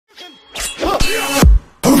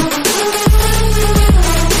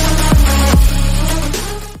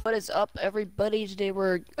What is up, everybody? Today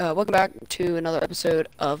we're welcome back to another episode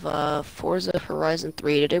of Forza Horizon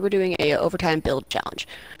 3. Today we're doing a overtime build challenge.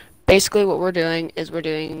 Basically, what we're doing is we're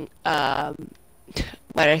doing what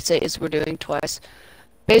I say is we're doing twice.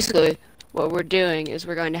 Basically, what we're doing is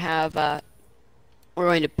we're going to have we're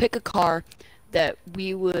going to pick a car that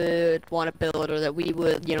we would want to build, or that we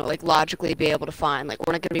would, you know, like logically be able to find. Like,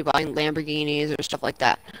 we're not going to be buying Lamborghinis or stuff like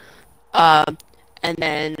that. And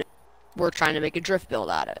then we're trying to make a drift build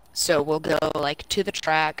out of it. So we'll go like to the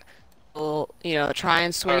track, we'll, you know, try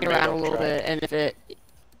and swing it around a little bit, and if it,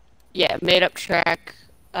 yeah, made up track,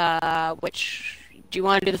 which, do you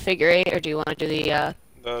want to do the figure eight, or do you want to do the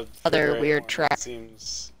other weird track?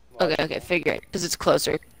 Seems okay, figure eight, because it's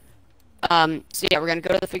closer. So yeah, we're going to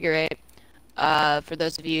go to the figure eight. For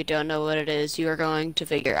those of you who don't know what it is, you are going to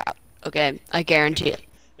figure out, okay? I guarantee it.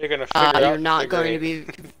 You're gonna figure out. You're not going to be,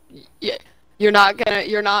 yeah. You're not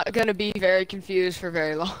gonna be very confused for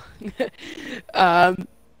very long.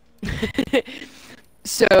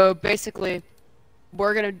 So basically,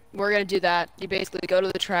 we're gonna do that. You basically go to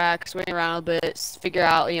the track, swing around a bit, figure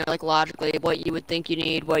out, you know, like logically what you would think you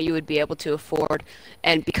need, what you would be able to afford,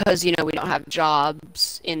 and because, you know, we don't have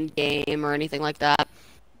jobs in game or anything like that,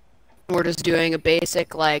 we're just doing a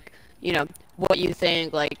basic, like, you know, what you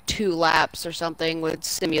think like 2 laps or something would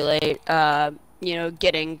simulate, you know,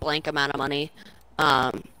 getting blank amount of money.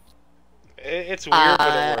 It's weird, but it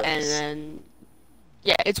works. And then,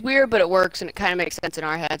 yeah, it's weird, but it works, and it kind of makes sense in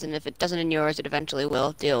our heads, and if it doesn't in yours, it eventually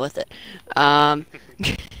will. Deal with it. But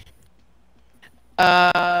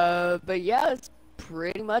yeah, that's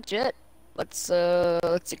pretty much it. Let's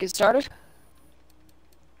get started.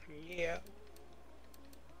 Yeah.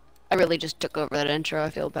 I really just took over that intro. I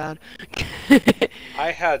feel bad. I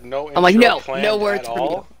had no intro I'm like, no planned words at from all,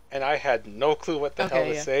 you. and I had no clue what the hell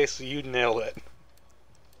to yeah. say, so you nailed it.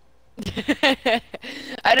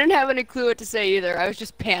 I didn't have any clue what to say either. I was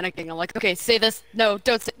just panicking. I'm like, okay, say this. No,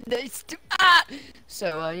 don't say this. Ah!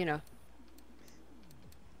 So, you know.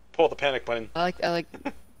 Pull the panic button. I like.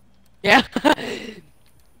 Yeah.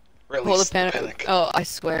 Release Pull the panic. Oh, I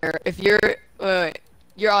swear. If you're, wait,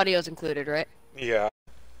 your audio's included, right? Yeah.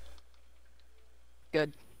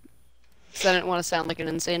 Good. Because I didn't want to sound like an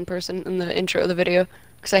insane person in the intro of the video.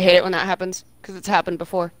 Because I hate it when that happens. Because it's happened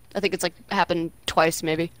before. I think it's like happened twice,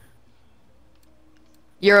 maybe.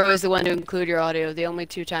 You're always the one to include your audio. The only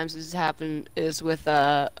 2 times this has happened is with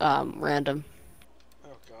random.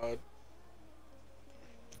 Oh god.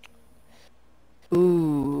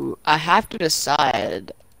 Ooh, I have to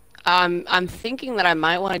decide. I'm thinking that I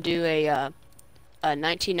might want to do a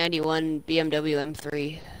 1991 BMW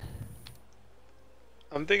M3.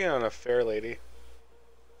 I'm thinking on a Fair Lady.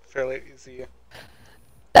 Fair Lady Z.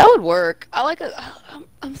 That would work. I like a.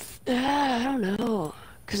 I don't know.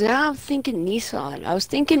 Because now I'm thinking Nissan. I was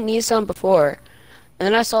thinking Nissan before. And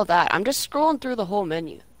then I saw that. I'm just scrolling through the whole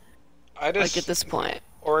menu. I just like at this point.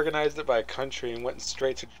 organized it by country and went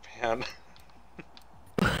straight to Japan.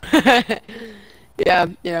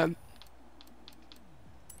 Yeah.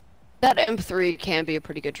 That M3 can be a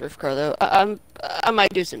pretty good drift car, though. I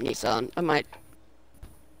might do some Nissan. I might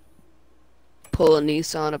pull a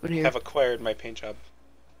Nissan up in here. Have acquired my paint job.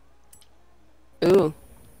 Ooh,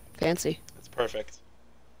 fancy. It's perfect.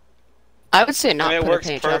 I would say not And it put a works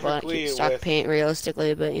paint job on it. perfectly Keep stock with- paint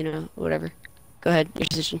realistically, but you know, whatever. Go ahead, your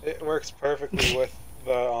decision. It works perfectly with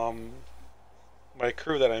the my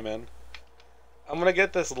crew that I'm in. I'm gonna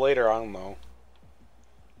get this later on though.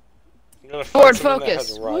 I'm gonna Ford find something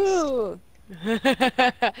Focus. that has rust.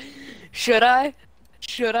 Woo. Should I?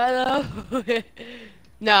 Should I though?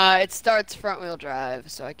 Nah, it starts front wheel drive,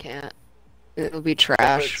 so I can't. It'll be I put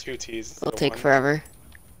trash. 2 T's. It'll instead of take 1. forever.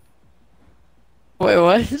 Wait,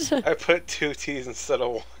 what? I put 2 T's instead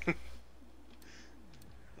of 1.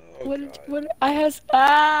 Oh, God. What?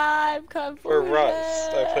 I'm confused. For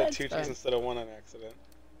rust, I put 2 T's Fine. instead of 1 on accident.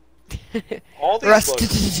 All these Rust.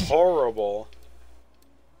 look horrible.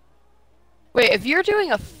 Wait, if you're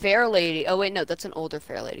doing a Fair Lady, oh wait, no, that's an older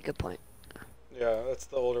Fair Lady. Good point. Yeah, that's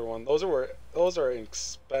the older one. Those are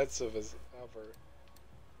expensive as ever.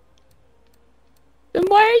 Then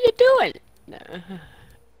why are you doing it? No.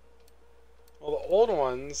 Well, the old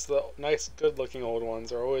ones, the nice, good-looking old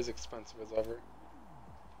ones, are always expensive as ever.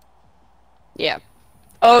 Yeah.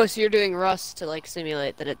 Oh, so you're doing rust to like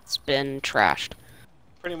simulate that it's been trashed.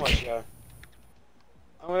 Pretty much, yeah.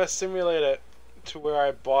 I'm gonna simulate it to where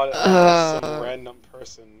I bought it from some random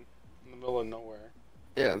person in the middle of nowhere.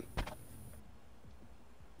 Yeah.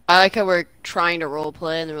 I like how we're trying to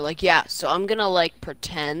roleplay and we're like, yeah, so I'm gonna like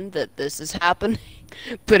pretend that this is happening,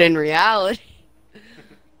 but in reality.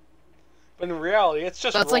 But in reality, it's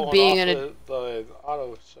just That's rolling like being off in a. the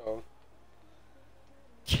auto show.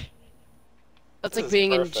 That's This like is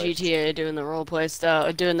being in perfect. GTA doing the roleplay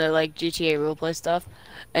stuff, doing the like GTA roleplay stuff,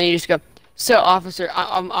 and you just go, "So, officer,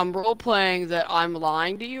 I'm role playing that I'm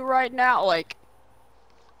lying to you right now." Like,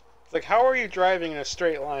 It's like, how are you driving in a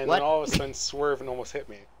straight line, and then what? all of a sudden swerve and almost hit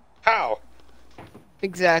me? How?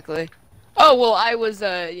 Exactly. Oh well, I was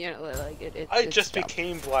you know, like I it's just dumb.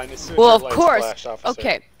 became blind as soon as Well, your of lights course. flashed, officer.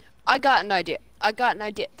 Okay, I got an idea. I got an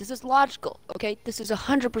idea. This is logical. Okay, this is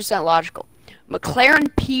 100% logical. McLaren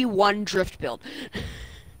P1 drift build.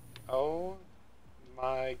 Oh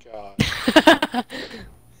my god.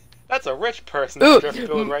 That's a rich person's Ooh, drift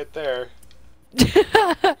build right there.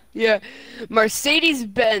 yeah,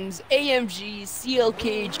 Mercedes-Benz AMG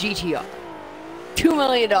CLK GTR. $2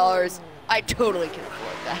 million. I totally can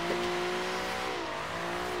afford that.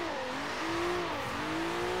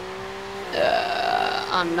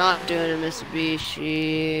 I'm not doing a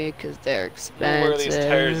Mitsubishi because they're We'll wear these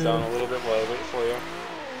tires down a expensive. little bit while I wait for you.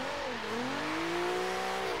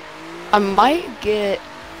 I might get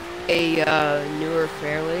a newer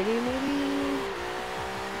Fairlady, maybe.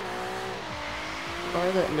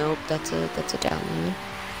 Or that? Nope, that's a download.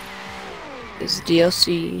 It's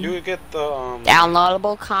DLC. You would get the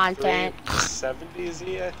Downloadable content.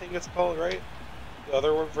 370Z, I think it's called, right? The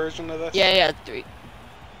other version of this. Yeah, yeah, three.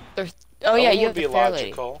 There's. Oh That yeah, one you would have be the Fairlady.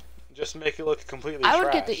 logical. Just make it look completely I trash.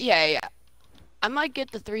 would get the yeah. I might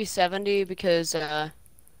get the 370 because I've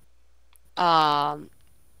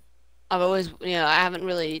always I haven't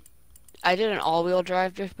really I did an all-wheel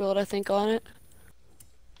drive drift build I think on it.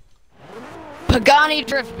 Pagani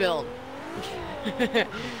drift build.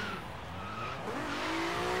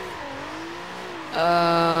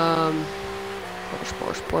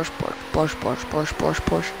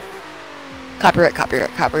 Porsche. Copyright.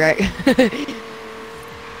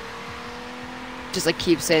 Just like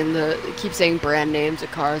keep saying brand names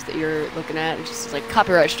of cars that you're looking at. It's just like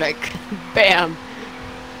copyright strike. Bam.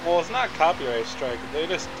 Well, it's not copyright strike. They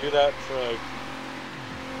just do that for like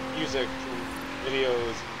music and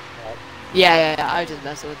videos. Yeah. I was just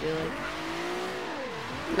messing with you, like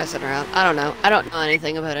messing around. I don't know. I don't know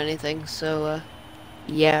anything about anything, so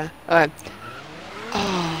yeah. Alright.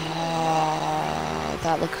 Oh,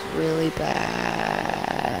 that looks really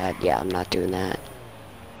bad. Yeah, I'm not doing that.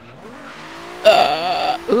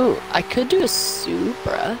 Ooh, I could do a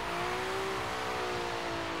Supra.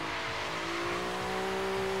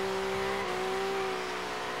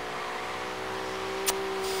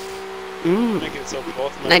 Make it so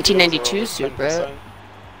both 1992 Supra.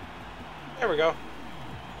 There we go.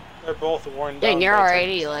 They're both worn down. Dang, you're by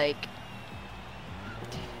already 10%. like.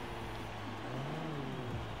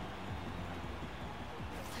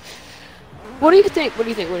 What do you think?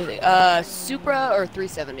 Supra or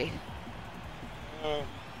 370?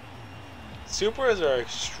 Supras are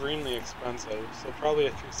extremely expensive, so probably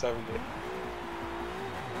a 370.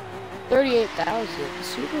 38,000. The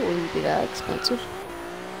Supra wouldn't be that expensive.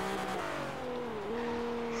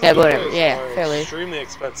 Yeah, whatever. Supras Yeah, are fairly. extremely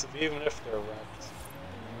expensive, even if they're wrecked.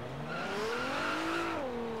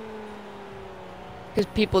 Because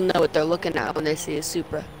people know what they're looking at when they see a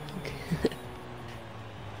Supra.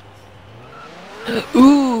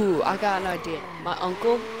 Ooh, I got an idea. My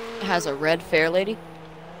uncle has a red Fairlady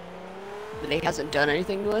that he hasn't done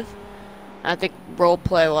anything with. I think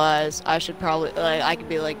roleplay wise, I should probably I could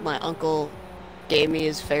be like my uncle gave me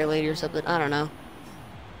his Fairlady or something. I don't know.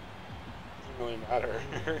 Doesn't really matter.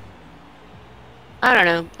 I don't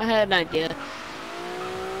know. I had an idea.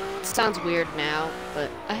 It sounds weird now, but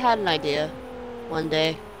I had an idea one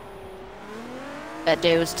day. That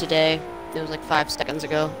day was today. It was like 5 seconds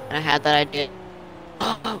ago, and I had that idea.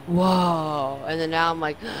 Whoa! And then now I'm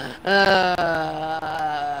like,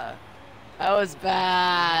 that was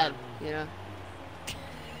bad. You know.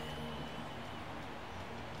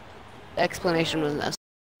 The explanation was necessary.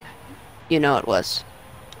 You know it was.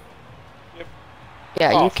 Yep.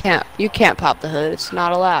 Yeah, Off. you can't pop the hood. It's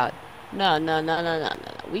not allowed. No.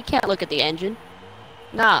 We can't look at the engine.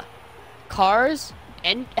 Nah. Cars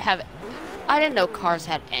and have. I didn't know cars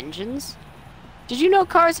had engines. Did you know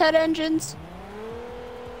cars had engines?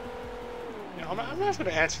 You know, I'm not going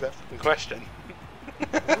to answer that fucking question.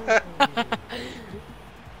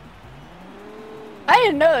 I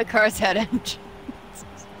didn't know that cars had engines.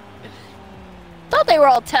 Thought they were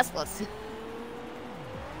all Teslas.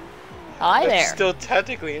 Hi It's there. still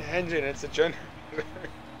technically an engine, it's a generator.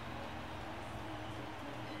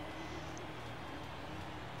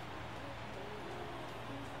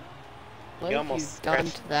 What You have you almost done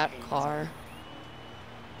scratched to that the car?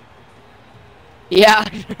 Yeah,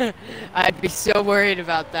 I'd be so worried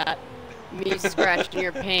about that. Me scratching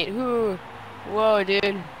your paint. Ooh. Whoa,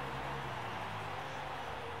 dude.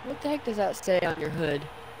 What the heck does that say on your hood?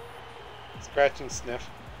 Scratch and sniff.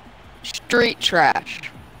 Street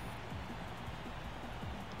trash.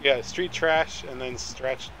 Yeah, street trash, and then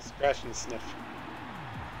scratch and sniff.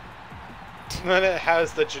 And then it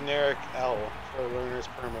has the generic L for learner's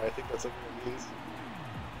permit. I think that's what it means.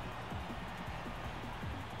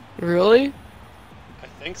 Really? I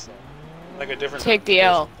think so. Like a different. Take the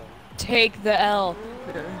L. Take the L.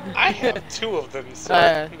 I have 2 of them,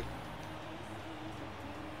 so.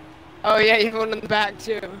 Oh yeah, you have one in the back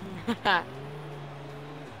too. Go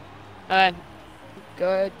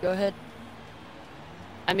ahead, go ahead.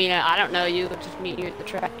 I mean, I don't know you, just meet you at the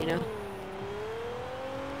track, you know?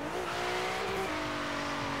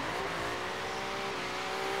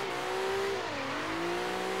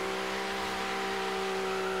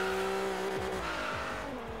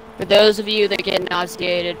 For those of you that get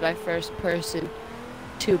nauseated by first person,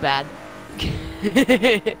 too bad.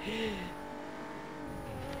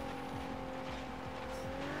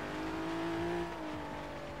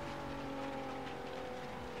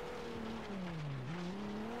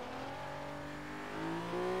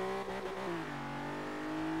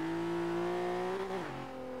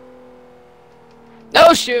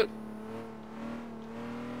 Oh shoot!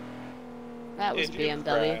 That was BMW,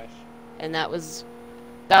 crash? and that was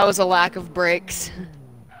a lack of brakes.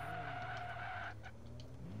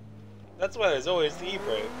 That's why there's always the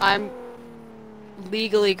e-brake. I'm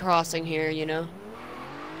legally crossing here, you know.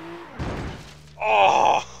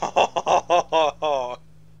 Oh!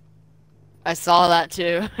 I saw that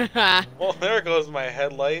too. Well, there goes my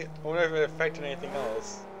headlight. I wonder if it affected anything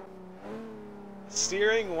else.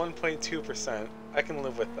 Steering 1.2%. I can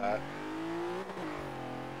live with that.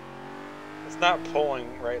 It's not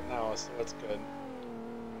pulling right now, so that's good.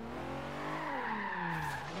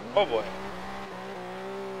 Oh boy.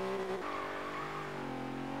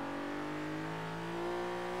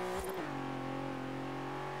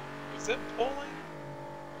 Is it pulling?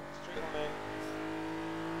 Straight line.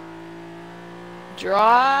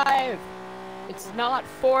 Drive! It's not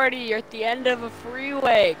 40, you're at the end of a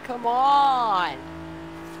freeway. Come on!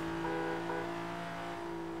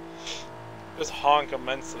 Just honk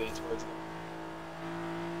immensely towards them.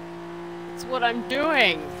 That's what I'm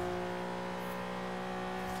doing.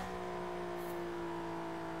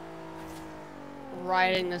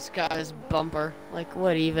 Riding this guy's bumper. Like,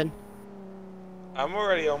 what even? I'm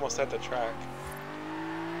already almost at the track.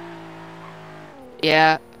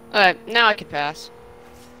 Yeah. Now I can pass.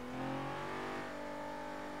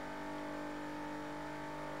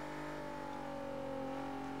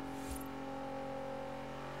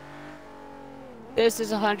 This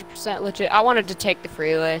is 100% legit. I wanted to take the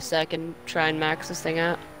freeway so I can try and max this thing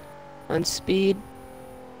out on speed.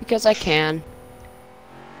 Because I can.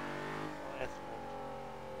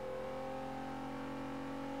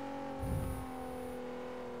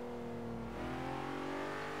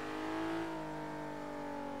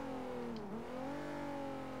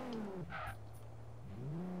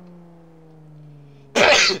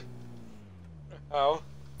 Oh.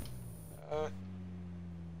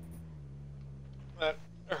 That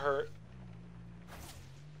hurt.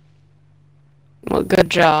 Well, good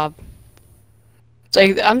job. It's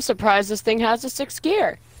like, I'm surprised this thing has a 6th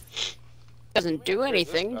gear. Doesn't do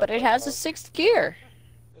anything, but it has a 6th gear.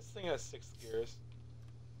 This thing has 6 gears.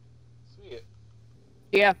 Sweet.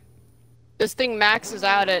 Yeah. This thing maxes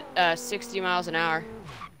out at 60 miles an hour.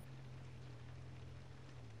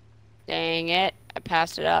 Dang it. I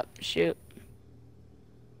passed it up. Shoot.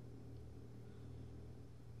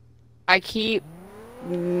 I keep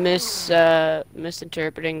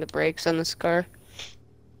misinterpreting the brakes on this car.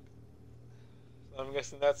 So I'm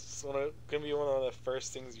guessing that's gonna be one of the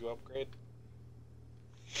first things you upgrade.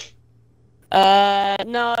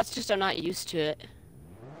 No, it's just I'm not used to it.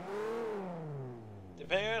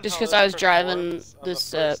 Depending on Just how because this I was driving performs on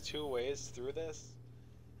this, the first 2 ways through this,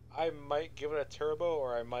 I might give it a turbo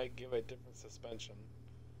or I might give it different suspension.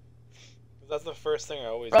 'Cause that's the first thing I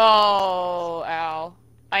always do. Oh, ow.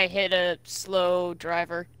 I hit a slow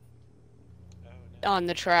driver on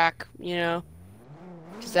the track, you know.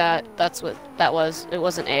 Because that's what that was. It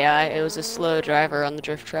wasn't AI, it was a slow driver on the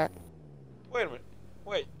drift track. Wait a minute.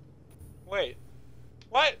 Wait.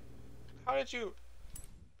 What? How did you...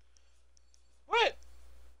 What?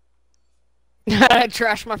 I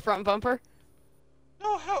trashed my front bumper.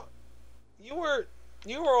 No, how... You were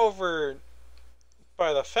over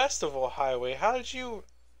by the festival highway. How did you...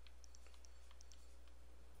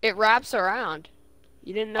 It wraps around.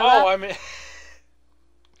 You didn't know Oh, that? I mean...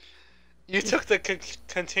 You took the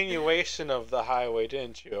continuation of the highway,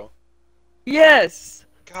 didn't you? Yes!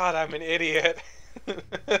 God, I'm an idiot.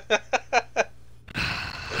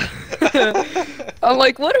 I'm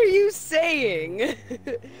like, what are you saying?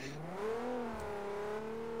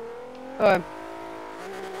 Oh,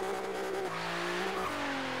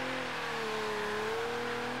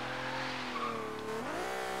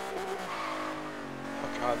 Oh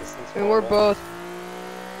god, this thing's and we're horrible.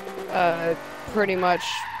 both, uh, pretty much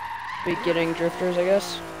beginning drifters, I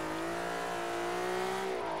guess.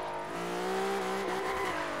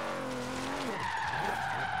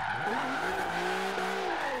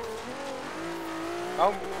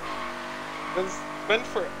 Um, it's been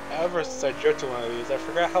forever since I drifted one of these. I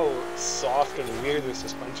forgot how soft and weird the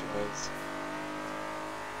suspension is.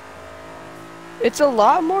 It's a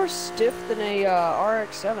lot more stiff than a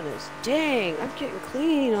RX-7 is. Dang, I'm getting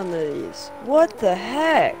clean on these. What the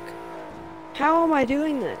heck? How am I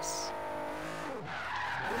doing this?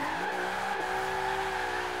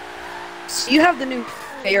 So you have the new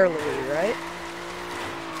Fairlady, right?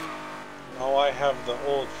 No, I have the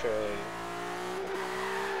old Fairlady.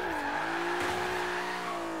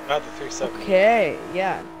 Not the 370. Okay,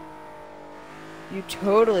 yeah. You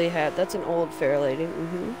totally had. That's an old Fairlady.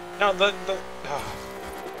 Mm-hmm. No,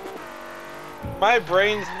 my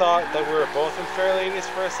brain thought that we were both in Fairladies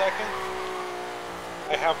for a second.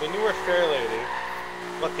 I have the newer Fairlady,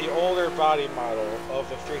 but the older body model of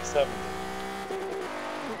the 370.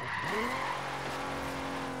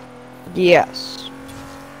 Yes.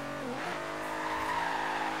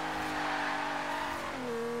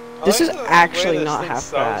 This is actually not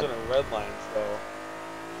half bad. In a red line, so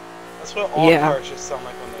that's what all cars should sound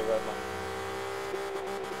like when they redline.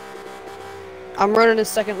 I'm running a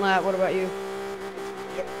second lap. What about you?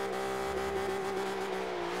 Yep.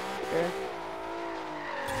 Okay.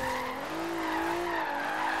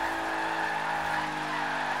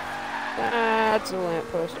 That's a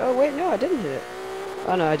lamppost. Oh wait, no, I didn't hit it.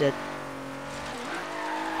 Oh no, I did.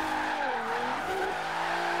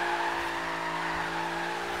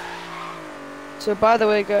 So by the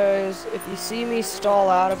way, guys, if you see me stall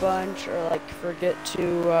out a bunch or like forget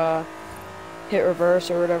to hit reverse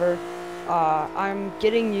or whatever, I'm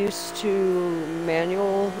getting used to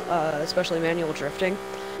manual, especially manual drifting.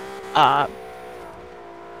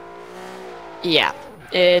 Yeah,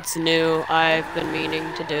 it's new. I've been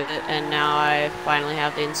meaning to do it, and now I finally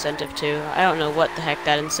have the incentive to. I don't know what the heck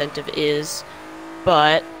that incentive is,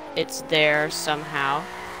 but it's there somehow.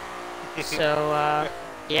 So,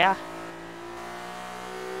 yeah.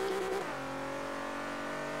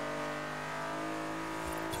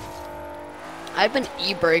 I've been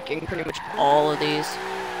e-braking pretty much all of these.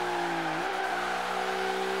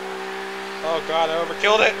 Oh god, I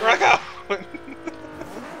overkilled it! Run out!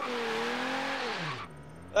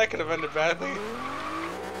 That could have ended badly.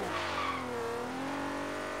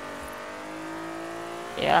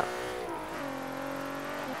 Yeah.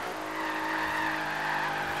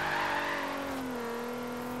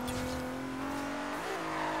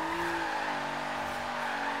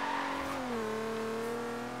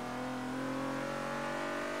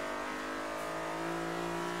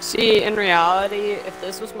 See, in reality, if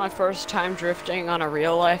this was my first time drifting on a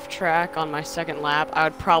real-life track on my second lap, I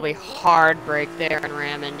would probably hard brake there and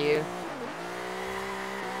ram into you.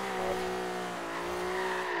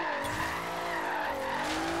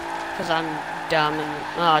 Because I'm dumb and...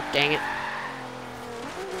 oh, dang it.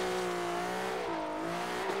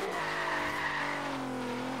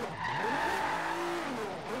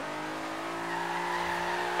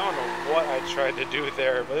 I don't know what I tried to do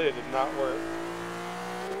there, but it did not work.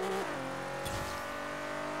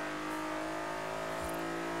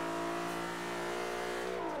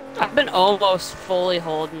 I've been almost fully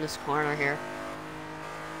holding this corner here.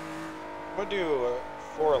 I'm gonna do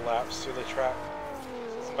 4 laps through the track.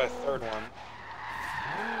 This is my 3rd one.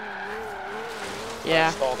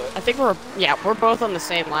 Yeah, I think we're both on the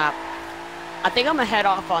same lap. I think I'm gonna head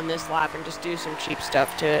off on this lap and just do some cheap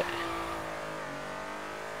stuff to it.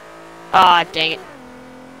 Ah, dang it.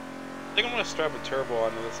 I think I'm gonna strap a turbo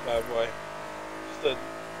onto this bad boy. Just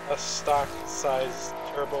a stock size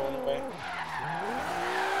turbo in a way.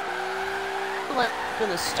 Like put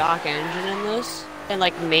the stock engine in this and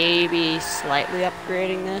like maybe slightly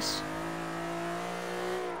upgrading this,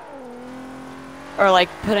 or like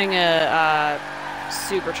putting a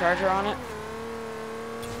supercharger on it.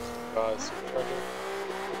 Supercharger.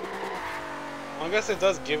 Well, I guess it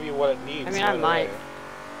does give you what it needs. I mean, I might.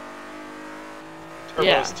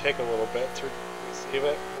 Turbos take a little bit to receive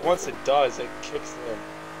it. Once it does, it kicks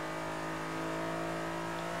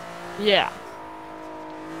in. Yeah.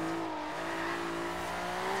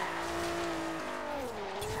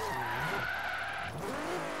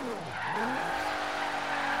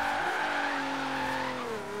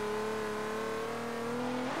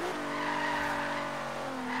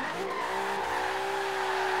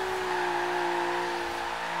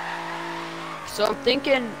 So I'm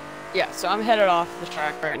thinking, yeah, so I'm headed off the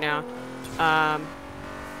track right now. Nah,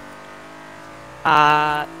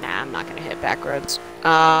 I'm not gonna hit back roads.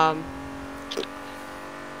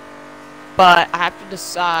 But I have to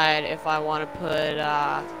decide if I want to put,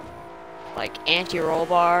 like, anti-roll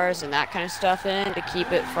bars and that kind of stuff in to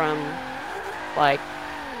keep it from, like...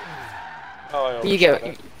 Oh, I You overshot get,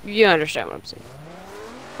 it. you understand what I'm saying.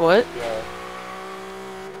 What? Yeah.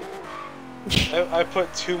 I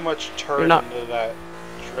put too much turn into that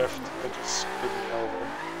drift. It just screwed me over.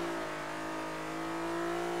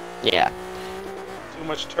 Yeah. Too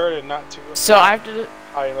much turn and not too So I have to...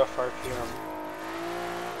 high enough RPM.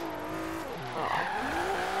 Oh.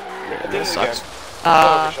 Man, I did that it sucks. again.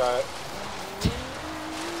 I overshot it.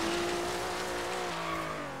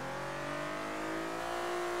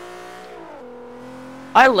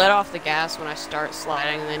 I let off the gas when I start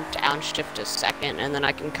sliding, and then downshift a second, and then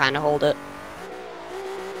I can kind of hold it.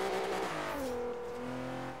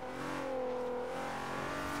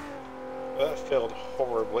 That failed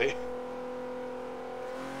horribly.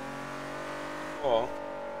 Well,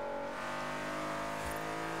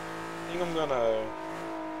 I think I'm gonna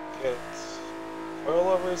get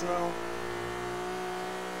coilovers now.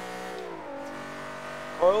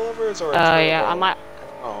 Coilovers or a turbo? Yeah, I might... I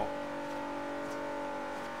don't know.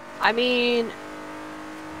 I mean...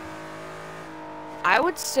 I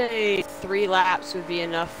would say 3 laps would be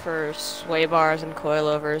enough for sway bars and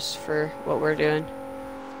coilovers for what we're doing.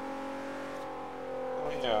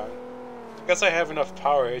 Oh yeah. I guess I have enough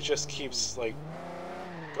power, it just keeps, like,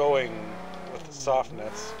 going with the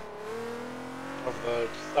softness of the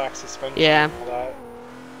stock suspension and all that.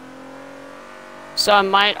 So I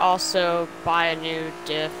might also buy a new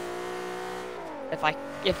diff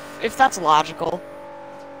if that's logical.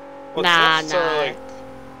 Well, Nah. Like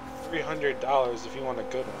 $300 if you want a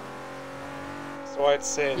good one. So I'd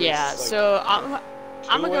say yeah. like So I'm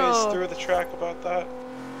gonna go through the track about that.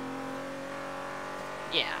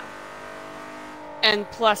 Yeah. And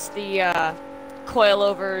plus the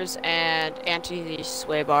coilovers and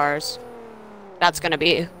anti-sway bars. That's gonna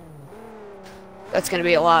be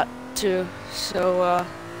a lot too. So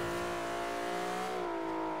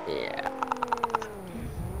yeah.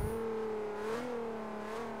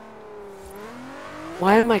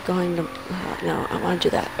 Why am I going to... no, I want to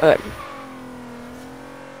do that. Alright.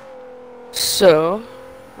 So,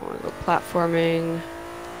 I want to go platforming,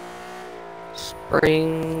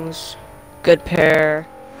 springs, good pair.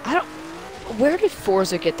 Where did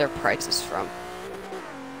Forza get their prices from?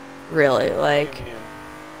 Really, like...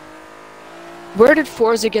 Where did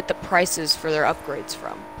Forza get the prices for their upgrades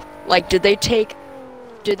from? Like, did they take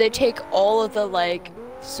all of the, like,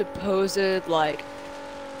 supposed, like,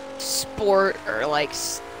 sport or like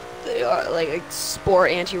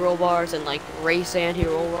sport anti-roll bars and like race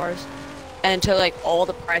anti-roll bars and to like all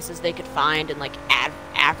the prices they could find and like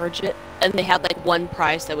average it, and they had like one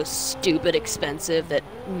price that was stupid expensive that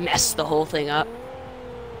messed the whole thing up?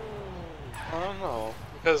 I don't know,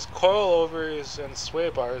 because coilovers and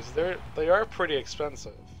sway bars, they are pretty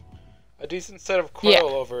expensive. A decent set of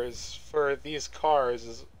coilovers for these cars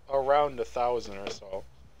is around 1,000 or so.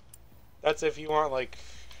 That's if you want like,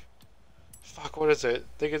 fuck, what is it?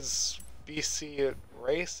 I think it's BC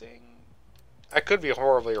Racing? I could be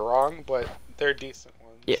horribly wrong, but they're decent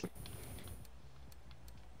ones. Yeah.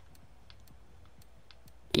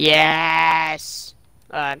 Yes!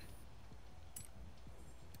 By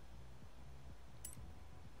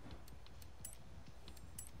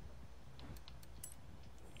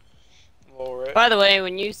the way,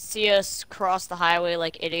 when you see us cross the highway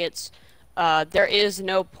like idiots, there is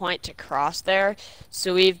no point to cross there,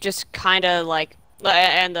 so we've just kind of like,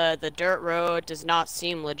 and the dirt road does not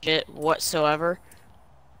seem legit whatsoever,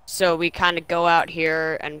 so we kind of go out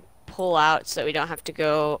here and pull out so that we don't have to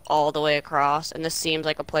go all the way across, and this seems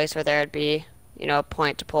like a place where there'd be, you know, a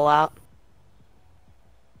point to pull out.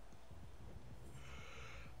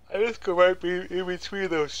 I just go right in between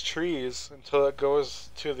those trees until it goes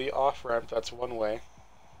to the off-ramp that's one way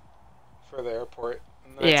for the airport,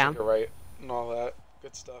 and then I take a right and all that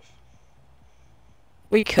good stuff.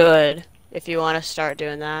 We could, if you want to start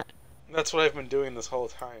doing that. That's what I've been doing this whole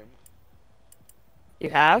time. You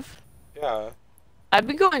have? Yeah. I've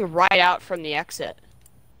been going right out from the exit.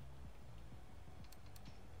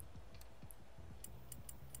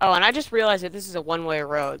 Oh, and I just realized that this is a one-way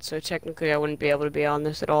road, so technically I wouldn't be able to be on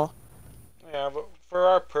this at all. Yeah, but for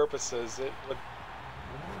our purposes, it would...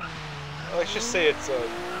 Let's just say it's a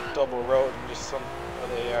double road and just some of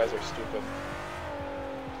the AIs are stupid.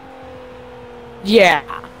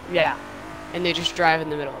 Yeah, yeah. And they just drive in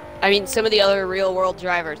the middle. I mean, some of the other real-world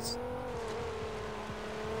drivers.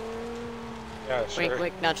 Yeah, sure. Wink,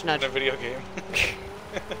 wink, nudge, nudge. In a video game.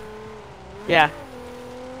 Yeah.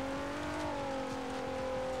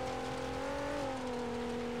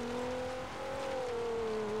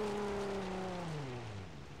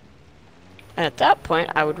 And at that point,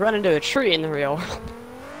 I would run into a tree in the real world.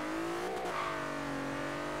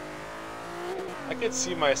 I could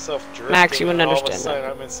see myself drifting. Max, you wouldn't and all of a understand sudden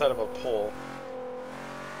that. I'm inside of a pole.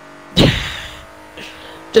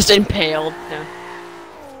 Just impaled. Yeah.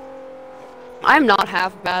 I'm not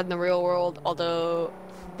half bad in the real world, although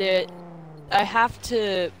I have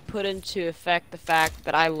to put into effect the fact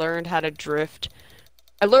that I learned how to drift.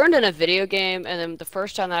 I learned in a video game, and then the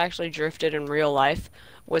first time that I actually drifted in real life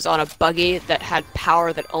was on a buggy that had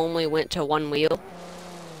power that only went to one wheel.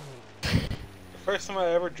 The first time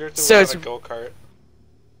I ever drifted So was on a go-kart.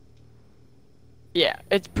 Yeah,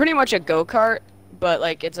 it's pretty much a go-kart, but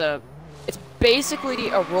like it's basically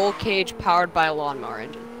a roll cage powered by a lawnmower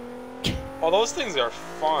engine. Oh, those things are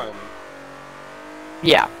fun.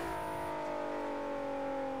 Yeah.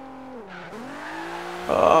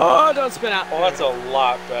 Oh, don't spin out. Oh, that's a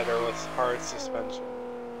lot better with hard suspension.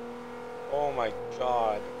 Oh my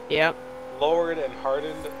god. Yep. Lowered and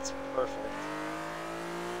hardened, it's perfect.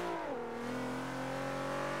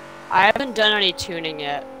 I haven't done any tuning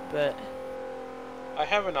yet, but I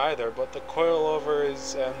haven't either, but the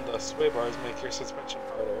coilovers and the sway bars make your suspension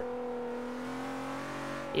harder.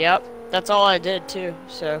 yep, that's all I did too.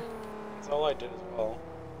 So. That's all I did as well.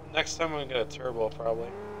 Next time I'm gonna get a turbo, probably.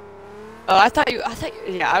 Oh,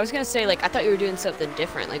 yeah, I was gonna say, like, I thought you were doing something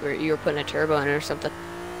different, like you were putting a turbo in it or something.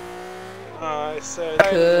 I said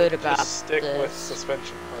Good just about stick with this.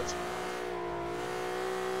 suspension parts.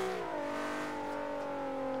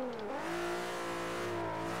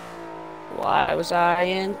 Why was I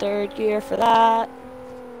in third gear for that?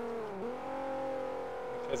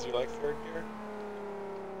 Because you like third gear?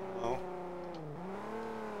 No.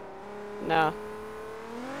 No.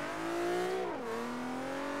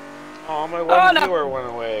 Oh, my one no. viewer went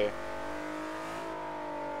away.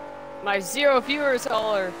 My 0 viewers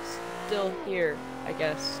all are still here, I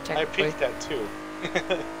guess, I technically. peeked at 2.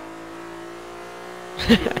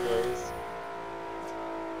 2 viewers.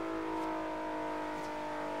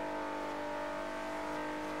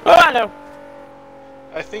 Oh no!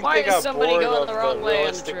 I think Why they is got somebody bored going of the wrong the way on the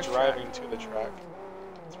realistic drift driving track? to the track.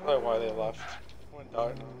 That's probably why they left. Went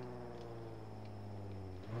dark.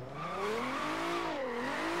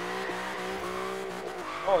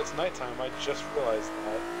 Oh, it's nighttime. I just realized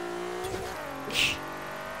that.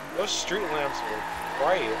 Those street lamps are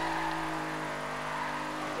bright.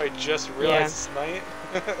 I just realized it's night.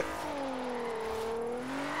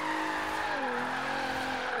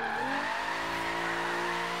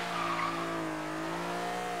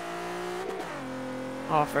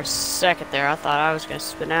 Oh, for a second there, I thought I was gonna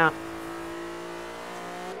spin out.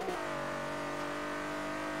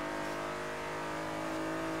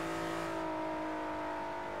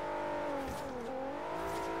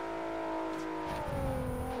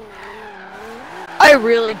 I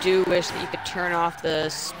really do wish that you could turn off the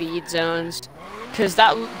speed zones, because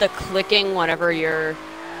the clicking whenever you're,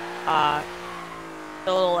 the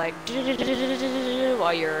little like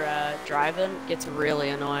while you're driving gets really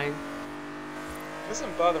annoying. It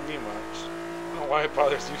doesn't bother me much. I don't know why it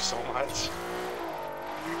bothers you so much.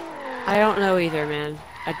 I don't know either, man.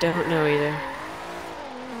 I don't know either.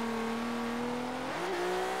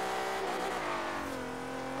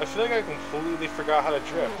 I feel like I completely forgot how to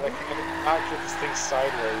drift. I cannot drift this thing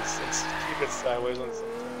sideways and keep it sideways on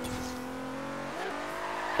sometimes.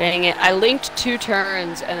 Dang it, I linked 2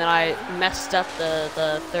 turns and then I messed up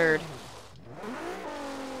the third.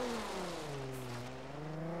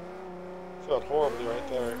 Felt horribly right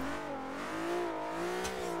there.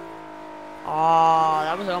 Oh,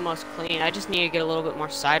 that was almost clean. I just need to get a little bit more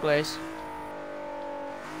sideways.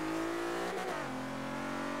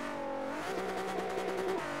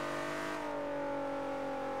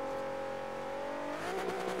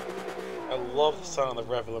 I love the sound of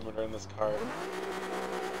the rev limiter in this car.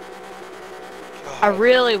 I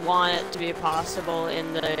really want it to be possible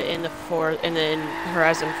in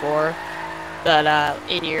Horizon 4 that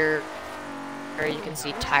in your where you can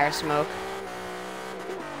see tire smoke.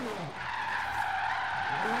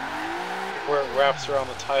 Where it wraps around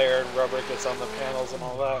the tire and rubber gets on the panels and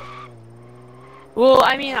all that. Well,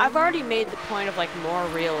 I mean, I've already made the point of like more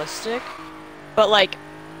realistic, but like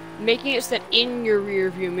making it so that in your rear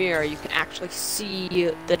view mirror you can actually see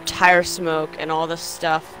the tire smoke and all the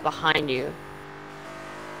stuff behind you.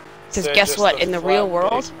 Because guess what? In the real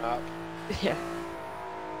world, yeah.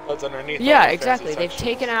 What's underneath? Yeah, exactly. They've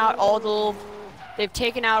taken out all the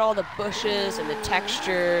bushes and the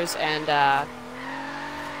textures and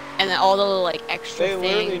and then all the little, like, extra They things.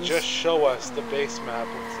 literally just show us the base map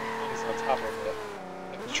with some things on top of it.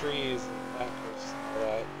 Like trees and lampposts and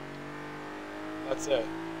all that. That's it.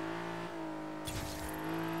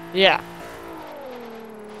 Yeah.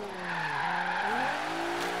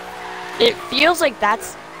 It feels like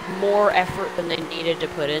that's more effort than they needed to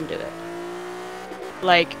put into it.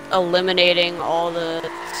 Like, eliminating all the,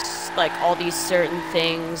 like, all these certain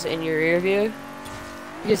things in your rear view.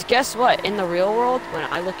 Because guess what? In the real world, when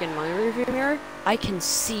I look in my rearview mirror, I can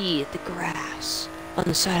see the grass on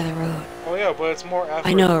the side of the road. Oh yeah, but it's more effort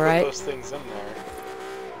I know, to put right? those things in there.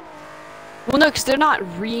 Well, no, because they're not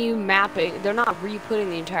remapping, they're not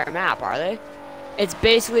re-putting the entire map, are they? It's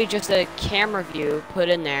basically just a camera view put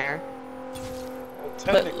in there. Well,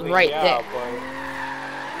 technically, right yeah, there. but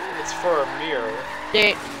it's for a mirror.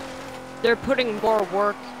 They're putting more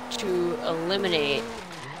work to eliminate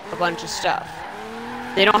a bunch of stuff.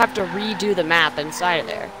 They don't have to redo the map inside of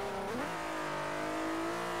there.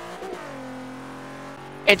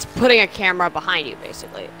 It's putting a camera behind you,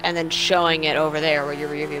 basically, and then showing it over there where your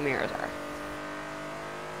rearview mirrors are.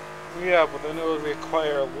 Yeah, but then it would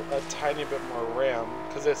require a tiny bit more RAM,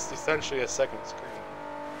 because it's essentially a second screen.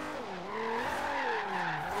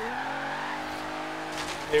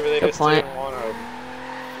 Maybe they just didn't want to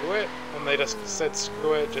do it, and they just said,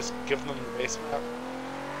 screw it, just give them the base map.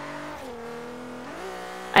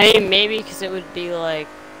 I mean, maybe because it would be, like,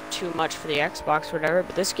 too much for the Xbox or whatever,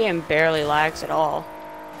 but this game barely lags at all.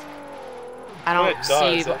 I don't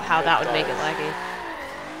see how that would make it laggy.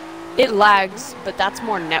 It lags, but that's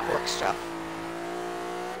more network stuff.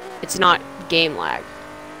 It's not game lag.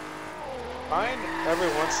 Mine, every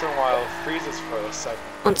once in a while, freezes for a second.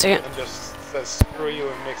 1 second. And just says, screw you,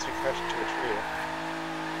 and makes me crash into a tree.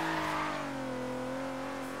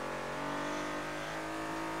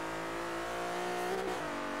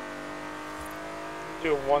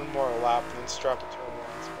 Do one more lap and then strap the turbo on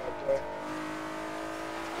this bad boy.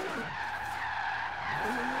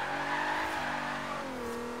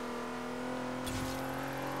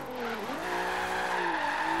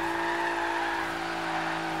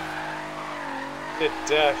 It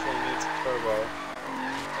definitely needs a turbo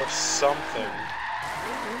or something.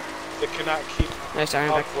 It cannot keep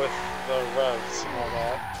up with the revs and all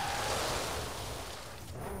that.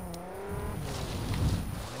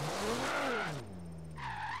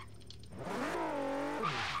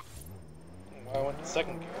 I went to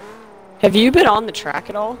second gear. Have you been on the track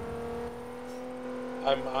at all?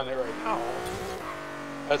 I'm on it right now.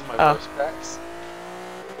 That's my first cracks.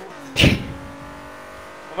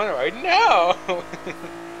 I'm on it right now!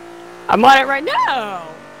 I'm on it right now!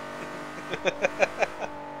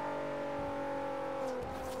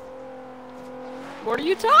 What are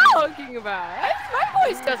you talking about? My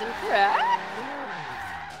voice doesn't crack!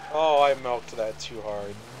 Oh, I milked that too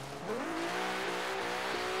hard.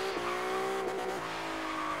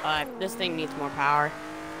 This thing needs more power.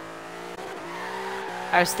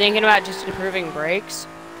 I was thinking about just improving brakes.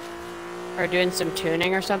 Or doing some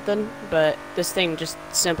tuning or something, but this thing just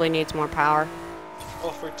simply needs more power.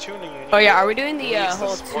 Well, for tuning, you need oh yeah, are we doing the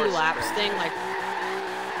whole 2 laps thing? Like,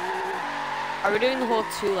 are we doing the whole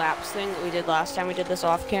 2 laps thing that we did last time we did this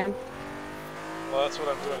off cam? Well, that's what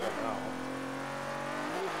I'm doing right now.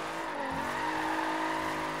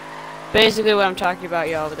 Basically, what I'm talking about,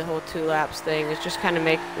 y'all, with the whole 2 laps thing is just kind of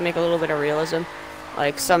make a little bit of realism.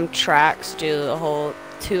 Like, some tracks do the whole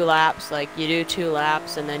 2 laps. Like, you do 2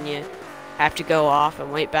 laps and then you have to go off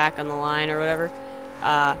and wait back on the line or whatever.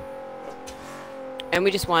 And we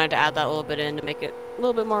just wanted to add that little bit in to make it a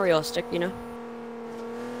little bit more realistic, you know?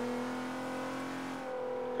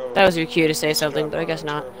 That was your cue to say something, but I guess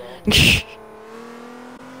not.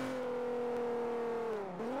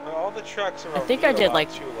 All the tracks are I think I did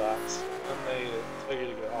like 2 laps, and they tell you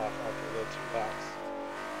to get off after the 2 laps.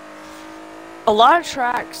 A lot of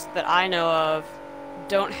tracks that I know of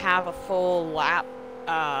don't have a full lap.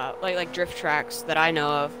 Like drift tracks that I know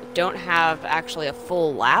of don't have actually a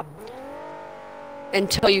full lap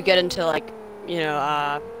until you get into, like, you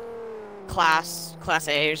know, class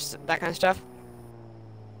A, that kind of stuff.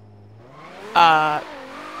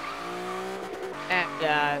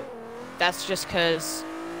 And that's just because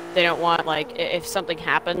they don't want, like, if something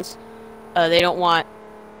happens, they don't want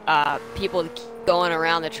people to keep going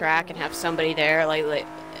around the track and have somebody there, like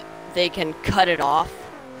they can cut it off.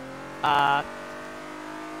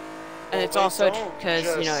 And it's also because,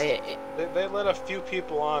 you know, they let a few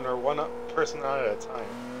people on, or one person on at a time.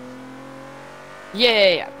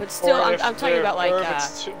 Yeah. But still, I'm talking about, like, or if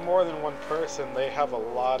it's more than one person, they have a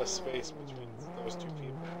lot of space between those 2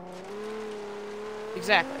 people.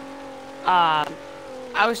 Exactly.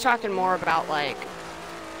 I was talking more about, like,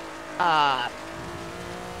 Uh,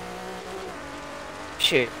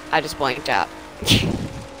 shoot, I just blanked out. Good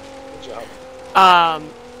job.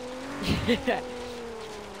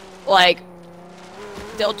 Like,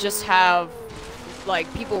 they'll just have,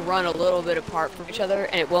 like, people run a little bit apart from each other,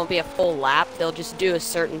 and it won't be a full lap. They'll just do a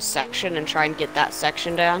certain section and try and get that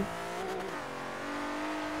section down.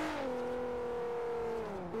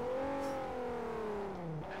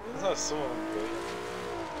 That's how some of them do it.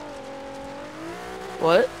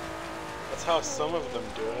 What? That's how some of them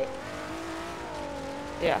do it.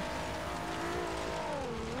 Yeah.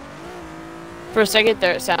 For a second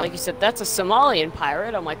there, it sounded like you said, that's a Somalian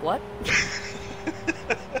pirate. I'm like, what?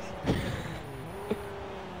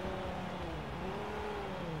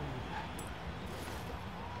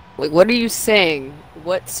 Like, what are you saying?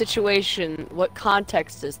 What situation, what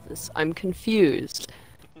context is this? I'm confused.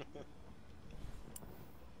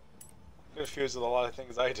 Confused with a lot of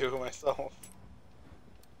things I do myself.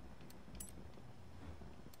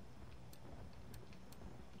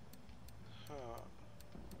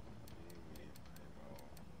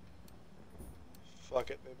 Fuck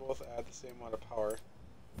it, they both add the same amount of power.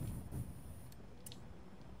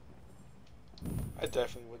 I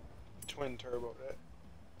definitely would twin turbo it.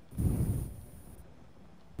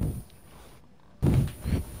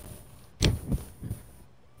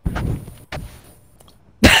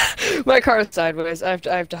 My car's sideways. I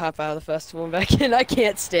have to hop out of the festival and back in. I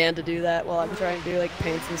can't stand to do that while I'm trying to do like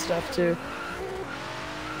paints and stuff too.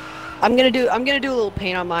 I'm gonna do a little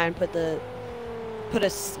paint on mine. Put a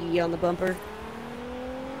C on the bumper.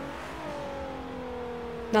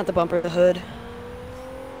 Not the bumper, the hood.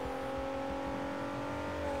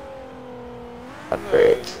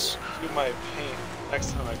 Upgrades. Do my paint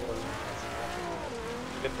next time I go to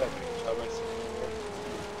get that paint job I see.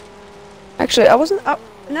 Actually, I wasn't. Now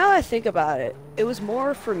that I think about it, it was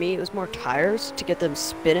more for me. It was more tires to get them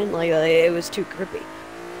spinning. Like it was too grippy.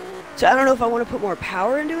 So I don't know if I want to put more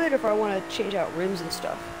power into it, or if I want to change out rims and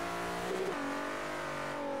stuff.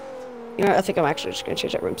 You know, I think I'm actually just gonna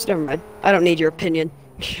change out rims. Never mind. I don't need your opinion.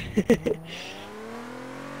 It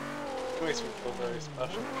makes me feel very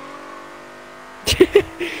special.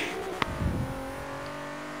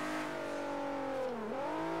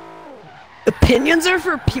 Opinions are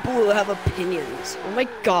for people who have opinions. Oh my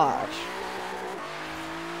gosh.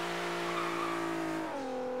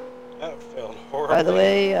 That failed horribly. By the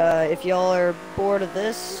way, if y'all are bored of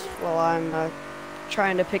this while I'm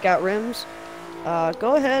trying to pick out rims,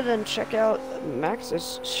 go ahead and check out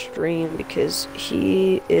Max's stream because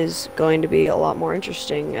he is going to be a lot more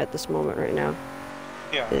interesting at this moment right now.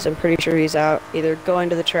 Yeah. Because I'm pretty sure he's out either going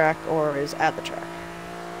to the track or is at the track.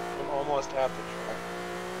 I'm almost at the track.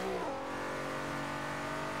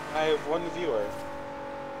 I have one viewer.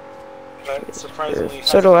 But surprisingly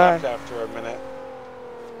So do I. left after a minute.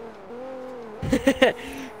 It's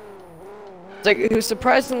like, who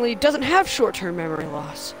surprisingly doesn't have short-term memory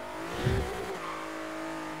loss.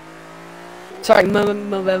 Sorry,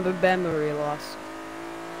 memory loss.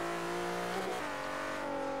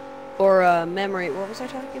 Or, memory, what was I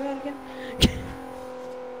talking about again?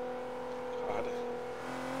 God.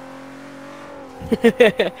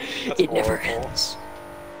 It never ends.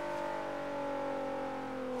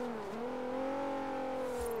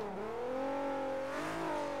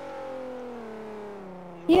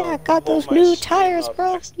 Yeah, I got those new tires,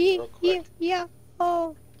 bro. Yeah.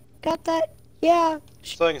 Oh, got that. Yeah.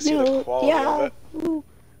 So I can see the quality of it. Ooh.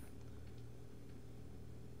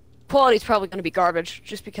 Quality's probably gonna be garbage,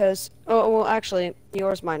 just because. Oh, well, actually,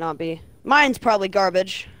 yours might not be. Mine's probably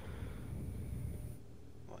garbage.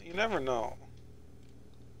 Well, you never know.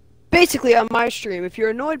 Basically, on my stream, if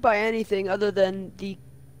you're annoyed by anything other than the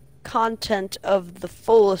content of the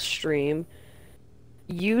full stream,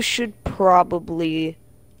 you should probably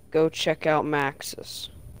go check out Max's.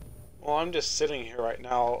 Well, I'm just sitting here right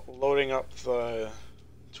now, loading up the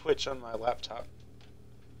Twitch on my laptop.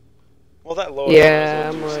 Well, that loads.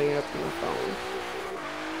 Yeah, I'm loading up my phone.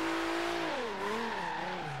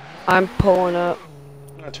 I'm pulling up.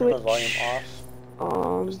 I'm gonna turn the volume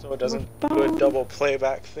off, just so it doesn't do a double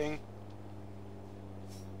playback thing.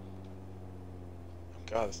 Oh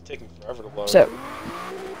God, it's taking forever to load.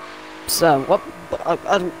 So what?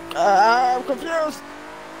 I'm confused.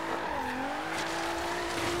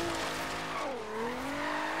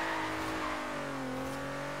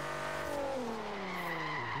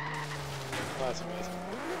 Oh, that's amazing.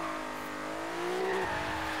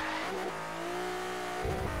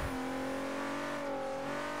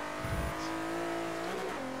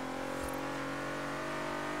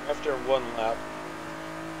 After one lap,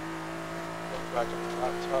 go back to the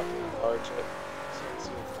laptop and enlarge it so you can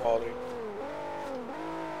see the quality.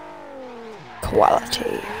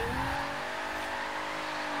 Quality.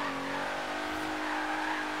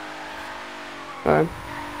 Alright.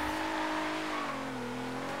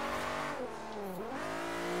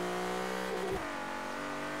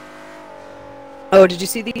 Oh, did you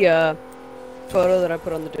see the photo that I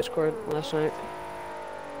put on the Discord last night?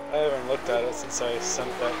 I haven't looked at it since I sent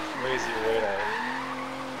that crazy radar.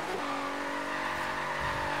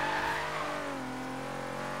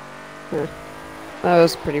 Huh. That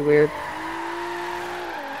was pretty weird.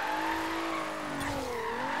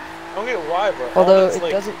 I don't get why, but Although it's it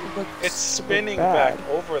like, doesn't look it's spinning bad. back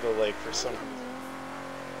over the lake for some reason.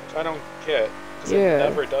 Which I don't get, because Yeah. it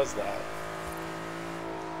never does that.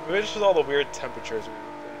 Maybe it's just all the weird temperatures we've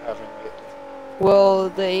been having lately. Well,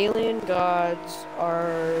 the alien gods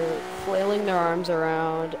are flailing their arms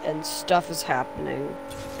around and stuff is happening.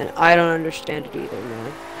 And I don't understand it either,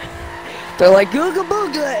 man. They're like, Googa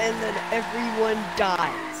Booga! And then everyone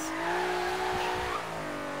dies.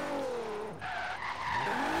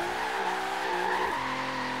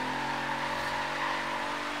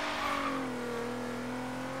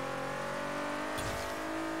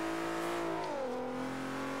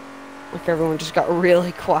 Like everyone just got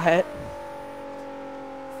really quiet.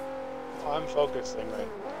 I'm focusing right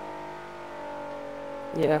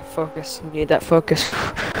now. Yeah, focus. You need that focus. Too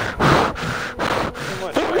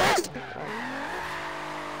much focus.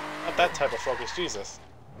 Not that type of focus, Jesus.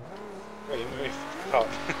 Wait, you made me fuck up.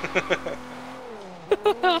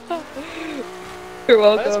 You're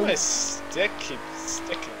Why does welcome. my stick keep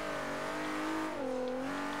sticking?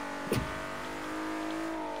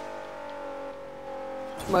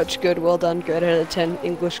 Much good, well done, good out of 10.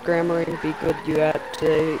 English grammar and be good, you at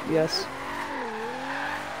yes.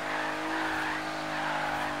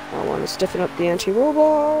 I want to stiffen up the anti-roll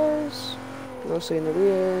bars, mostly in the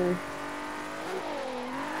rear.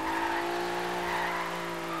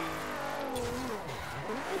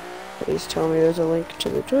 Please tell me there's a link to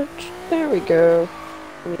the Twitch. There we go.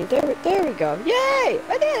 I mean, there we go. Yay!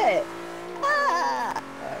 I did it! Ah!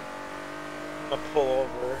 I'm gonna pull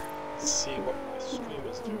over and see what my stream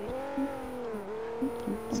is doing.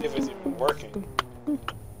 See if it's even working.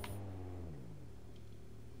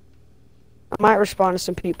 I might respond to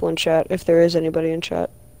some people in chat, if there is anybody in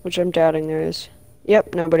chat. Which I'm doubting there is.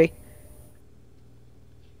 Yep, nobody.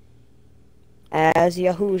 As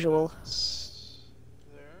usual.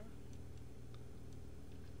 There.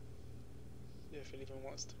 See if it even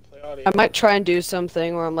wants to play audio. I might try and do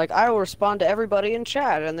something where I'm like, I will respond to everybody in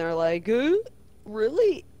chat, and they're like,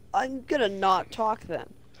 really? I'm gonna not talk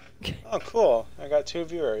then. Oh, cool. I got 2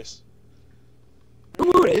 viewers.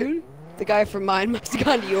 Dude. The guy from mine must have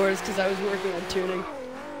gone to yours because I was working on tuning.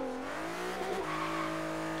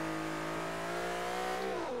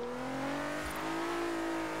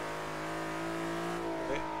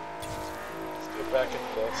 Okay. Let's get back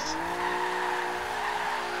into this.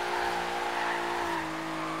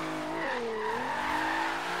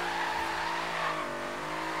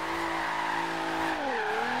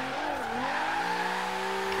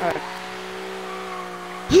 Alright.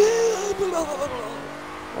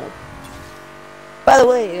 By the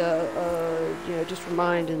way, you know, just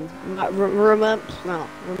reminding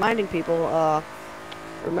people,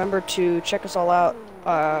 remember to check us all out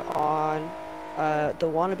on the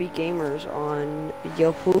Wannabe Gamers on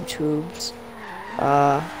Yahoo Tubes.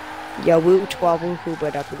 Yahoo Twaboo.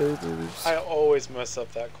 I always mess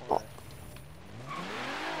up that corner.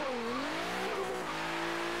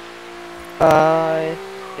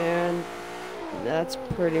 And that's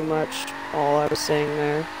pretty much all I was saying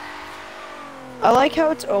there. I like how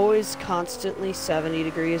it's always constantly 70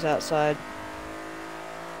 degrees outside.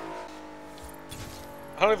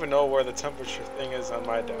 I don't even know where the temperature thing is on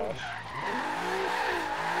my dash.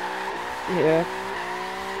 Yeah.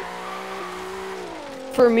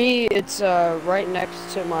 For me, it's right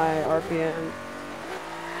next to my RPM.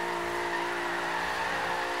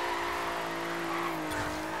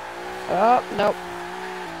 Oh, nope.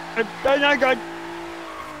 That's not good.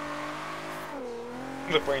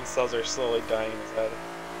 The brain cells are slowly dying in his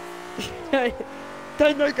head.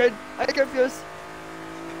 That's not good. I'm confused.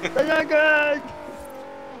 That's not good.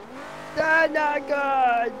 That's not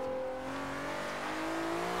good.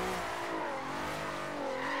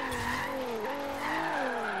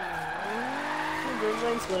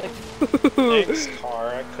 Thanks, car.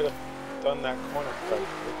 I could have done that corner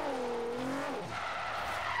correctly.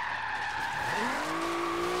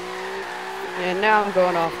 And now I'm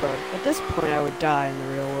going off-road. At this point, I would die in the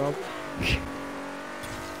real world.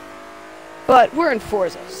 But we're in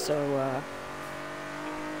Forza, so,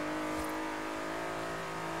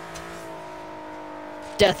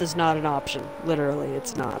 Death is not an option. Literally,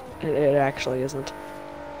 it's not. It actually isn't.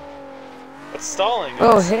 But stalling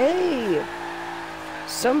Oh, is. hey!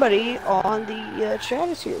 Somebody on the chat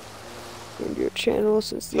is here. In your channel,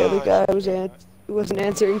 since the other guy wasn't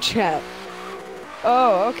answering chat.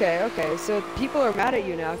 Oh, okay, okay. So people are mad at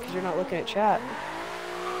you now because you're not looking at chat.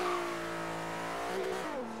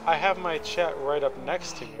 I have my chat right up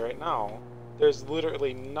next to me right now. There's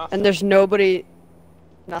literally nothing. And there's nobody...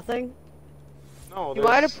 Nothing? No, You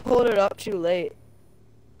might have pulled it up too late.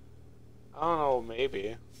 I don't know,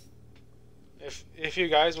 maybe. If you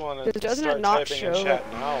guys want to start typing in chat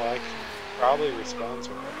now, I can probably respond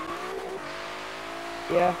to it.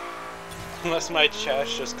 Yeah. Unless my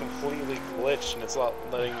chat's just completely glitched and it's not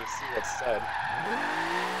letting me see what's said.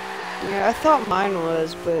 Yeah, I thought mine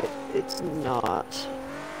was, but it's not.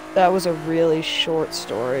 That was a really short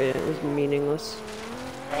story and it was meaningless.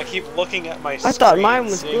 I keep looking at my screen. I thought mine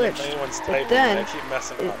was glitched, if anyone's typing, but then and I keep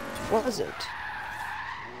messing up. It wasn't.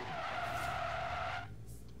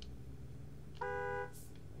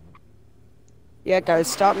 Yeah, guys,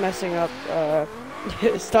 stop messing up.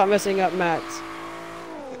 Stop messing up Max.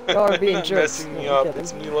 Y'all are being jerks. Messing me up.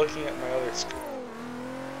 It's me looking at my other screen.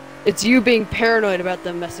 It's you being paranoid about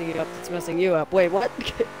them messing you up that's messing you up. Wait, what?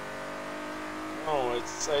 No,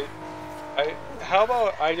 it's how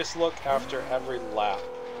about I just look after every lap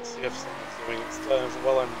and see if someone's doing it instead of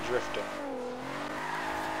while I'm drifting.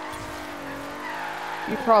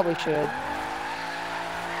 You probably should. That'll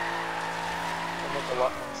make a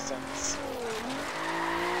lot more sense.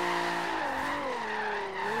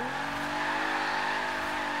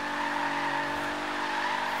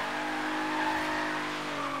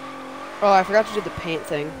 Oh, I forgot to do the paint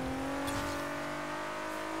thing.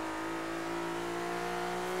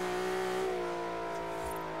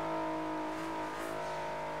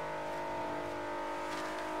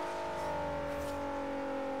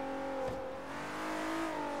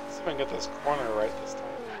 Let's see if I can get this corner right this time.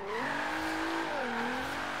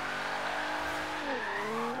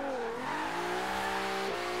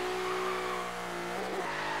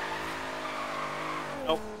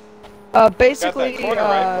 Nope. Basically, got that corner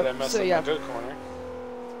right, but I messed so up yeah. my good corner.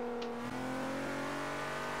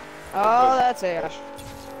 Oh, that's it.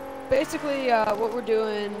 Basically, what we're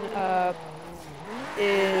doing,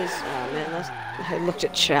 is... Oh, man, I looked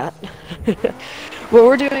at chat. What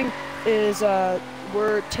we're doing is,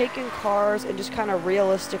 we're taking cars and just kind of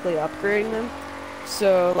realistically upgrading them.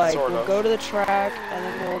 So, like, we'll go to the track, and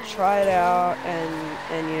then we'll try it out,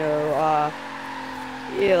 and you know,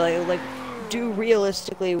 yeah, like, do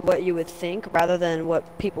realistically what you would think, rather than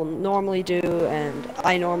what people normally do, and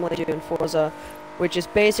I normally do in Forza. Which is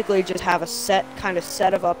basically just have a set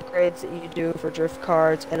of upgrades that you do for drift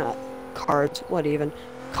cars and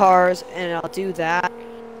cars, and I'll do that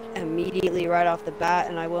immediately right off the bat,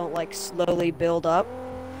 and I won't like slowly build up.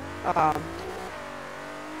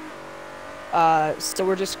 So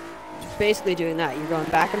we're just basically doing that. You're going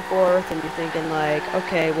back and forth, and you're thinking like,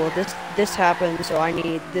 okay, well this happened, so I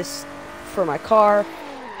need this for my car,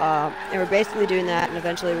 and we're basically doing that, and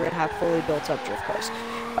eventually we're gonna have fully built up drift cars.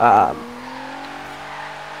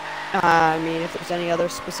 I mean, if there's any other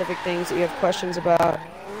specific things that you have questions about,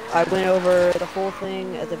 I went over the whole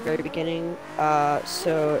thing at the very beginning,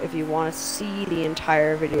 so if you want to see the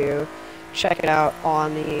entire video, check it out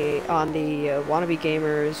on the Wannabe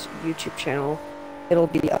Gamers YouTube channel. It'll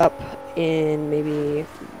be up in maybe,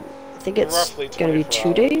 I think it's going to be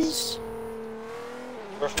 2 days?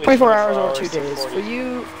 24 hours or 2 days.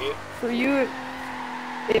 For you,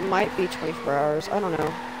 it might be 24 hours, I don't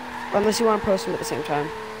know. Unless you want to post them at the same time.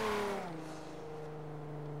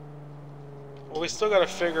 Well, we still gotta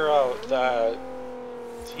figure out that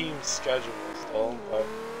team schedule still, but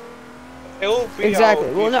it will be exactly.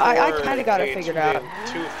 Out well, no, I kind of got it figured out.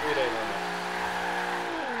 2-3 day limit,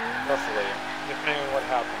 roughly, depending on what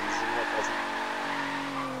happens and what doesn't.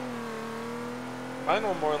 Mine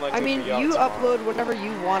will more likely. I mean, be out you tomorrow. upload whatever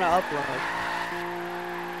you want to upload,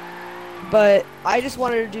 but I just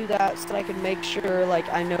wanted to do that so that I could make sure, like,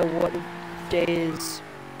 I know what days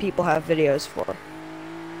people have videos for.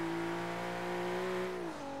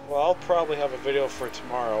 Well, I'll probably have a video for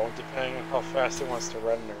tomorrow, depending on how fast it wants to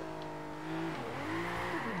render.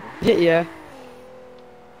 Yeah.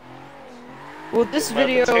 Well, this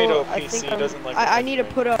video, I think I need to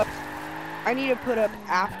put up. I need to put up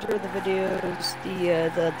after the videos,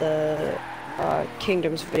 the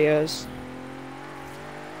Kingdoms videos.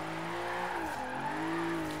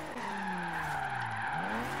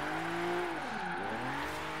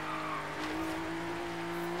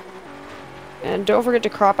 And don't forget to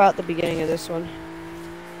crop out the beginning of this one.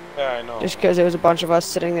 Yeah, I know. Just because it was a bunch of us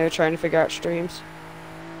sitting there trying to figure out streams.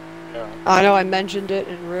 Yeah. I know I mentioned it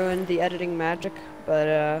and ruined the editing magic, but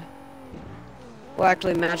well,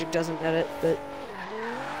 actually, magic doesn't edit, but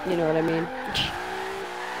you know what I mean.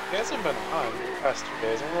 He hasn't been on the past 2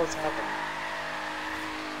 days. I don't know what's happened.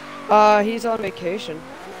 He's on vacation,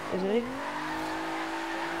 isn't he?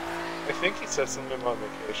 I think he said something about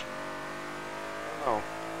vacation. I don't know.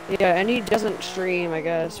 Yeah, and he doesn't stream, I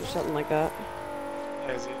guess, or something like that.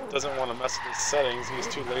 Yeah, he doesn't want to mess with his settings. He's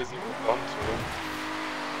too lazy to bump to.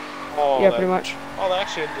 Oh, Yeah, pretty much. Oh, that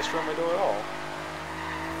actually didn't destroy my door at all.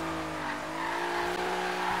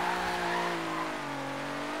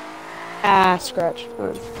 Ah, scratch.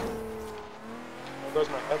 There goes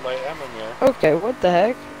my headlight and my mirror. Okay, what the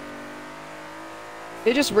heck?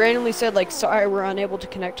 They just randomly said, like, sorry, we're unable to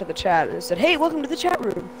connect to the chat, and it said, hey, welcome to the chat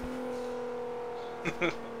room.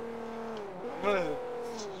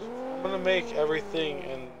 I'm gonna make everything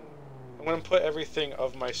and I'm gonna put everything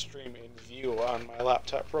of my stream in view on my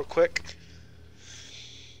laptop real quick.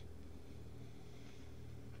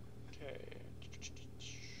 Okay.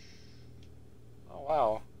 Oh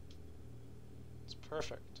wow. It's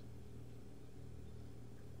perfect.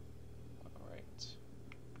 Alright.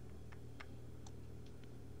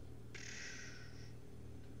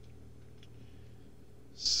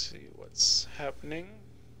 See what's happening.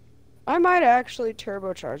 I might actually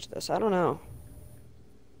turbocharge this, I don't know.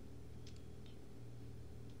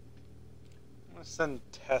 I'm gonna send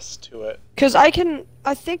tests to it. Cause I think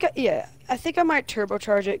I might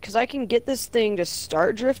turbocharge it, cause I can get this thing to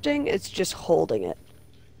start drifting, it's just holding it.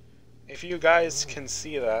 If you guys can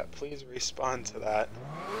see that, please respond to that.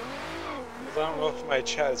 Because I don't know if my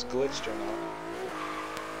chat is glitched or not.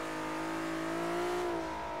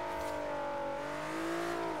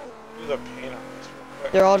 Do the paint on this real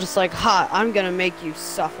quick. They're all just like, ha, I'm gonna make you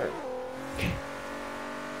suffer.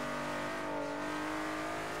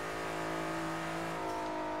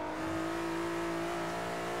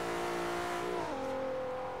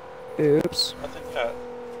 Oops. Nothing yet.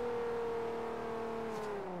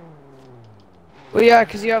 Well, yeah,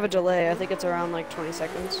 because you have a delay. I think it's around like 20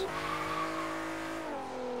 seconds.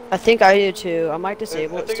 I think I do too. I might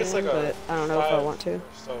disable it soon, like but I don't know if I want to.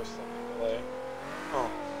 So second delay. Oh,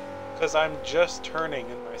 because I'm just turning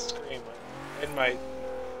in my stream, in my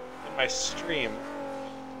stream,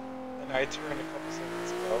 and I turned a couple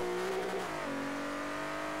seconds ago.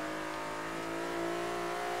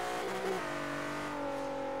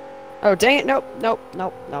 Oh, dang it. Nope, nope,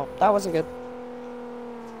 nope, nope. That wasn't good.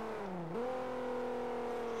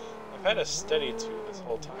 I've had a steady 2 this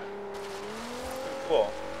whole time. Pretty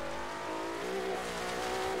cool.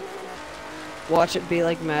 Watch it be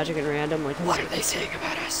like magic and random, like, what are they saying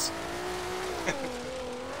about us? I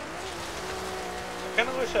kind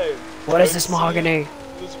of wish I. What is this mahogany?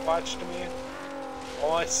 Who's watched me?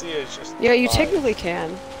 All I see is just. Yeah, you technically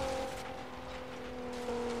can.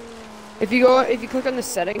 If you click on the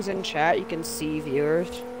settings in chat, you can see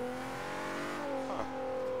viewers. Huh.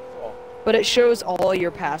 Cool. But it shows all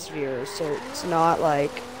your past viewers, so it's not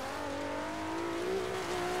like...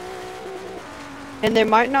 And they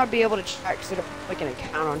might not be able to check because they don't have like an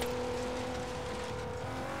account on Twitter.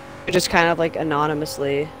 They're just kind of like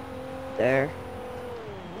anonymously there.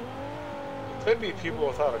 It could be people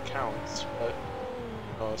without accounts, but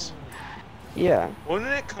who knows? Yeah.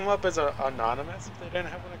 Wouldn't it come up as anonymous if they didn't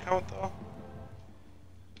have an account, though?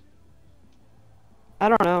 I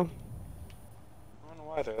don't know. I don't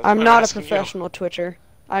know either. I'm not a professional Twitcher.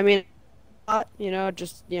 I mean, not, you know,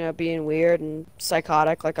 just, you know, being weird and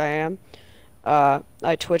psychotic like I am.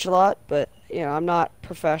 I Twitch a lot, but, you know, I'm not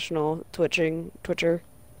professional Twitcher.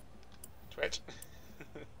 Twitch.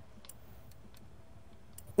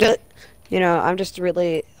 You know, I'm just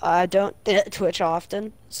really, I don't Twitch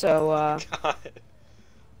often, so, God. I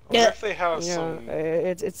wonder if they have some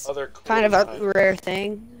it's other cool kind of a design. rare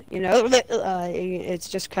thing, you know, it's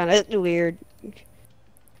just kind of weird.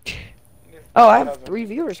 Oh, I have 3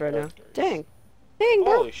 viewers right now. Dang. Dang,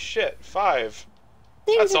 bro. Holy shit, 5.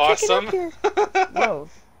 Things That's are kicking awesome. up here. Whoa.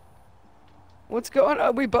 What's going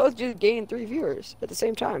on? We both just gained 3 viewers at the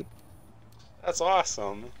same time. That's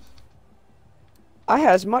awesome. I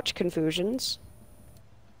has much confusions.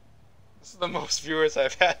 This is the most viewers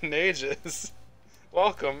I've had in ages.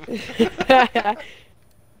 Welcome.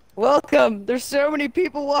 Welcome. There's so many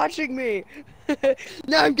people watching me.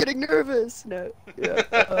 Now I'm getting nervous. No.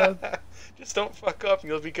 Yeah. Just don't fuck up and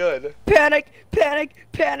you'll be good. Panic! Panic!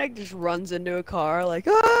 Panic! Just runs into a car like,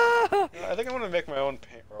 ah! I think I'm gonna make my own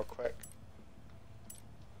paint real quick.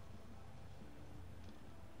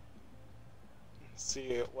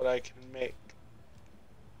 See what I can make.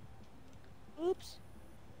 Oops.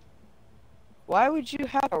 Why would you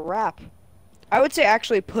have a wrap? I would say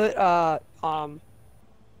actually put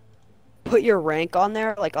your rank on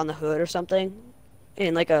there, like on the hood or something,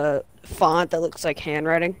 in like a font that looks like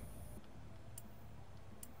handwriting.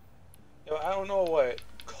 You know, I don't know what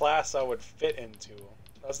class I would fit into.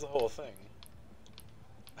 That's the whole thing.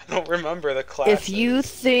 I don't remember the If you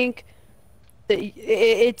classes. think that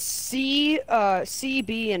it's C,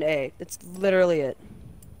 B, and A. That's literally it.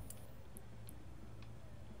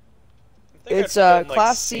 I think I'd It's fit in like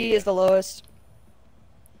class C C. is the lowest.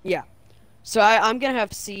 Yeah. So I'm gonna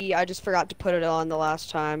have C. I just forgot to put it on the last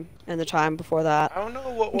time and the time before that. I don't know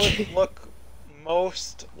what would look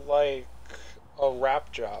most like a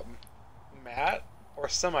wrap job. Matte or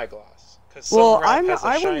semi-gloss? Because some Well, wrap has a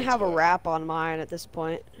I wouldn't shine have to a it. wrap on mine at this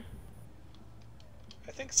point.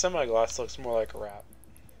 I think semi-gloss looks more like a wrap.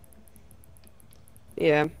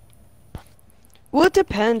 Yeah. Well, it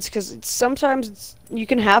depends, because sometimes you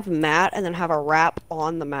can have matte and then have a wrap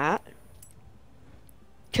on the matte.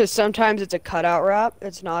 Because sometimes it's a cutout wrap.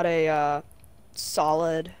 It's not a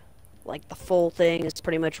solid, like the full thing is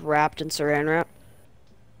pretty much wrapped in saran wrap.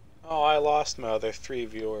 Oh, I lost my other 3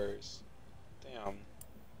 viewers. Damn.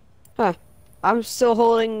 Huh. I'm still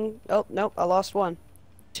holding... Oh, nope, I lost one.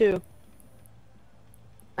 2.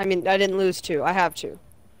 I mean, I didn't lose 2. I have 2.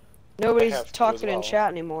 I Nobody's have 2 as talking in well. chat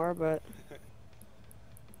anymore, but... I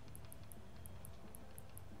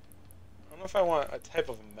don't know if I want a type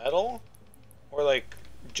of metal or like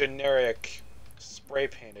generic spray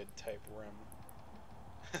painted type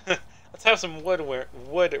rim. Let's have some wood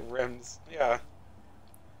rims. Yeah.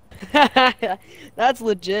 That's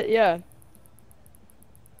legit, yeah.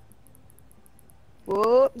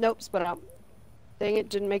 Whoa, nope, spun out. Dang it,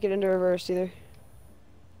 didn't make it into reverse either.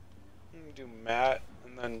 Do matte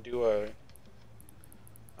and then do a. I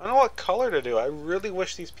don't know what color to do. I really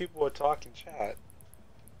wish these people would talk in chat.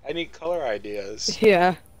 I need color ideas.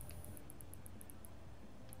 Yeah.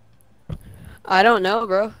 I don't know,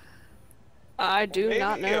 bro. I do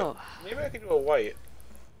not know. Maybe I could do a white.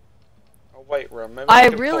 A white rim. Maybe I I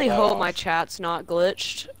could pull really that hope off. my chat's not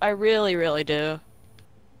glitched. I really, really do.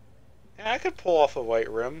 Yeah, I could pull off a white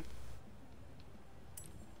rim.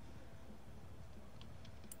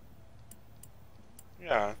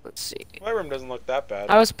 Yeah. Let's see. White rim doesn't look that bad.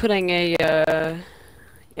 I was putting a, yeah,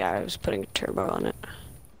 I was putting a turbo on it.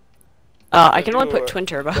 I can only put twin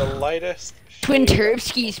turbo. The lightest Twin shade turb of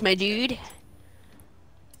skis, my dude. tint.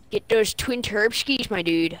 Get those twin turb skis, my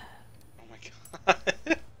dude. Oh my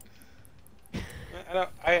god.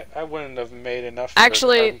 I wouldn't have made enough for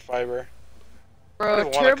Actually, carbon fiber. I bro,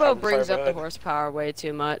 want a turbo carbon brings fiber up the hood. horsepower way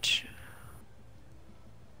too much.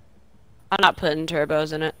 I'm not putting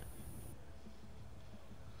turbos in it.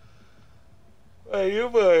 I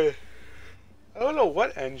don't know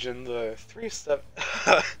what engine the 3.7.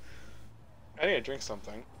 I need to drink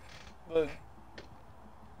something. The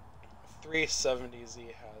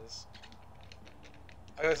 370Z has.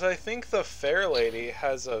 Because I think the Fairlady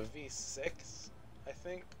has a V6. I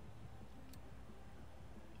think.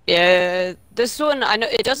 Yeah, this one, I know,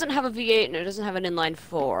 it doesn't have a V8 and it doesn't have an inline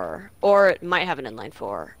 4. Or it might have an inline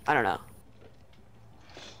 4. I don't know.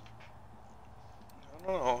 I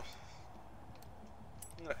don't know.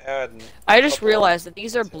 I'm gonna add. I just realized that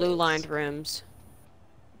these are blue-lined rims.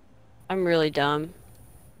 I'm really dumb.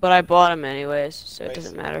 But I bought them anyways, so it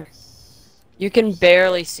doesn't matter. You can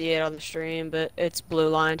barely see it on the stream, but it's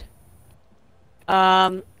blue-lined.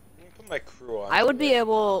 Let me put my crew on. I would be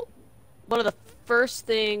able... One of the first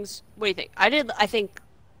things... What do you think?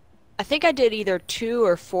 I think I did either 2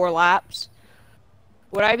 or 4 laps.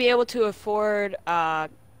 Would I be able to afford,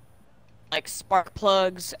 like, spark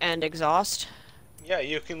plugs and exhaust? Yeah,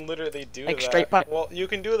 you can literally do like that. Straight pipe? Well, you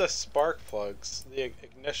can do the spark plugs, the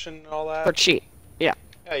ignition and all that. For cheap, yeah.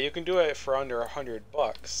 Yeah, you can do it for under $100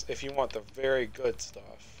 if you want the very good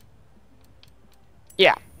stuff.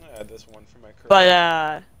 Yeah. I add this one for my crew.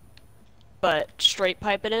 But straight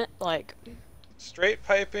piping it, like... Straight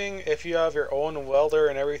piping, if you have your own welder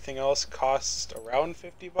and everything else, costs around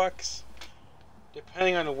 $50,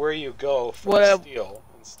 depending on where you go for the steel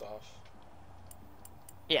and stuff.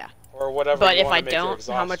 Yeah. Or whatever. But you if want I to make your don't,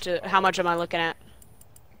 exhaust how much am I looking at?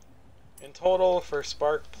 in total for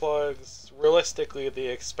spark plugs? Realistically, the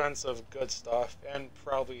expensive good stuff, and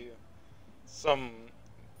probably some.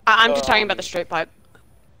 I'm just talking about the straight pipe.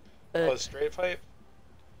 Oh, straight pipe.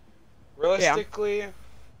 Realistically,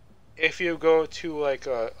 if you go to like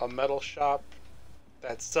a metal shop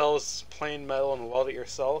that sells plain metal and weld it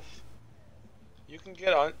yourself, you can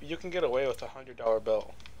get away with $100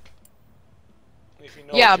 bill. If you know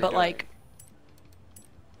Yeah, what you're but doing. like...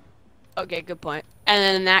 Okay, good point. And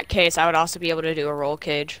then in that case, I would also be able to do a roll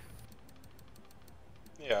cage.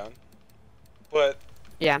 Yeah. But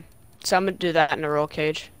Yeah. So I'm gonna do that in a roll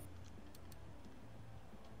cage.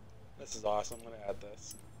 this is awesome. I'm gonna add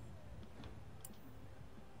this.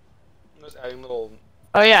 I'm just adding little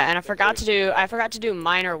Oh yeah, and stickers. I forgot to do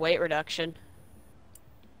minor weight reduction.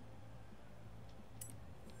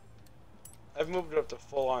 I've moved it up to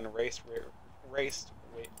full-on race weight.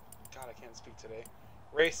 God, I can't speak today.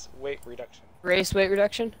 Race weight reduction. Race weight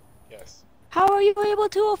reduction? Yes. How are you able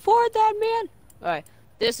to afford that, man? Alright,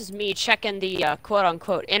 this is me checking the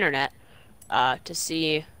quote-unquote internet to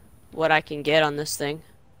see what I can get on this thing.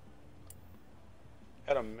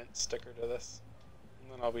 Add a mint sticker to this,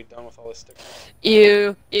 and then I'll be done with all the stickers.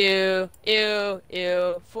 Ew, ew, ew,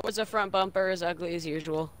 ew. Forza front bumper is ugly as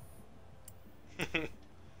usual.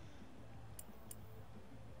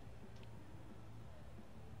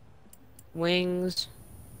 Wings.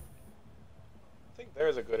 I think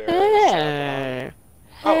there's a good area to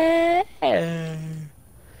slap it on. Hey.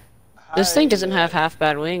 This thing doesn't Hi. have half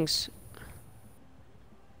bad wings.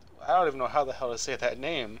 I don't even know how the hell to say that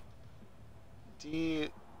name. Declee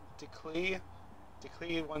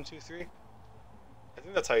 123. I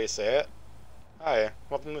think that's how you say it. Hi,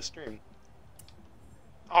 welcome to the stream.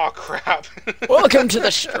 Oh crap! Welcome to the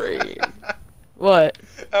stream. What?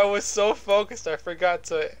 I was so focused I forgot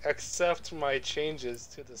to accept my changes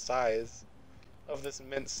to the size of this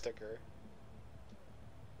mint sticker.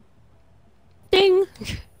 Ding.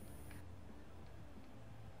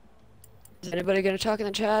 Is anybody gonna talk in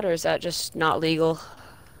the chat, or is that just not legal?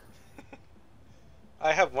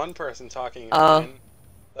 I have one person talking in mine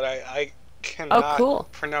that I cannot cool.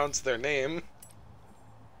 pronounce their name.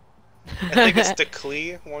 I think it's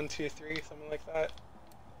Declee 123, something like that.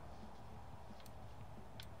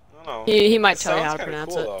 I don't know. He might tell you how to Sounds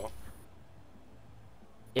pronounce cool, it. though.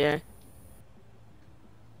 Yeah.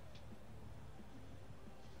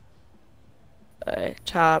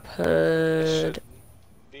 Top hood,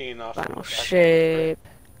 Be enough final shape.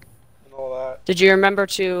 and all that. Did you remember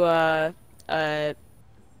to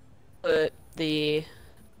put the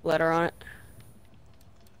letter on it?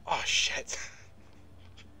 Oh shit.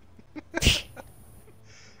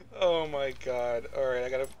 Oh my god. Alright,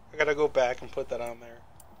 I gotta go back and put that on there.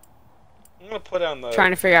 I'm gonna put it on the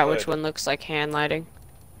Trying to figure out hood. which one looks like hand lighting.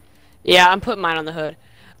 Yeah, I'm putting mine on the hood.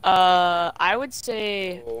 I would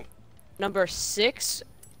say Cool. number 6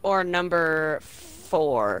 or number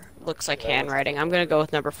 4 looks like Yeah, handwriting. I'm gonna go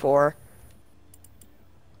with number 4.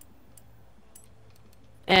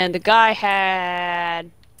 And the guy had,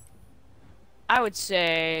 I would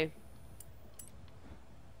say,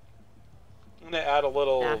 I'm gonna add a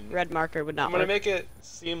little. red marker would not I'm gonna work. make it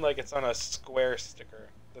seem like it's on a square sticker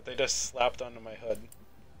that they just slapped onto my hood.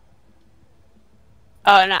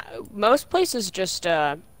 Most places just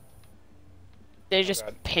they just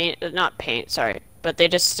God. not paint, sorry, but they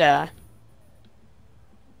just write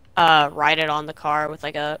it on the car with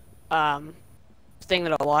like a thing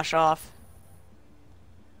that'll wash off.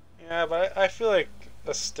 Yeah, but I feel like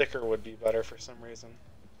a sticker would be better for some reason.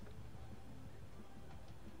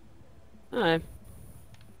 Alright.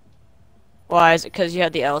 Why is it? Because you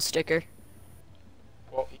had the L sticker.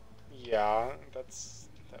 Well, yeah, that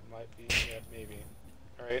might be, yeah, maybe.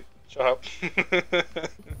 Alright, shut up.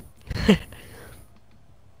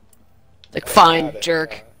 Like, fine, Got it,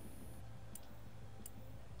 jerk. yeah.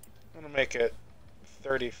 I'm gonna make it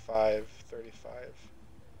 35.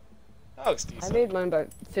 That looks decent. I made mine by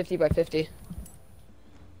 50 by 50.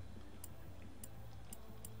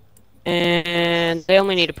 And they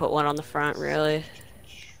only need to put one on the front, really.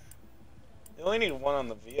 You only need one on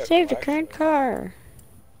the vehicle. Save the current car.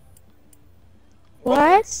 What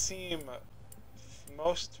What? would seem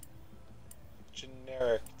most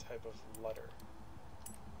generic type of letter?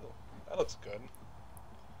 Oh, that looks good.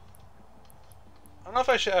 I don't know if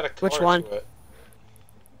I should add a color Which one? to it.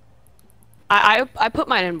 I put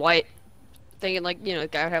mine in white. Thinking, like, you know, the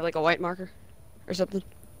guy would have, like, a white marker. Or something.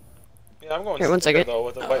 Yeah, I'm going Here, one sticker, second. though,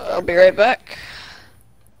 with a white background. I'll be right back.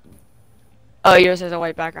 Oh, yours has a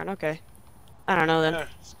white background. Okay. I don't know then. Yeah,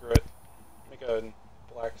 screw it. Make a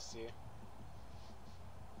black C.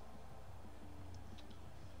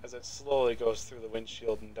 As it slowly goes through the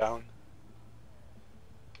windshield and down.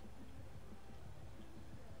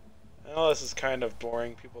 I know this is kind of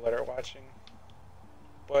boring, people that are watching.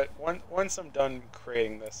 But once I'm done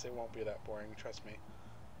creating this, it won't be that boring, trust me.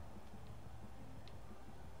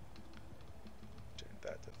 Turn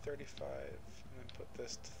that to 35, and then put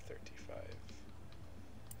this to 35.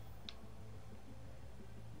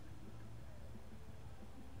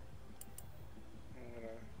 I'm gonna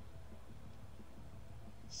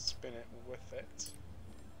spin it with it.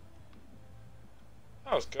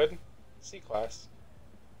 That was good. C-class.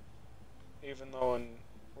 even though in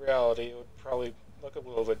reality it would probably look a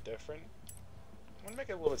little bit different. I'm gonna make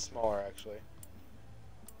it a little bit smaller actually.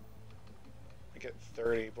 Make it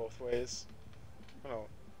 30 both ways. Oh, no.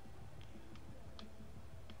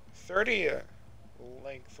 30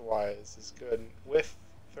 lengthwise is good. Width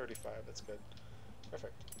 35, that's good.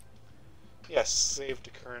 Perfect. Yes, save to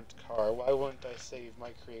current car. Why wouldn't I save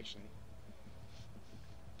my creation?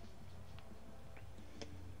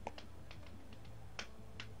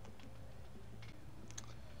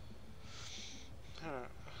 Huh.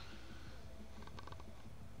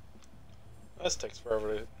 This takes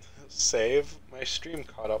forever to save. My stream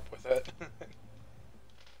caught up with it.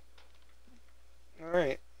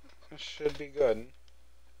 Alright. This should be good.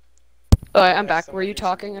 Alright, I'm back. Were you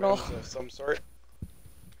talking at all? Of some sort.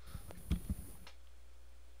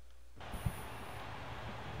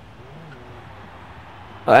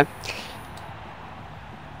 Okay. I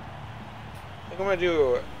think I'm gonna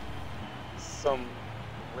do some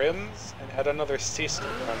rims and add another C sticker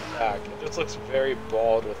on the back. It just looks very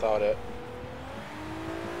bald without it.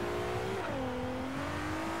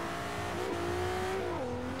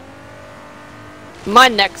 My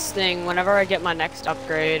next thing, whenever I get my next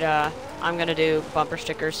upgrade, I'm gonna do bumper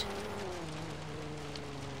stickers.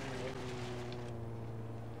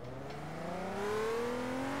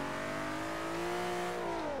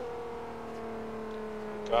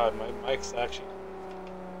 God, my mic's actually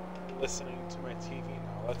listening to my TV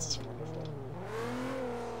now. That's wonderful.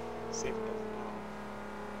 See if it does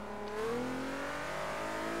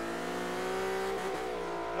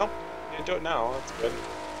now. Nope, can't do it now. That's good.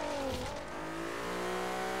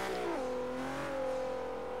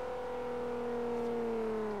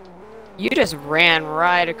 You just ran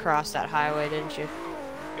right across that highway, didn't you?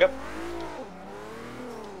 Yep.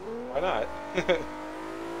 Why not?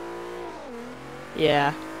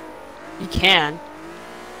 Yeah. You can.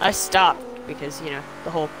 I stopped because, you know,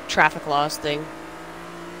 the whole traffic laws thing.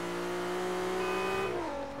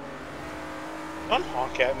 Don't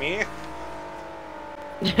honk at me.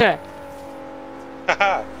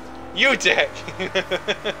 Haha. You dick!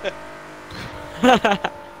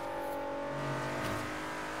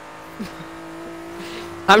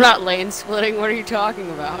 I'm not lane splitting, what are you talking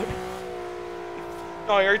about?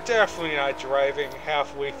 No, you're definitely not driving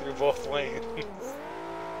halfway through both lanes.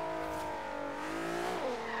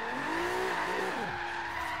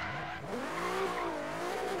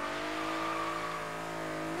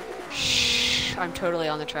 Shh, I'm totally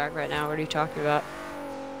on the track right now, what are you talking about?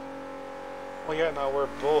 Well, yeah, no, we're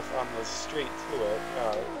both on the street to it,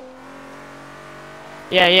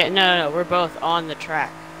 Yeah, no, we're both on the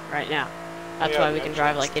track right now. That's yeah, why we can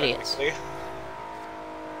drive like idiots.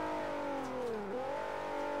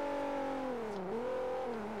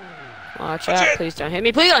 Watch out, please don't hit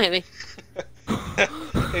me, please don't hit me!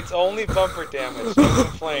 It's only bumper damage, don't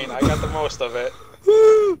complain, I got the most of it.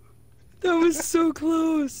 That was so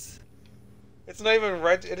close! It's not even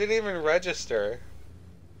it didn't even register.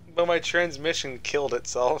 But my transmission killed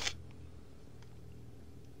itself.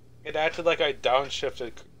 It acted like I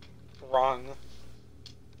downshifted wrong.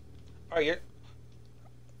 Alright,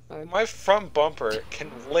 my front bumper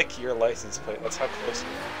can lick your license plate. That's how close you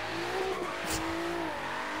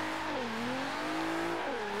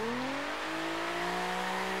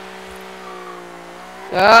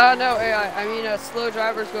are. No, AI. I mean, a slow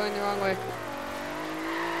driver's going the wrong way.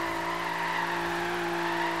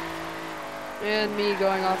 And me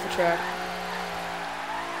going off the track.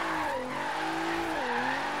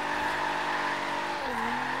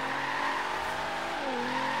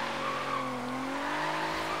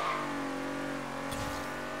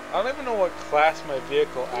 I don't even know what class my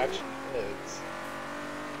vehicle actually is.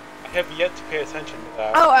 I have yet to pay attention to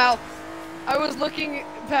that. Oh, ow! I was looking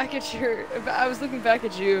back at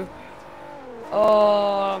you.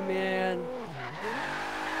 Oh, man.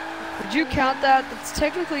 Did you count that? That's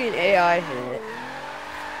technically an AI hit.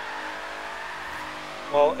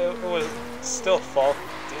 Well, it was still fault.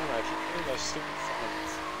 Damn, I keep hearing those stupid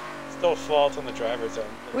sounds. Still fault on the driver's end.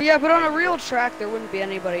 Well, yeah, but on a real track, there wouldn't be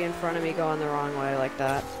anybody in front of me going the wrong way like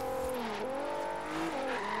that.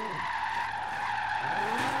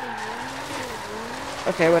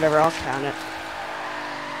 Okay, whatever, I'll count it.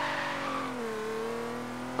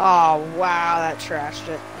 Oh, wow, that trashed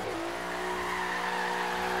it.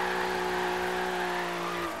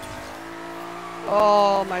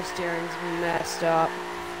 Oh, my steering's messed up.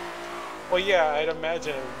 Well, yeah, I'd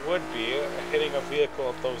imagine it would be, hitting a vehicle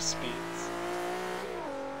at those speeds.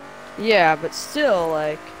 Yeah, but still,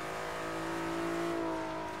 like...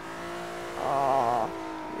 Oh,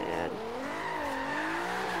 man.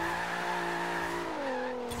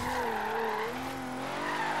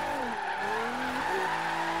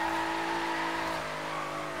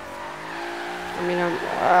 I mean,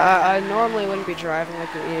 I normally wouldn't be driving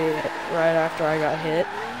like an idiot right after I got hit,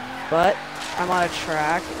 but I'm on a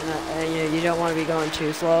track, and you know, you don't want to be going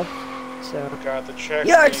too slow. So. God, the track's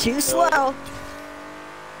You're being too built. slow.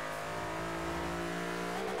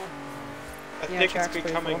 I think it's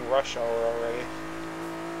becoming rush hour already.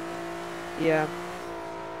 Yeah.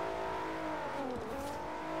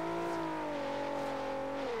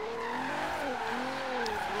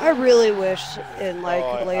 I really wish in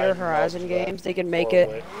like later Horizon games they could make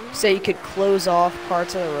it so you could close off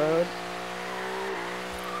parts of the road.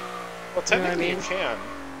 Well, technically you can.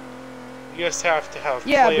 You just have to have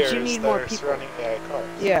players but you need that more are people. surrounding AI cars.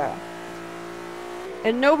 Yeah.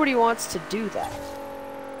 And nobody wants to do that.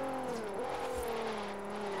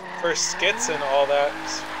 For skits and all that,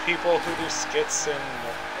 people who do skits and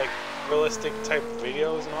like realistic type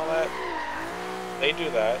videos and all that, they do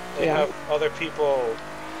that. They have other people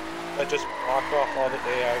that just block off all the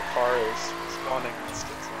AI cars spawning in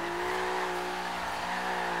skits.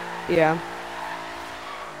 Yeah.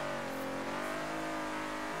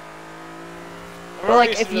 But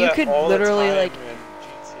like, if you could literally like in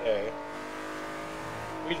GTA,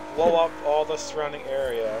 we'd blow up all the surrounding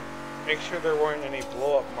area, make sure there weren't any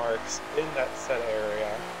blow-up marks in that said area,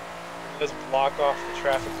 and just block off the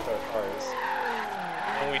traffic with our cars.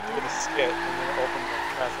 And we'd do the skit and then open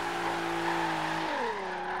the traffic.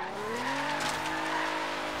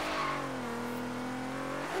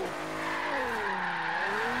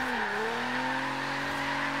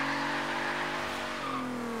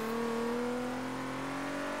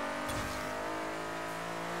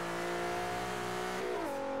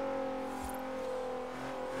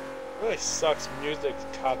 It really sucks. Music's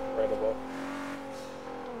copyrightable.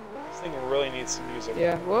 This thing really needs some music.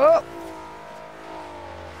 Yeah. Whoa.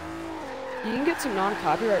 You can get some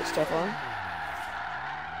non-copyright stuff on.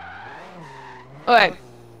 Okay.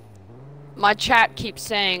 My chat keeps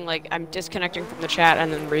saying like I'm disconnecting from the chat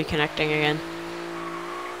and then reconnecting again.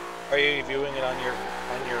 Are you viewing it on your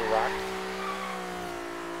rock?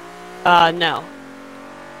 No.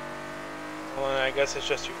 Well, then I guess it's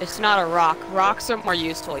just your... It's not a rock. Rocks are more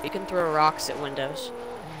useful. You can throw rocks at windows.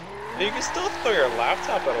 You can still throw your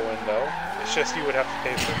laptop at a window. It's just you would have to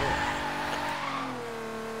pay for it.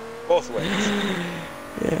 Both ways.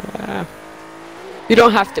 Yeah. You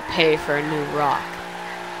don't have to pay for a new rock.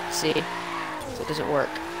 See? So it doesn't work.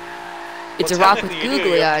 It's a rock with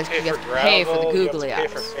googly eyes, but you have to pay for the googly eyes. You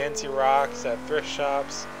have to pay for fancy rocks at thrift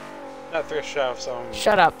shops. Not thrift shops,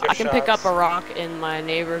 Shut up. I can pick up a rock in my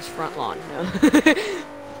neighbor's front lawn. No.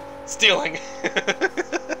 Stealing.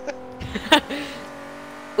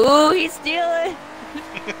 Ooh, he's stealing.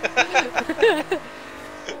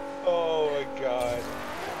 Oh my god.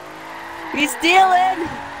 He's stealing.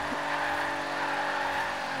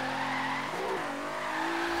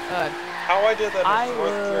 How I did that in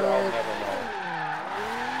 4th grade, I'll never know.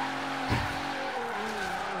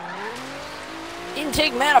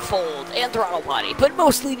 Intake manifold and throttle body, but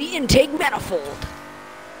mostly the intake manifold.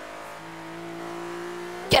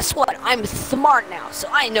 Guess what? I'm smart now, so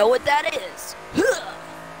I know what that is.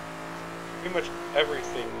 Pretty much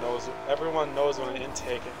everyone knows what an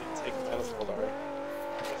intake and intake manifold are.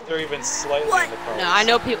 If they're even slightly in the cars. No,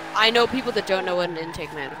 I know people that don't know what an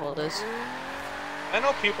intake manifold is. I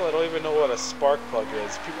know people that don't even know what a spark plug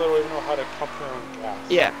is. People that don't even know how to pump their own gas.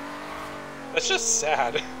 Yeah. That's just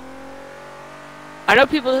sad. I know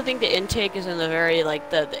people who think the intake is in the very, like,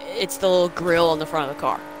 it's the little grill on the front of the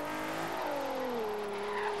car.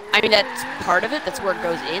 I mean, that's part of it, that's where it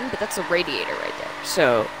goes in, but that's the radiator right there,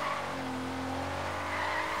 so...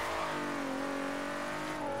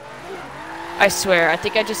 I swear, I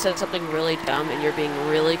think I just said something really dumb, and you're being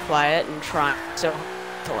really quiet and trying so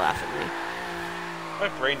hard to laugh at me. My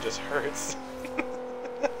brain just hurts.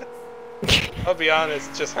 I'll be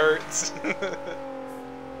honest, it just hurts.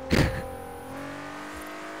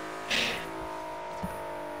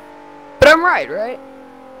 But I'm right?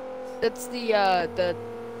 That's the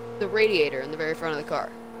radiator in the very front of the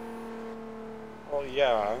car. Well,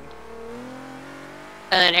 yeah.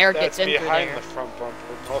 And then air gets in through there. That's behind the front bumper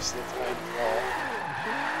most of the time as well.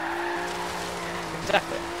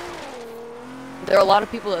 Exactly. There are a lot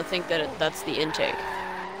of people that think that that's the intake.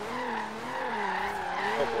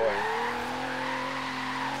 Oh boy.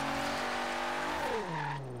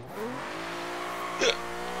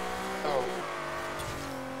 Oh.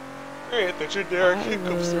 Great, the generic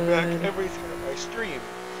hiccups are back every time I stream.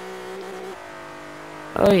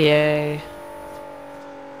 Oh yay.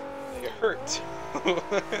 They hurt.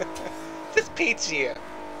 Just peachy.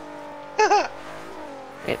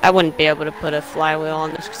 I wouldn't be able to put a flywheel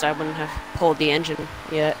on this because I wouldn't have pulled the engine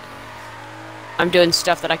yet. I'm doing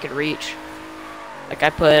stuff that I could reach. Like I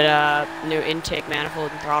put new intake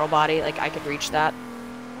manifold and throttle body. Like I could reach that.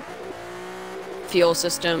 Fuel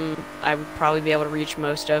system, I would probably be able to reach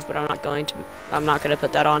most of, but I'm not going to. I'm not going to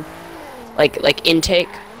put that on. Like intake,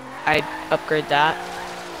 I'd upgrade that.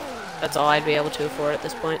 That's all I'd be able to afford at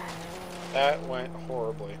this point. That went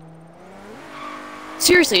horribly.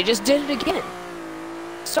 Seriously, you just did it again.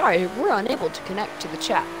 Sorry, we're unable to connect to the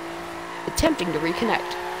chat. Attempting to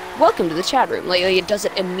reconnect. Welcome to the chat room. Like it does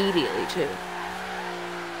it immediately too.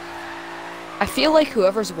 I feel like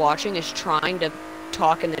whoever's watching is trying to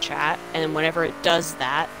talk in the chat, and whenever it does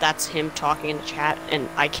that, that's him talking in the chat, and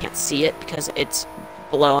I can't see it because it's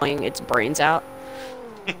blowing its brains out.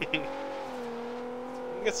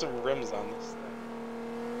 Get some rims on this thing.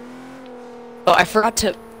 Oh, I forgot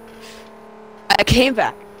to... I came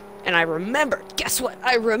back, and I remembered. Guess what?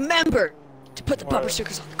 I remembered to put the bumper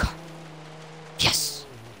stickers on the car. Yes!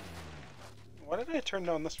 Why did I turn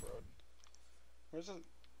down this road? Where's it?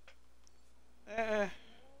 You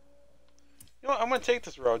know what? I'm gonna take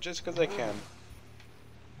this road just because I can.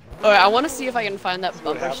 Alright, I want to see if I can find that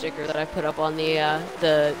bumper sticker that I put up on the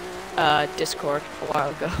Discord a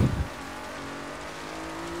while ago.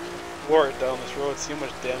 Floor it down this road, see how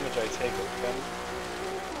much damage I take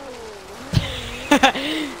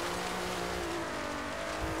again.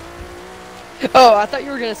 Oh, I thought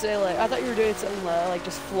you were gonna say like I thought you were doing something like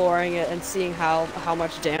just flooring it and seeing how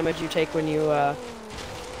much damage you take when you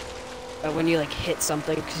like hit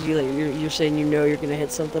something because you're saying you know you're gonna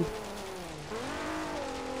hit something.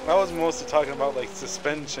 I was mostly talking about like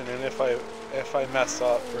suspension and if I mess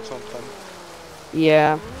up or something.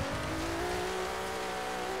 Yeah.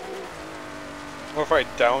 Or if I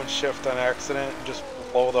downshift on accident and just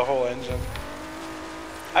blow the whole engine.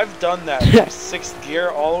 I've done that from 6th gear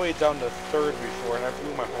all the way down to 3rd before, and I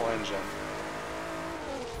blew my whole engine.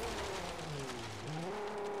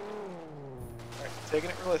 Alright, taking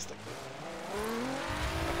it realistically.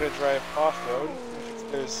 I'm gonna drive off-road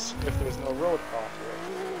if there's no road off-road.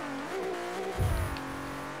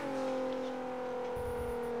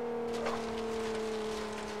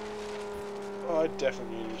 Oh, I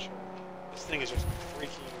definitely need to show. This thing is just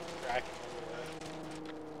freaking cracking everywhere.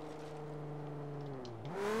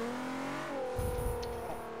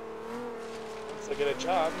 Once I get a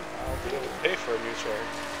job, I'll be able to pay for a new chair.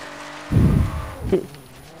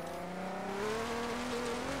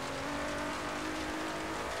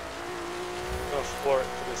 I'm gonna floor it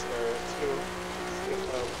to this area too.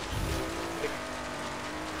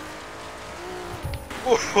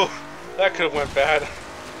 Ooh, that could have went bad.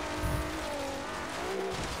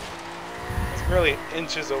 Really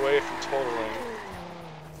inches away from totaling.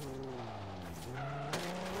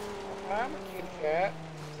 Hi, my kitty cat.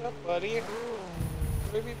 What's up, buddy?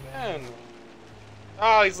 Where have you been?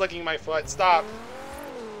 Oh, he's licking my foot. Stop.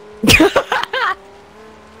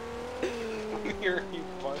 Here, you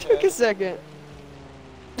butthead. Take a second.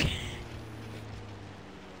 Here.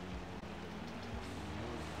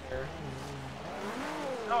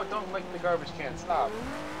 No, don't lick the garbage can. Stop.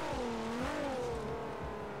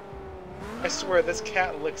 I swear, this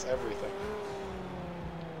cat licks everything.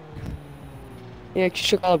 Yeah, you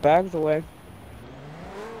shook all the bags away.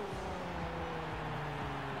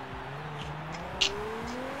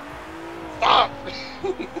 Stop!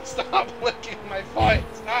 Stop licking my foot!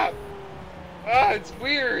 Stop! Ah, it's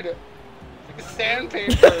weird! It's like a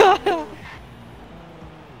sandpaper!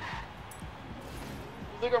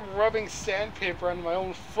 It's like I'm rubbing sandpaper on my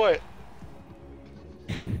own foot.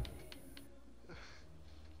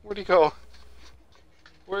 Where'd he go?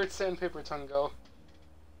 Where'd Sandpaper Tongue go?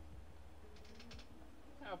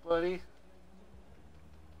 Yeah, buddy.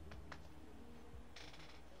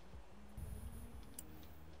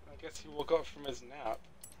 I guess he woke up from his nap.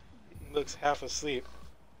 He looks half asleep.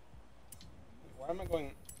 Why am I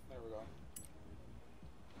going... There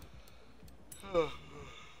we go.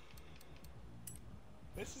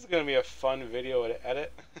 This is gonna be a fun video to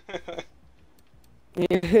edit.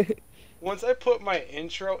 Once I put my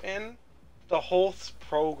intro in, the whole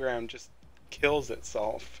program just kills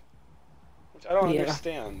itself. Which I don't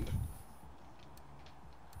understand.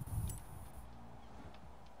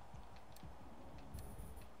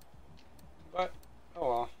 But, oh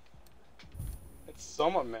well. It's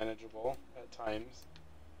somewhat manageable at times.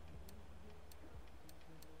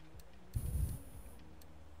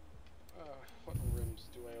 What rims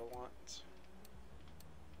do I want?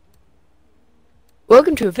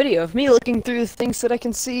 Welcome to a video of me looking through things so that I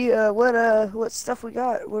can see what stuff we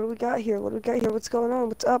got. What do we got here? What do we got here? What's going on?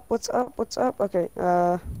 What's up? What's up? What's up? Okay,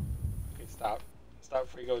 Okay, stop. Stop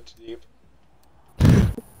before you go too deep.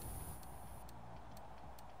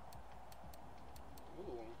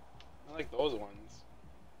 Ooh, I like those ones.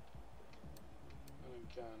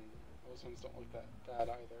 don't look that bad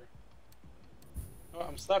either. Oh,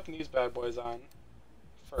 I'm slapping these bad boys on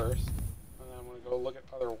first, and then I'm going to go look at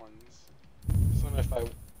other ones. So then if I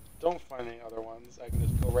don't find any other ones, I can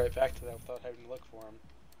just go right back to that without having to look for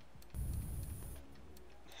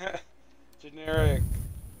them. Generic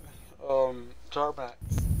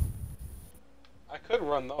tarmacs. I could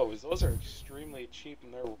run those. Those are extremely cheap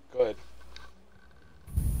and they're good.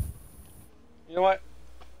 You know what?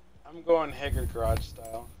 I'm going Hager Garage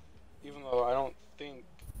style. Even though I don't think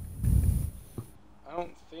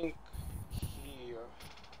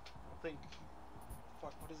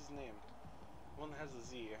fuck, what is his name? The one that has a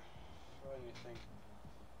Z. Let me think.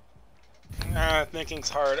 Thinking's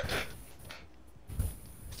hard.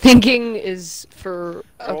 Thinking is for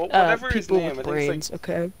whatever his people name, with I think it's brains, like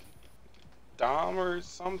okay? Dom or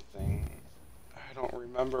something. I don't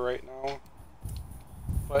remember right now.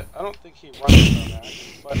 But I don't think he runs tarmac.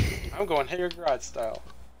 But I'm going Hager Garage style.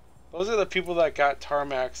 Those are the people that got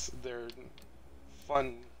tarmacs. They're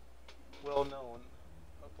fun,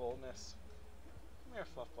 well-known-ableness. Come here,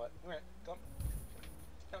 Fluffbutt. Come here. Come.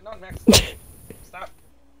 No, Max. Stop.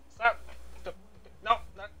 Stop. No,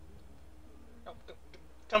 not. No,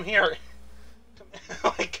 come here.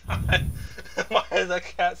 Oh my god. Why is that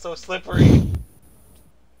cat so slippery?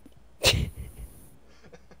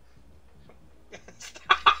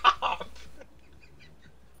 Stop.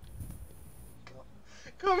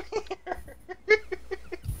 Come here.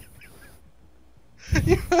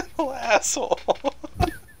 You little asshole.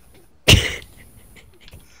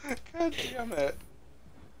 God damn it.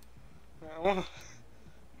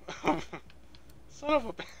 Son of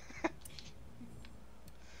a bitch.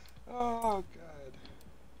 Oh god.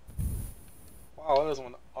 Wow, that is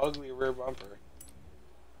one ugly rear bumper.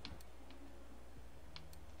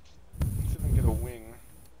 Let's see if I can get a wing.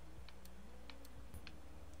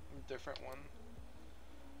 A different one.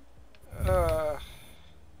 That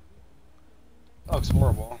looks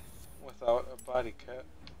horrible without a body kit.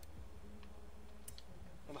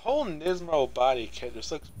 The whole Nismo body kit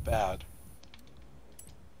just looks bad.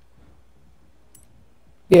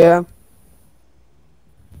 Yeah.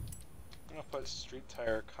 I'm gonna put street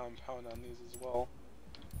tire compound on these as well.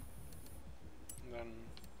 And then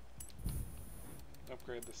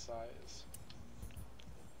upgrade the size.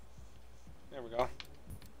 There we go.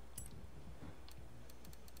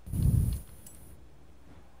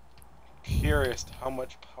 Curious to how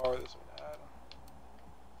much power this would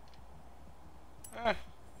add.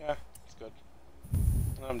 Yeah, it's good.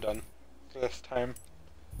 And I'm done for this time.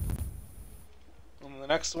 On the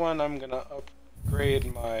next one, I'm gonna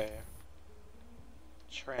upgrade my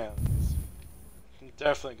trans. I'm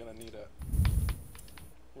definitely gonna need it.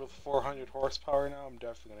 With 400 horsepower now, I'm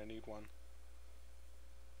definitely gonna need one.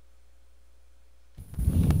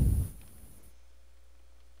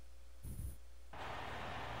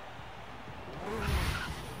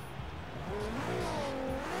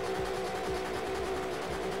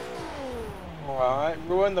 I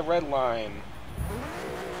ruined the red line.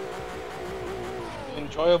 The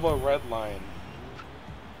enjoyable red line.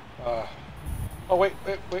 Oh wait.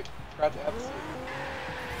 Forgot to add the C.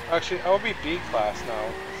 Actually, I will be B class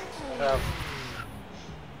now. I have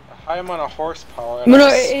a high amount of horsepower and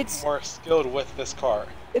I'm more skilled with this car.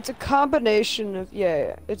 It's a combination of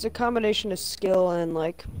it's a combination of skill and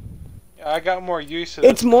like. Yeah, I got more use of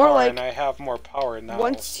this car and I have more power now.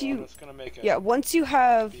 Once so you, I'm just gonna make it once you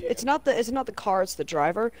have, it's not the car, it's the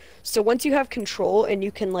driver. So once you have control and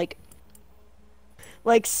you can like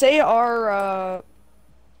say our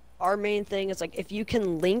main thing is like if you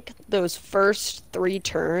can link those first 3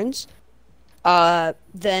 turns,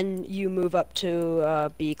 then you move up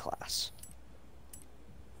to B class.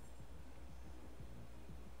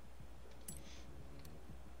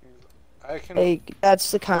 I can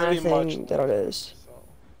that's the kind of thing that it is. So.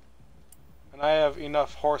 And I have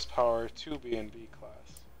enough horsepower to be in B class.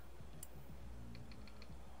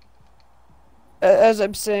 As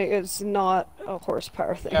I'm saying, it's not a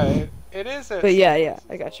horsepower thing. Yeah, it is. But yeah,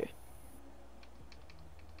 I got you.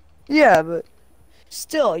 Yeah, but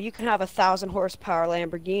still, you can have a 1,000 horsepower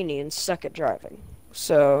Lamborghini and suck at driving.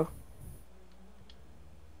 So.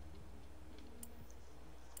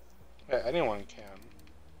 Yeah, anyone can.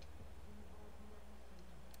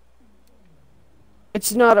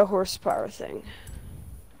 It's not a horsepower thing.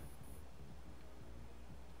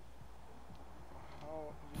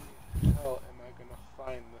 How the hell am I gonna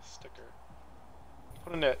find this sticker?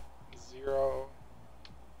 Putting it 0.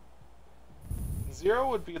 0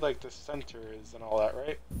 would be like the center is and all that,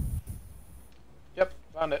 right? Yep,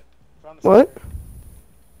 found it. Found the sticker. What?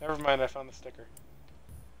 Never mind, I found the sticker.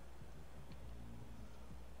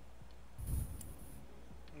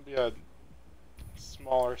 It'd be a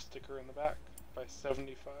smaller sticker in the back by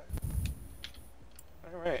 75.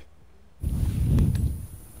 Alright.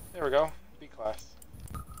 There we go. B class.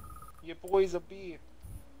 Your boy's a B.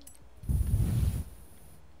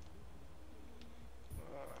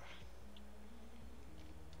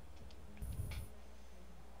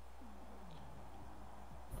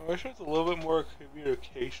 I wish there was a little bit more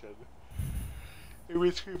communication in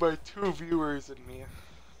between my two viewers and me.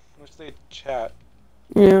 I wish they'd chat.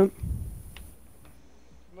 Yeah.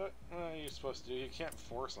 But, you're supposed to do. You can't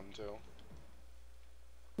force them to.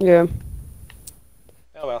 Yeah.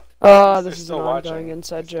 Oh well. Oh, this is an still ongoing watching.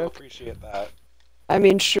 inside I still joke. appreciate that. I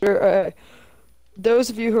mean, sure, those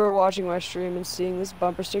of you who are watching my stream and seeing this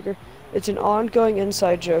bumper sticker, it's an ongoing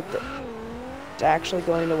inside joke that is actually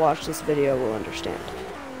going to watch this video will understand.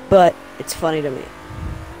 But it's funny to me.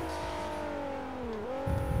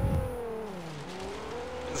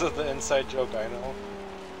 Is it the inside joke I know?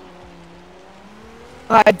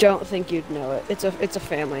 I don't think you'd know it. It's a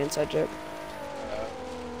family inside joke.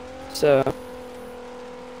 So.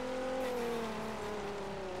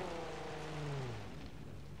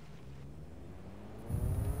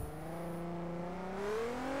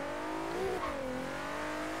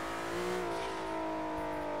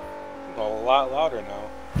 A lot louder now.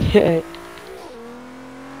 Yeah.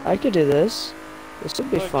 I could do this. This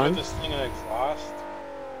would be fun. This thing in exhaust.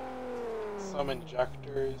 Some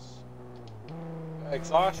injectors.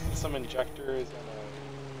 Exhaust and some injectors and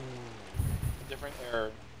a different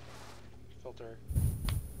air filter.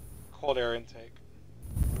 Cold air intake.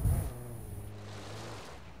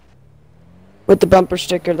 With the bumper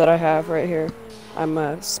sticker that I have right here,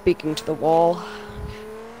 I'm speaking to the wall.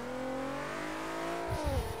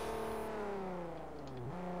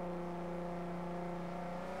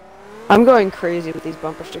 I'm going crazy with these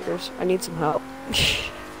bumper stickers. I need some help.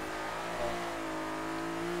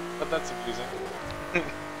 But that's amusing.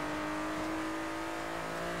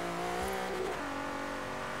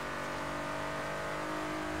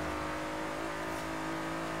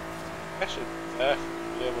 I should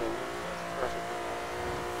definitely be able to look at this perfectly.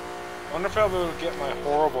 I wonder if I'll be able to get my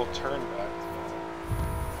horrible turn back.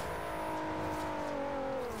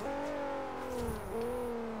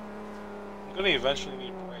 I'm gonna eventually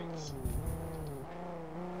need brakes.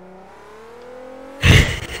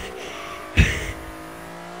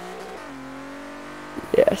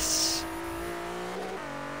 Yes.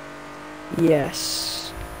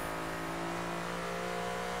 Yes.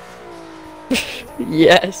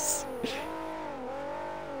 Yes.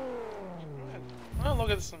 I'm gonna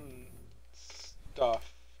look at some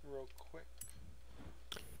stuff real quick.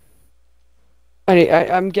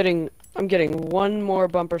 I'm getting one more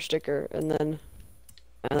bumper sticker and then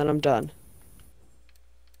I'm done.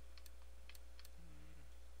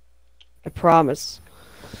 I promise.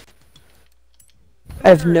 I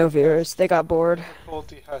have no viewers. They got bored.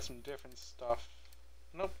 Difficulty has some different stuff.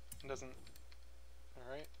 Nope, it doesn't.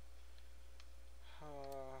 Alright.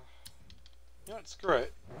 You know what, screw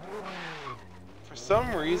it. For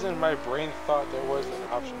some reason, my brain thought there was an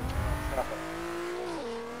option to turn off traffic.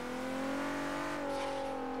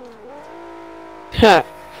 Ha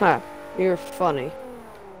ha. You're funny.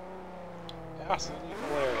 Absolutely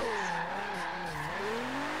hilarious.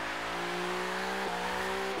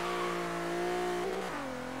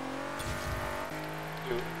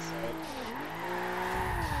 Do it inside.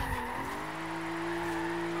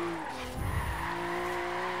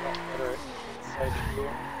 Not better inside the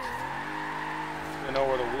wheel. You know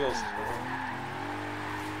where the wheels turn.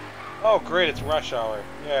 Oh great, it's rush hour.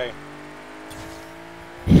 Yay.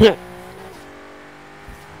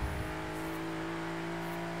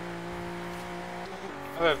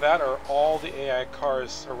 Either that or all the AI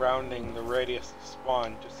cars surrounding the radius of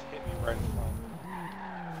spawn just hit me right in front.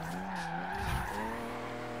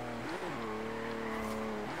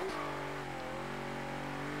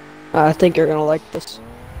 I think you're gonna like this.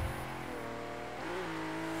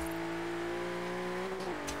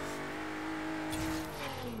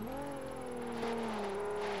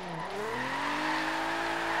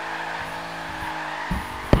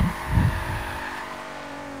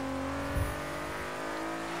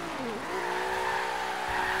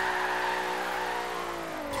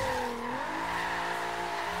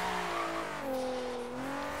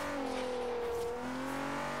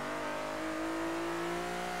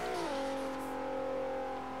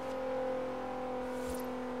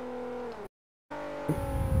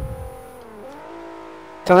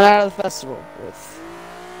 Coming out of the festival with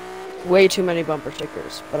way too many bumper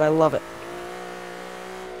stickers, but I love it.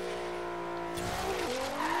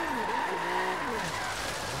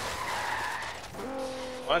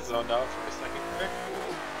 Well, I zoned out for a second there.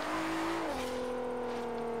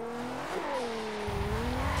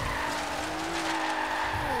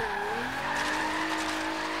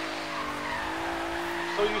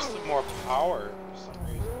 so used to more power for some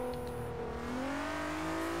reason. I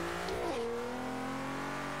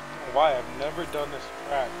don't know why, I've never done this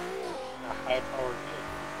track in a high-powered vehicle.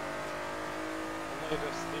 Only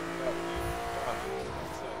this thing that we've done.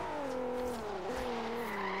 That's it.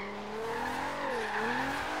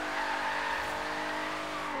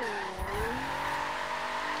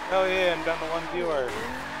 Hell yeah, I'm down to 1 viewer.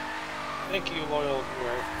 Thank you, loyal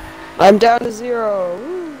viewer. I'm down to 0.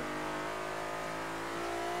 Woo.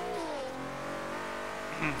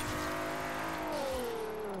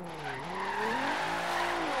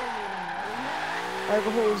 I have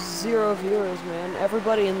a whole 0 viewers, man.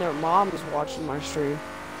 Everybody and their mom is watching my stream.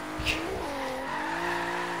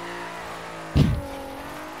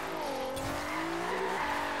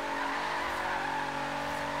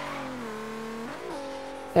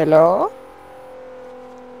 Hello?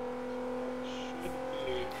 Should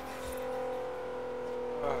be.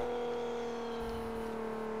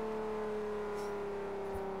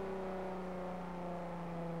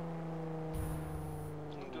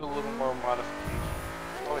 Do a little more modification.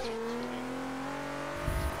 Always be tuning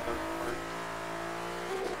some other parts.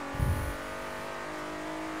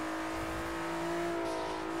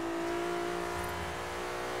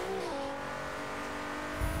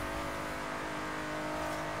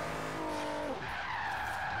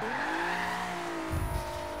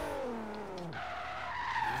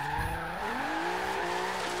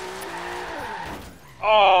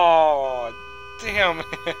 Oh, damn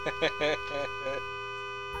it.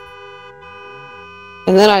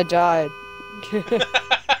 And then I died. Okay.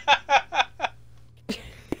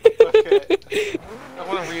 I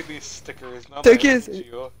want to read these stickers. Now that I see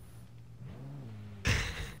you.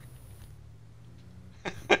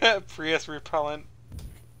 Prius repellent.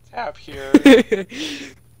 Tap here.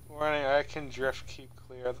 Warning, I can drift, keep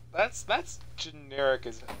clear. That's generic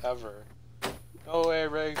as ever. No way,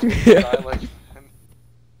 Regs. I like you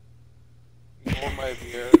hold my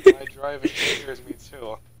beer. My driving scares me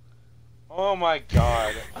too. Oh my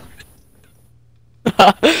god.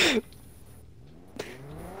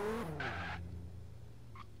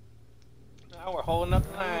 Now we're holding up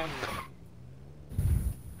the line.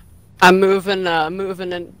 I'm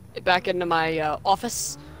moving back into my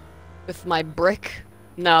office with my brick.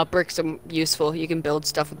 No, bricks are useful. You can build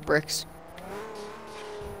stuff with bricks.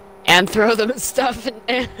 And throw them at stuff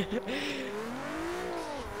and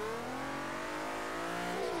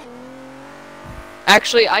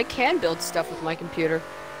Actually, I can build stuff with my computer.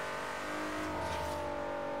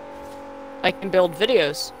 I can build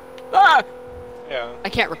videos. Ah! Yeah. I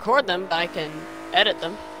can't record them, but I can edit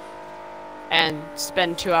them. And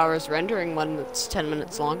spend 2 hours rendering one that's 10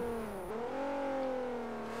 minutes long.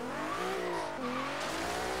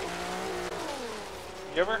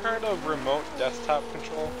 You ever heard of remote desktop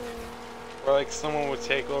control? Where like someone would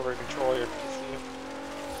take over control of your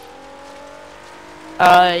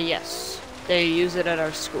PC? Yes. They use it at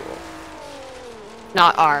our school.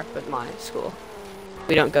 Not our, but my school.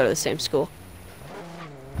 We don't go to the same school.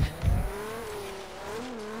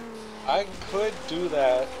 I could do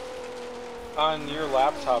that on your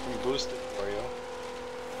laptop and boost it for you.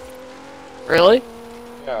 Really?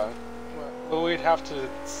 Yeah. But we'd have to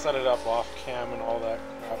set it up off cam and all that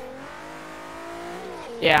crap.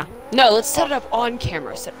 Yeah. No, let's set it up on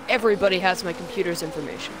camera so everybody has my computer's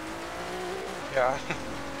information. Yeah.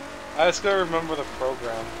 I just gotta remember the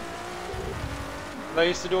program. I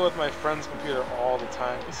used to do it with my friend's computer all the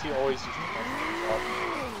time because he always used to mess things up.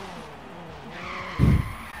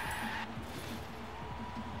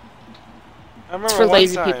 I remember It's for one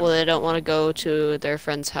lazy time, people that don't want to go to their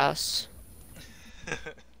friend's house.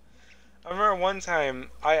 I remember one time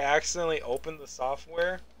I accidentally opened the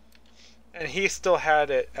software and he still had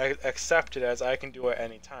it accepted as I can do it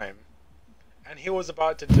anytime. And he was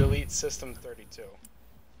about to delete System 32.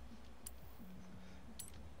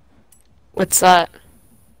 What's that?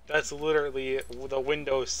 That's literally the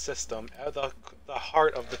Windows system, the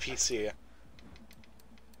heart of the PC.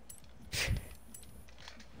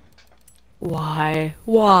 Why?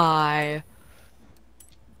 Why?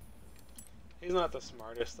 He's not the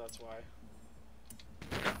smartest, that's why.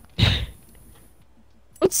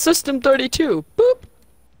 What's System 32? Boop!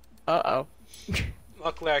 Uh-oh.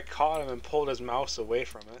 Luckily I caught him and pulled his mouse away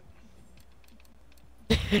from it.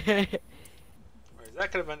 Whereas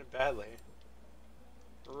that could have ended badly.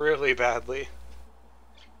 Really badly.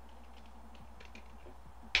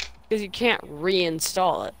 Because you can't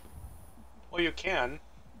reinstall it. Well, you can,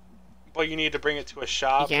 but you need to bring it to a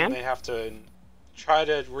shop You can? and they have to try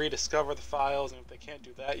to rediscover the files, and if they can't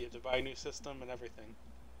do that, you have to buy a new system and everything.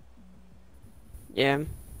 Yeah.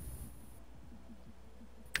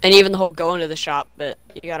 And even the whole going to the shop, but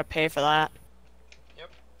you gotta pay for that. Yep.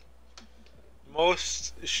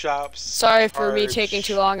 Most shops Sorry for me taking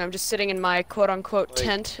too charge, long. I'm just sitting in my quote-unquote like,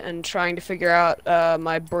 tent and trying to figure out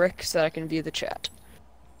my brick so that I can view the chat.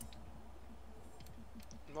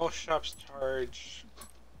 most shops charge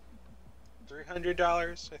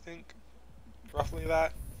 $300, I think. Roughly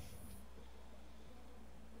that.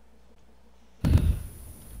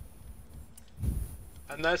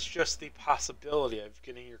 And that's just the possibility of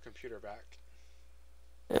getting your computer back.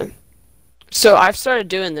 Yeah. So I've started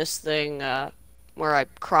doing this thing where I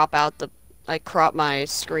crop my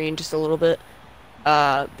screen just a little bit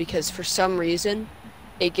because for some reason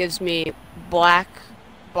it gives me black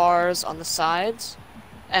bars on the sides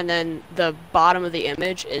and then the bottom of the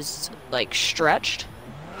image is like stretched.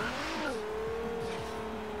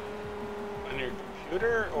 On your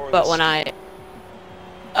computer or But the when screen?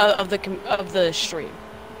 of the stream.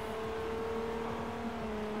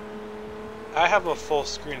 I have a full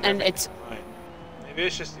screen of And everything it's on mine. Maybe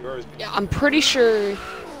it's just yours. yeah, I'm pretty sure.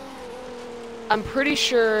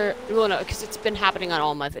 Well, no, because it's been happening on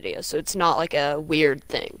all my videos, so it's not like a weird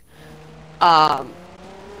thing.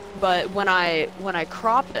 But when I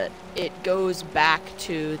crop it, it goes back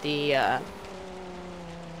to the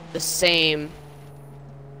same.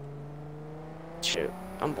 Shoot,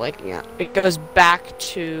 I'm blanking out. It goes back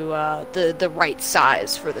to the right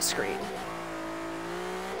size for the screen.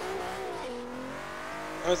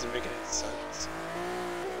 That doesn't make any sense.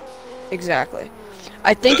 Exactly.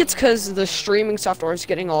 I think it's because the streaming software is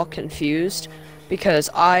getting all confused because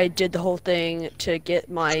I did the whole thing to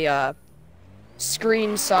get my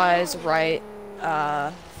screen size right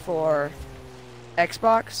for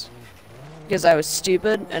Xbox because I was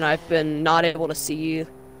stupid and I've been not able to see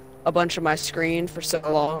a bunch of my screen for so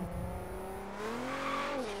long.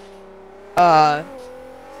 And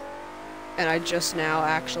I just now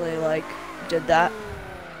actually like did that.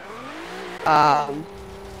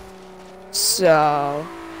 So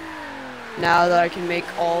now that I can make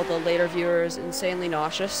all the later viewers insanely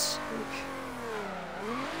nauseous.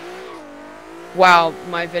 Wow,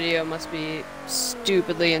 my video must be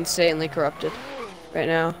stupidly, insanely corrupted right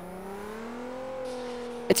now.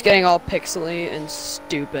 It's getting all pixely and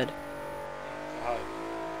stupid. God.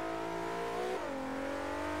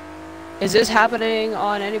 Is this happening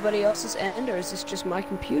on anybody else's end, or is this just my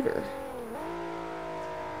computer?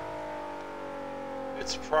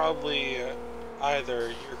 It's probably either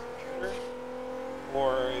your computer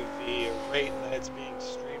or the rate that it's being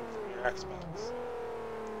streamed from your Xbox.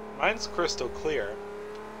 Mine's crystal clear.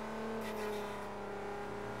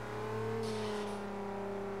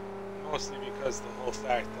 Mostly because the whole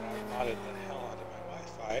fact that I modded the hell out of my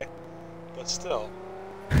Wi-Fi. But still.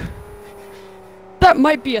 That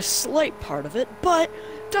might be a slight part of it, but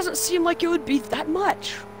doesn't seem like it would be that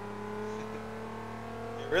much.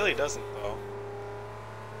 It really doesn't, though.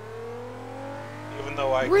 Even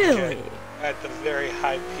though I Really? get at the very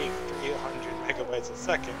high peak 300 megabytes a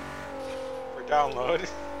second for download.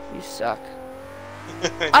 You suck.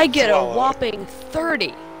 I get a Swallow. whopping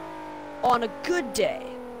 30 on a good day.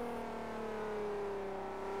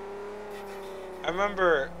 I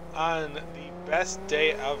remember on the best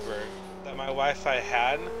day ever that my Wi-Fi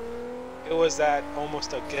had, it was at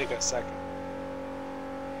almost a gig a second.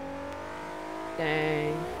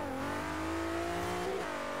 Dang.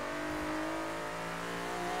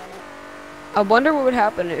 I wonder what would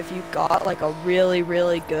happen if you got like a really,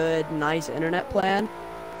 really good, nice internet plan,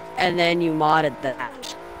 and then you modded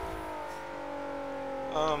that.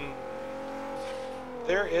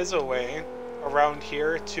 There is a way around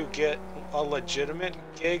here to get a legitimate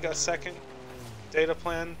gig a second data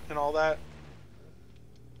plan and all that.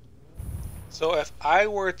 So if I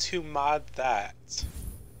were to mod that,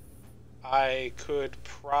 I could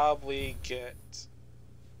probably get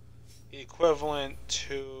equivalent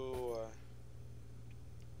to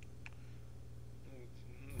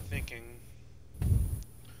I'm thinking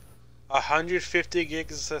 150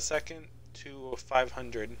 gigs a second to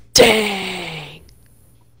 500. Dang!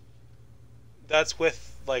 That's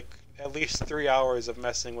with like at least 3 hours of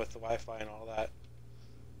messing with the Wi-Fi and all that.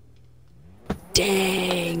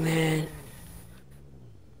 Dang, man.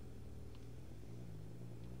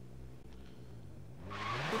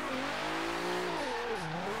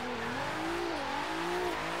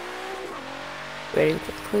 Waiting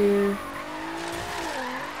for clear.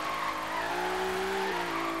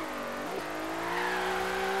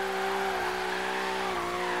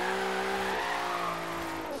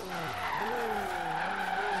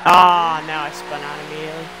 Ah, now I spun out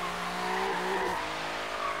immediately.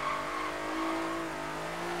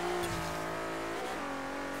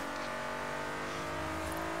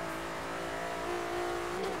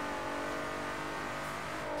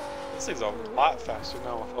 This thing's a lot faster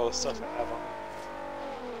now with all the stuff I have on it.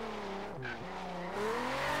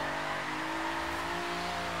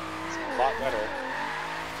 It's a lot better.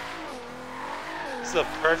 This is a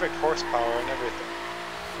perfect horsepower and everything.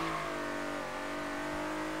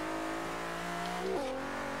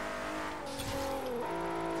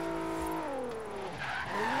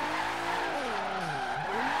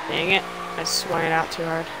 Dang it, I swung it out too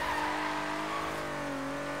hard.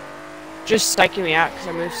 Just psyching me out because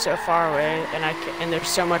I moved so far away and there's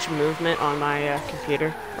so much movement on my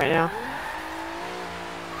computer right now.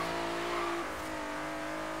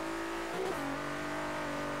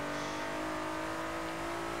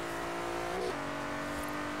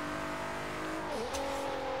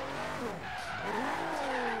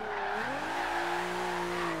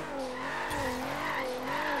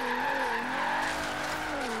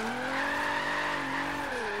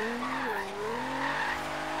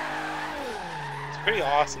 Pretty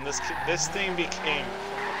awesome. This thing became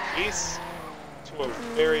from a piece to a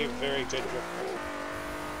very, very good drifter.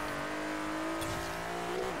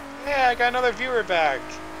 Yeah, I got another viewer back.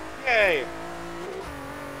 Yay!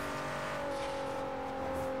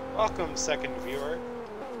 Welcome, second viewer.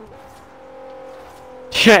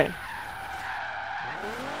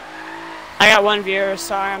 I got one viewer.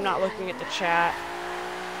 Sorry, I'm not looking at the chat.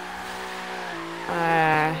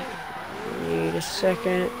 Need a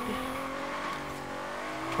second.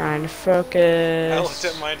 Trying to focus. I looked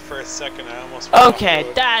at mine for a second. I almost.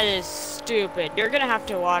 Okay, that is stupid. You're gonna have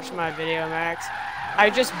to watch my video, Max. I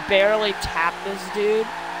just barely tapped this dude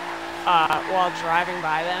while driving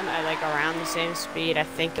by them at like around the same speed. I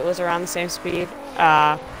think it was around the same speed.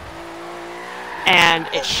 And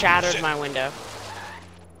it shattered my window.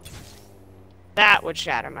 That would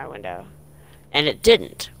shatter my window. And it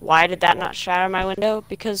didn't. Why did that not shatter my window?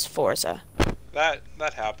 Because Forza. That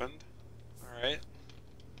happened. All right.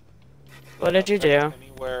 What did you do?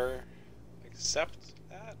 Anywhere except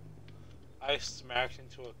that, I smacked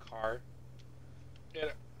into a car.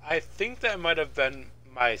 I think that might have been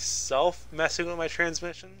myself messing with my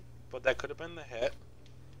transmission, but that could have been the hit.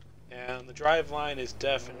 And the drive line is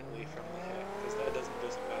definitely from the hit, because that doesn't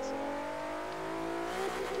just mess it up.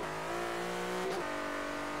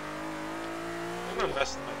 I'm gonna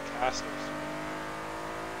mess with my casters.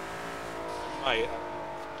 I might.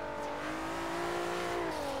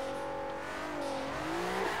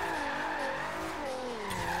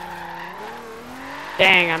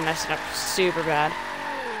 Dang, I'm messing up super bad.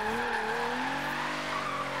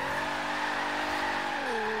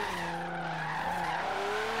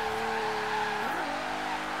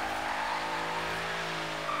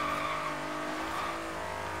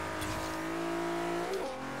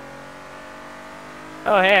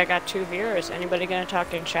 Oh hey, I got 2 viewers. Anybody gonna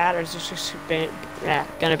talk in chat, or is this just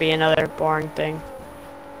gonna be another boring thing?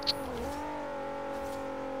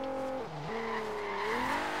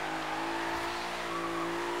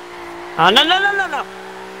 Oh, no, no, no, no, no!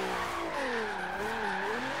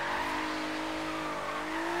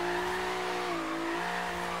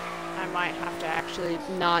 I might have to actually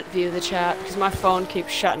not view the chat because my phone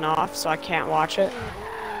keeps shutting off, so I can't watch it.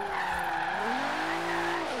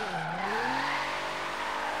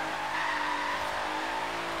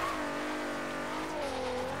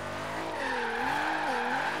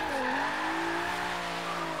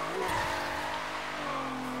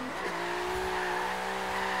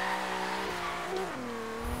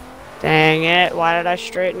 Dang it, why did I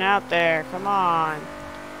straighten out there? Come on.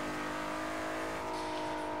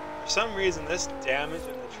 For some reason, this damage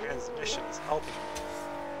in the transmission is helping.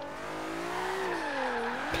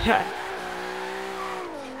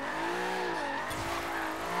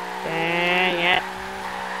 Dang it.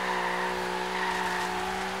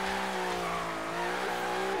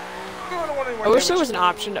 I wish there was an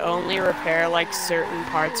option to only repair like certain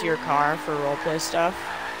parts of your car for roleplay stuff.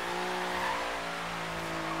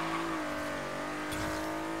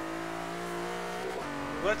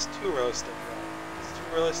 That's too realistic. It's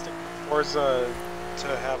too realistic for Forza to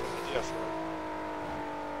have an idea for it.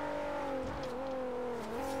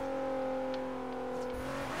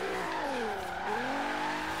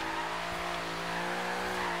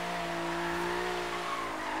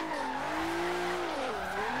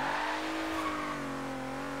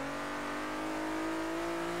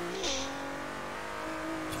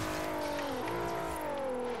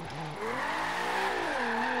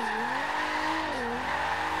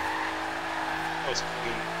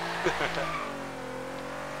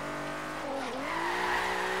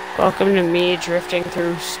 Welcome to me drifting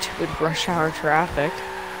through stupid rush hour traffic.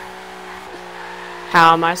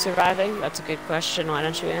 How am I surviving? That's a good question. Why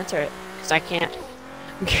don't you answer it? Because I can't.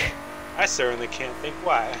 I certainly can't think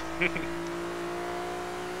why.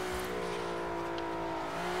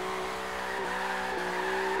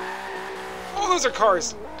 Oh, those are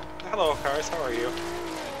cars! Hello, cars, how are you?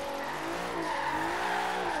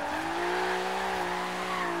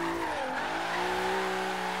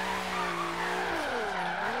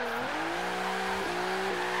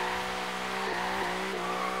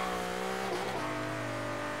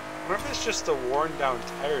 I wonder if it's just the worn down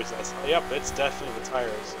tires that's... Yep, it's definitely the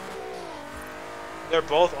tires. They're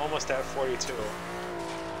both almost at 42.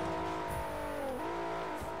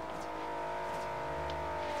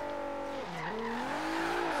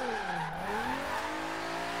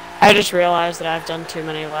 I just realized that I've done too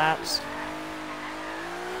many laps.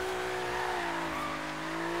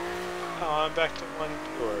 Oh, I'm back to one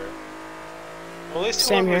viewer. Well, at least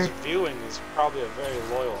Same whoever's here. viewing is probably a very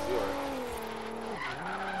loyal viewer.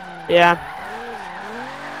 Yeah.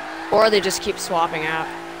 Or they just keep swapping out.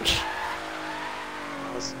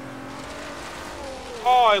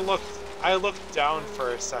 Oh, I looked down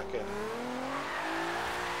for a second.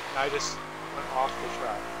 And I just went off the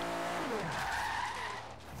track.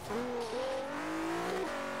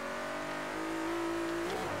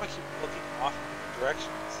 I keep looking off in different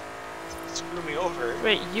directions. It's gonna screw me over.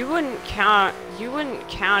 Wait, you wouldn't count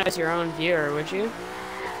as your own viewer, would you?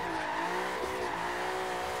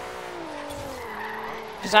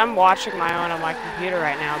 Because I'm watching my own on my computer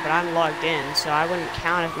right now, but I'm logged in, so I wouldn't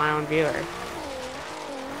count as my own viewer.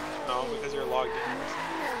 No, because you're logged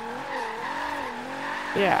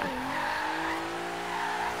in. Yeah.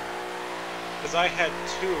 Because I had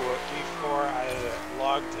two before I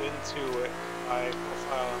logged into my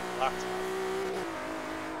profile on the laptop.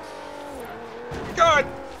 God!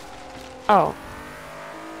 Oh.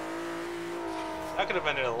 That could have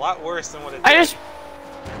ended a lot worse than what it did.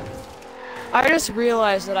 I just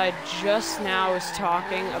realized that I just now was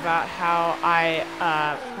talking about how I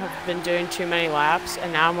have been doing too many laps,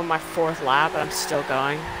 and now I'm on my 4th lap, and I'm still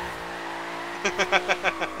going.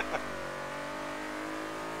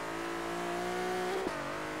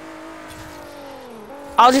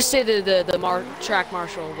 I'll just say the track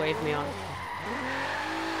marshal waved me on.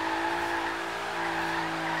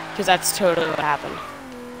 Because that's totally what happened.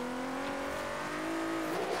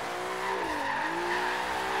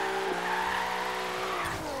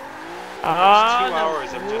 There's 2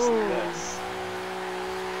 hours of just this.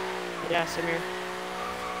 Yeah, same here.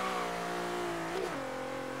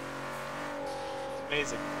 It's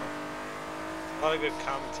amazing. A lot of good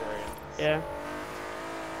commentary on this. Yeah.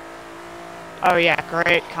 Oh yeah,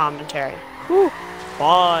 great commentary. Whew.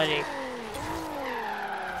 Buddy.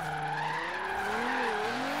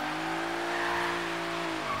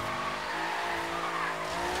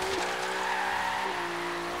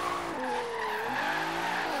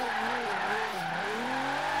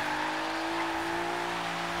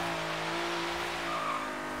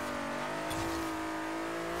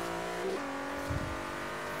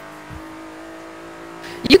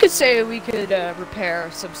 You could say we could repair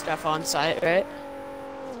some stuff on site, right?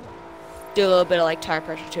 Do a little bit of like tire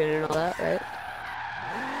pressure tuning and all that, right?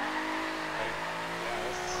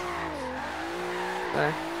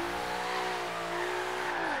 Okay.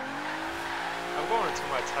 I'm going until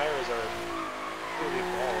my tires are completely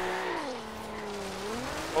bald.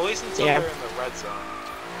 Well, at least until they're in the red zone.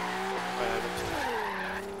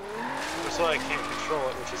 Just so I can't control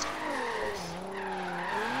it, which is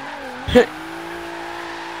close.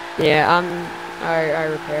 Yeah, I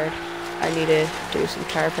repaired. I need to do some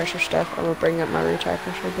tire pressure stuff. I'm gonna bring up my rear tire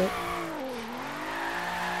pressure a bit.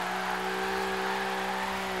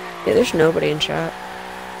 Yeah, there's nobody in chat.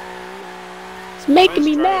 It's making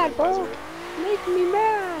me mad, bro. Making me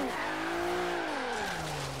mad.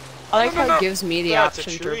 I like how it gives me the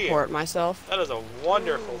option to report myself. That is a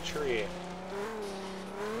wonderful tree.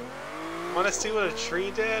 Want to see what a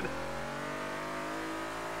tree did?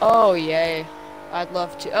 Oh, yay. I'd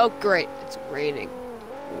love to. Oh, great. It's raining.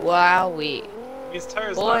 Wowee. These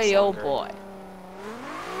tires boy, oh boy.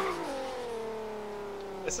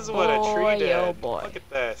 This is what a tree did. Oh boy. Look at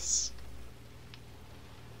this.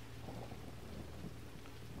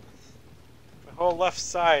 The whole left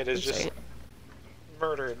side is just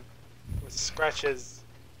murdered with scratches.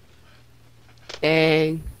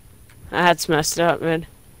 Dang. That's messed up, man.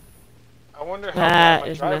 I wonder how bad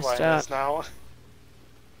my drive messed line up. is now.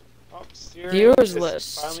 Oh, Viewers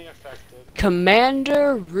list. Finally affected.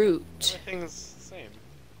 Commander Root. Everything's the same.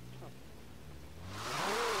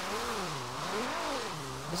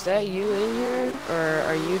 Is that you in here, or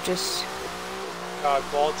are you just... God,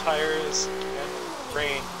 ball tires and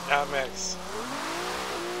rain, that mix.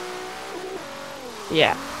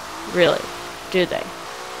 Yeah, really. Do they?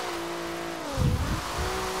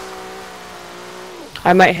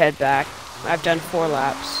 I might head back. I've done 4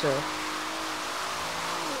 laps, so.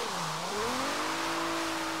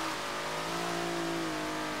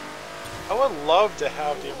 I would love to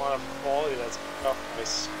have the amount of quality that's coming off my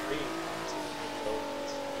screen onto the video.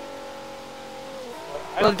 But I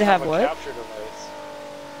Love don't to have have a what? capture device.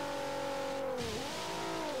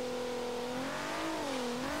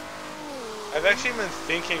 I've actually been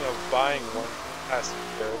thinking of buying one for the past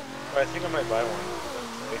year, but I think I might buy one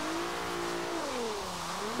eventually.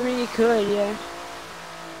 I mean, you could, yeah.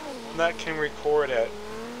 One that can record at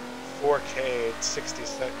 4K at 60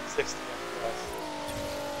 FPS.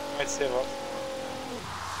 Might save up.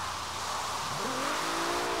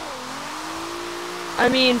 I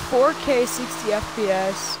mean, 4K 60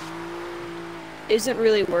 FPS isn't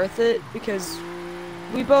really worth it because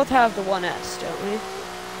we both have the 1S, don't we?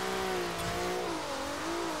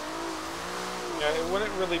 Yeah, it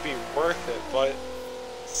wouldn't really be worth it, but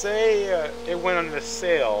say it went on the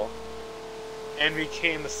sale and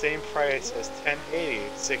became the same price as 1080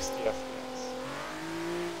 60 FPS.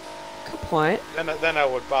 Good point. Then I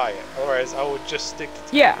would buy it. Otherwise, I would just stick to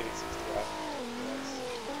 1080 Yeah. 60 FPS.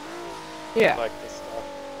 Yeah. Like this stuff.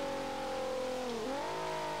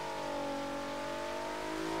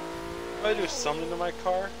 I'm gonna do something to my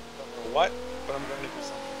car. Don't know what, but I'm going to do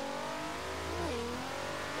something.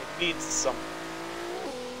 It needs something.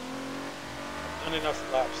 I've done enough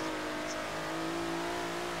laps to do this.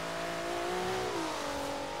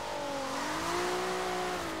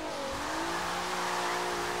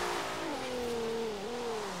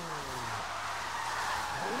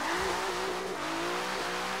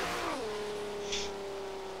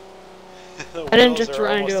 I didn't just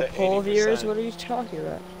run into a pole of yours. What are you talking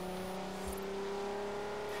about?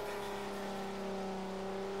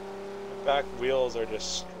 The back wheels are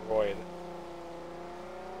destroyed.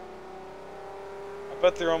 I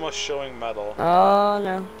bet they're almost showing metal. Oh,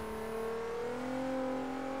 no.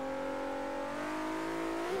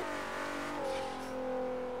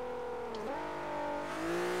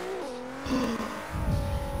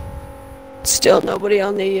 Still nobody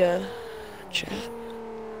on the chat.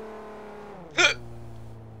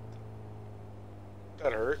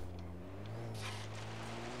 That hurt.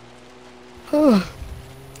 Oh,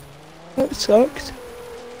 that sucks.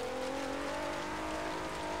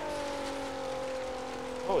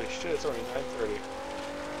 Holy shit, it's already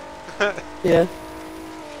 9:30. Yeah.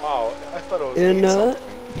 Wow, I thought it was You know 8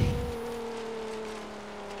 something.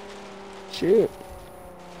 Shoot.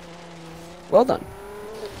 Well done.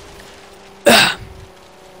 That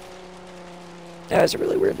was a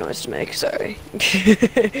really weird noise to make, sorry.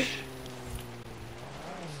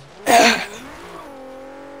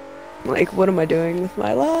 Like, what am I doing with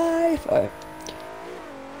my life? Alright.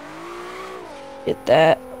 Get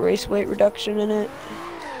that race weight reduction in it.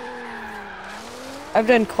 I've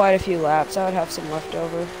done quite a few laps, I would have some left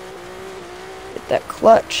over. Get that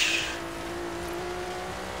clutch.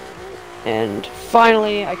 And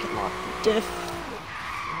finally, I can lock the diff.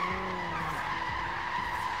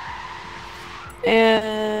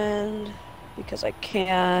 And because I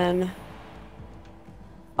can,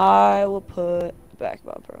 I will put the back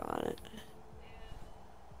bumper on it.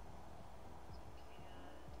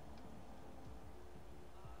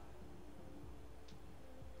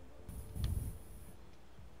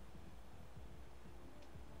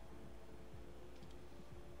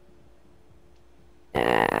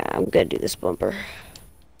 I'm gonna do this bumper.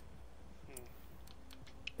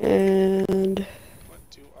 And What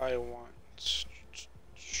do I want?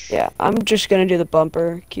 yeah, I'm just gonna do the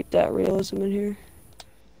bumper. Keep that realism in here.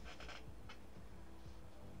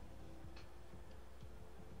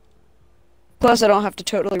 Plus, I don't have to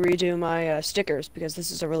totally redo my stickers because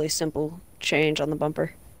this is a really simple change on the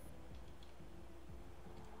bumper.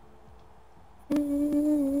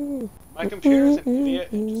 My computer's an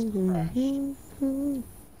idiot and just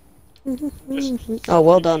crashed. Oh,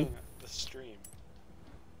 well done. The stream.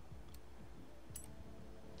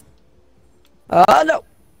 Oh, no!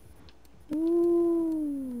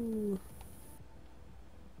 Ooh.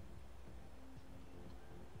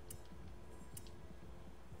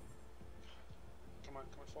 Come on,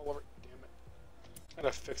 fall over. Damn it. I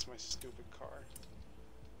gotta fix my stupid car.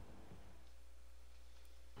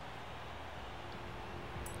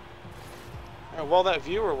 Well, that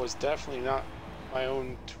viewer was definitely not my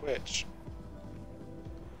own Twitch.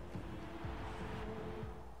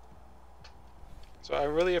 So I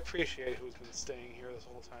really appreciate who's been staying here this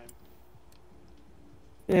whole time.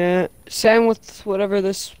 Yeah, same with whatever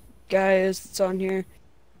this guy is that's on here.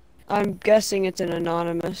 I'm guessing it's an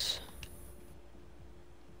anonymous.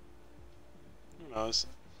 Who knows?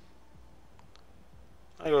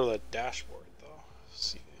 I go to the dashboard though,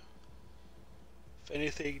 see if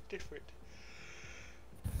anything different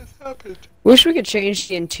has happened. Wish we could change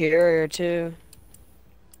the interior too.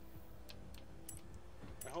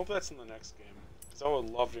 I hope that's in the next game, because I would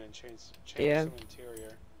love to change Yeah. some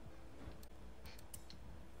interior.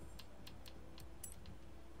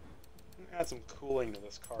 Add some cooling to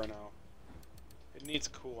this car now. It needs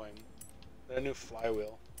cooling. And a new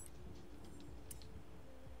flywheel.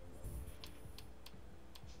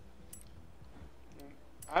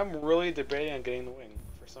 I'm really debating on getting the wing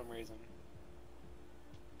for some reason.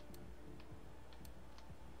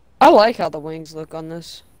 I like how the wings look on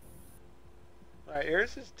this. Right,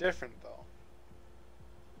 yours is different though.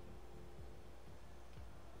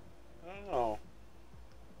 I don't know.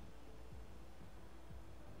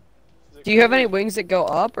 Do you have any wings that go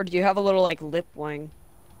up, or do you have a little like lip wing?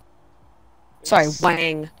 Sorry,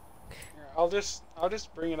 wang. Here, I'll just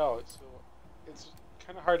bring it out. So it's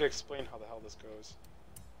kind of hard to explain how the hell this goes.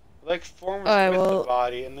 It like forms with the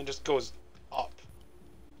body and then just goes up.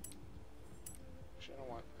 Actually,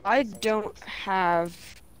 I don't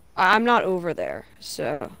have. I'm not over there,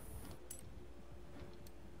 so.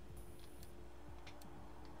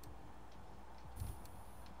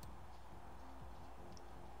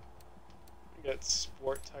 Get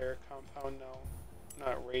sport tire compound now,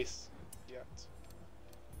 not race yet.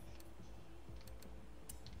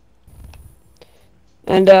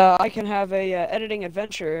 And I can have a editing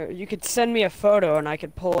adventure. You could send me a photo and I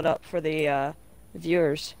could pull it up for the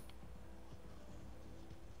viewers.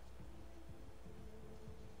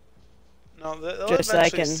 No, they'll Just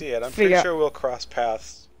eventually see it. I'm pretty sure we'll cross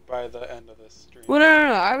paths by the end of this stream. Well,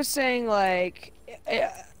 no. I was saying, like,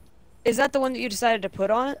 is that the one that you decided to put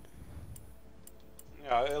on it?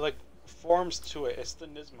 Yeah, it like forms to it. It's the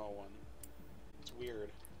Nismo one. It's weird.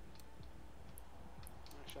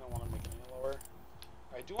 Actually, I don't want to make it any lower.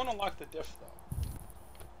 I do want to lock the diff though.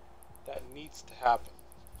 That needs to happen.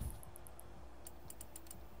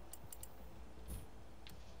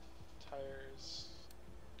 Tires.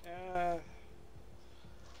 I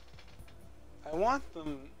want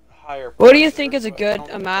them higher. What do you think is a good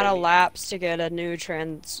amount of laps to get a new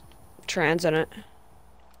trans in it?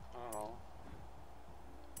 I don't know.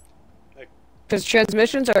 Like, because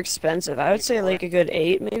transmissions are expensive. I would say like a good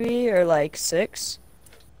 8 maybe, or like 6.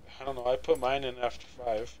 I don't know. I put mine in after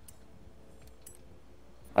 5.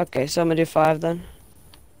 Okay, so I'm gonna do 5 then.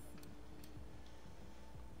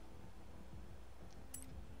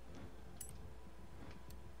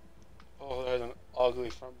 Oh, there's an ugly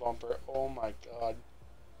front bumper. Oh my god.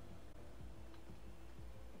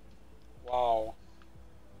 Wow.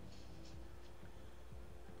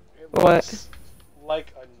 It looks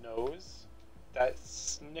like a nose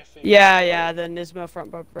that's sniffing. Yeah, the Nismo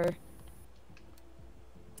front bumper.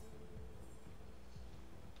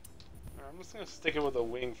 I'm just gonna stick it with a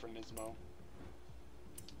wing for Nismo.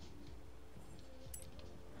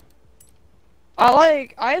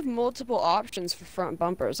 I have multiple options for front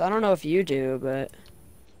bumpers. I don't know if you do, but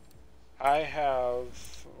I have.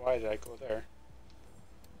 Why did I go there?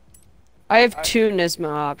 I have 2 Nismo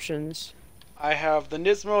options. I have the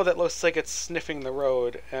Nismo that looks like it's sniffing the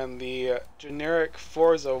road, and the generic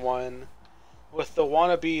Forza one with the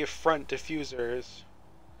wannabe front diffusers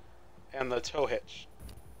and the tow hitch,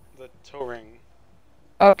 the tow ring.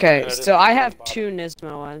 Okay, so I have 2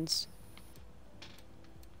 Nismo ones.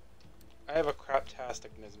 I have a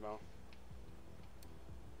craptastic Nismo.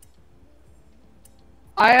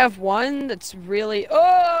 I have one that's really.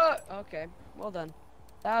 Oh, okay, well done.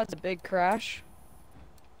 That was a big crash.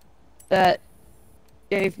 That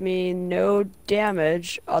gave me no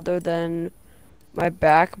damage other than my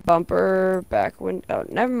back bumper, back window. Oh,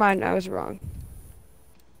 never mind, I was wrong.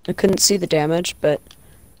 I couldn't see the damage, but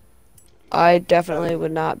I definitely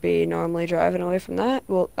would not be normally driving away from that.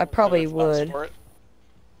 Well, I probably would.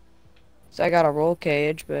 So I got a roll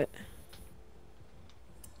cage, but...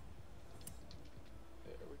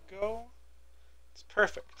 There we go. It's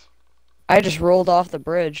perfect. I just rolled off the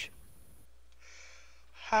bridge.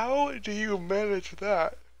 How do you manage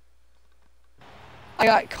that? I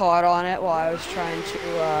got caught on it while I was trying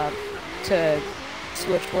to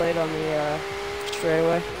switchblade on the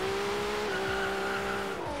straightaway.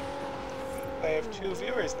 I have 2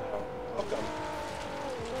 viewers now. Welcome.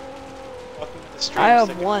 Welcome to the stream. I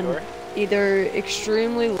have one. Viewer. Either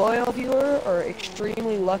extremely loyal viewer or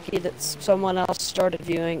extremely lucky that someone else started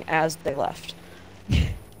viewing as they left.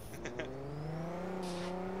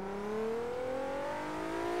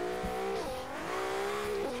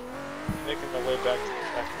 Making my way back to the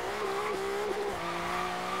back.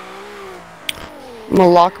 I'm gonna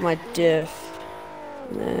lock my diff.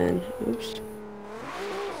 And then, oops.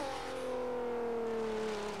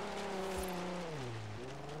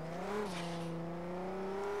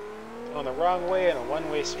 going the wrong way in a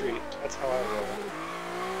one-way street. That's how I roll.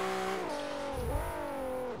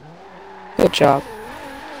 Good job.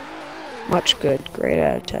 Much good. Great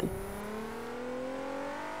out of 10.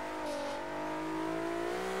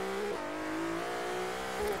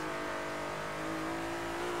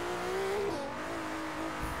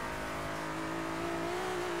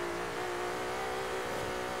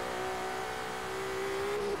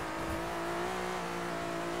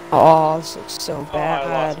 Oh, this looks so bad.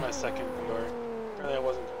 Oh, I lost my second viewer. Apparently I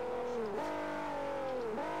wasn't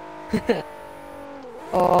good enough.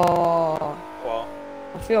 Oh. Well.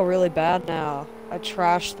 I feel really bad now. I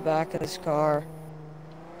trashed the back of this car.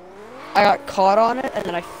 I got caught on it, and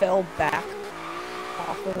then I fell back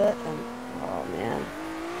off of it, and oh man.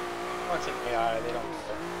 Oh, it's an AI, they don't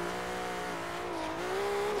care.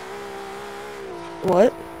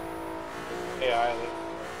 What? AI, they...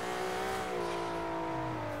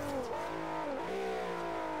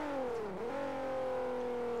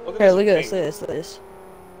 Here, look at this, look at this.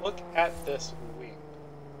 Look at this wing.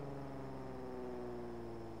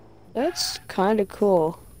 That's kind of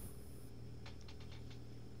cool.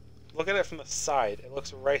 Look at it from the side. It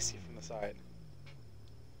looks ricey from the side.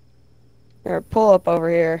 Here, pull up over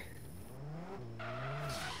here.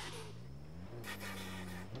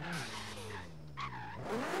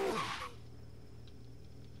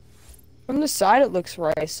 From the side it looks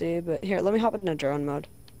ricey, but here, let me hop into drone mode.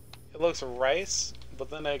 It looks rice, but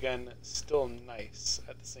then again, still nice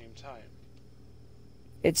at the same time.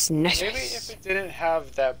 It's nice. Maybe if it didn't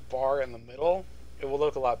have that bar in the middle, it would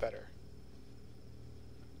look a lot better.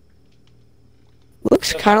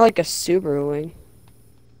 Looks kind of like a Subaru wing.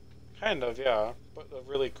 Kind of, yeah, but a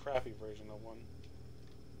really crappy version of one.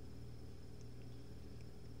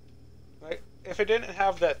 Like, if it didn't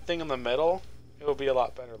have that thing in the middle, it would be a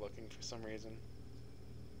lot better looking for some reason.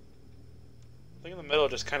 The thing in the middle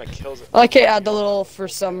just kind of kills it. I like it, add the little for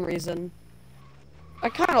some reason. I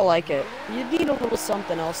kind of like it. You need a little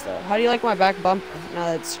something else though. How do you like my back bumper now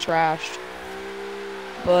that it's trashed?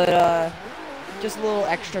 But just little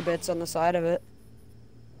extra bits on the side of it.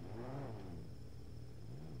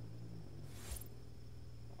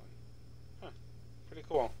 Huh. Pretty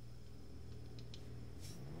cool.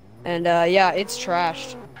 And yeah, it's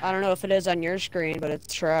trashed. I don't know if it is on your screen, but it's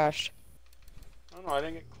trashed. I don't know, I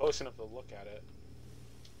didn't get close enough to look at it.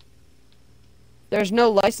 There's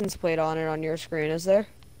no license plate on it on your screen, is there?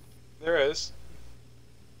 There is.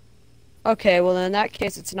 Okay, well then in that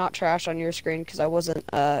case it's not trash on your screen because I wasn't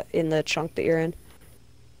in the chunk that you're in.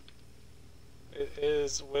 It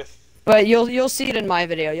is with... But you'll see it in my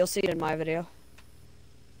video. You'll see it in my video.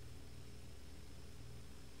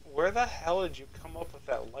 Where the hell did you come up with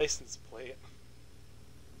that license plate?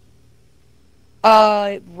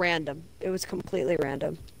 Random. It was completely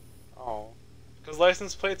random. Oh. Because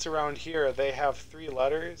license plates around here, they have 3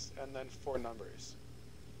 letters and then 4 numbers.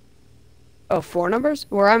 Oh, 4 numbers?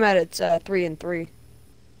 Where I'm at, it's 3 and 3.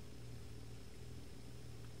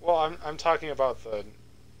 Well, I'm talking about the...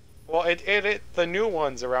 Well, the new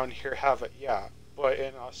ones around here have it, yeah. But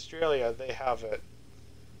in Australia, they have it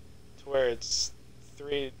to where it's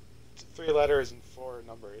 3 letters and 4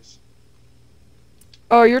 numbers.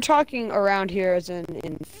 Oh, you're talking around here as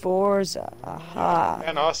in Forza. Aha.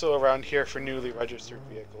 And also around here for newly registered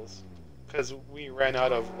vehicles. Because we ran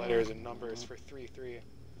out of letters and numbers for 3-3.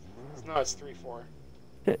 So now it's 3-4.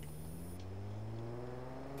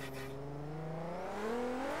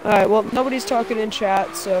 Alright, well, nobody's talking in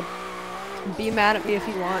chat, so be mad at me if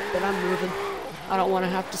you want, but I'm moving. I don't want to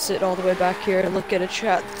have to sit all the way back here and look at a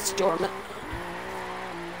chat that's dormant.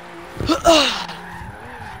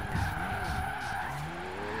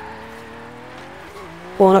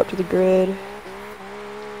 Pulling up to the grid. I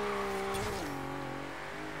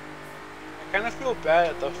kind of feel bad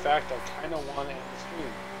at the fact I kind of want to end the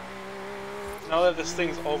stream. Now that this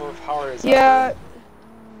thing's overpowered as yeah,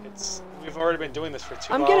 we've already been doing this for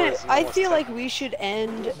 2 hours. I feel like we should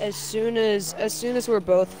end as soon as we're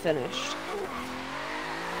both finished,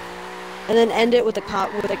 and then end it with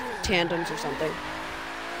like tandems or something.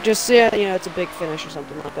 Just so you know, it's a big finish or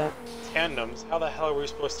something like that. Tandems? How the hell are we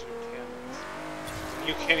supposed to do tandems?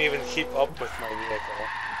 You can't even keep up with my vehicle.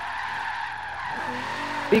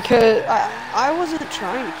 Because I wasn't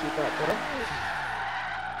trying to keep up, bro.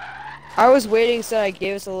 I was waiting so I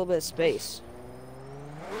gave us a little bit of space.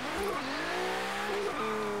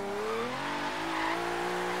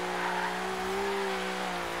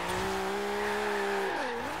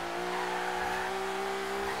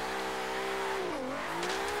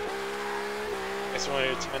 I guess we want to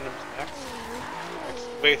do tandems next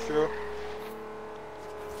way through.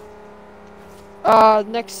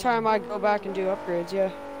 Next time I go back and do upgrades,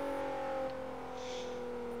 yeah.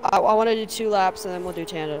 I want to do 2 laps and then we'll do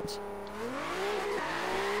tandems.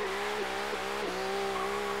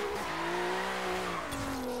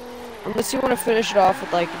 Unless you want to finish it off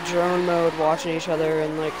with like drone mode, watching each other,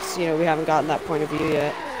 and like, you know, we haven't gotten that point of view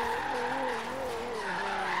yet.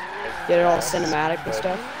 Get it all cinematic and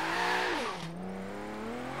stuff.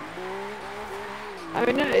 I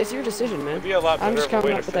mean, it's your decision, man. It'd be a lot better I'm just of a way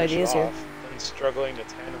coming to up with finish ideas it here. off than struggling to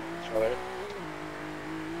tandem each other.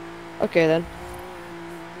 Okay then.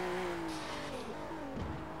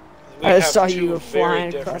 We I have saw two you very flying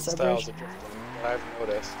different across that styles bridge. of drifting that I've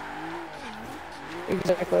noticed.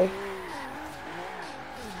 Exactly.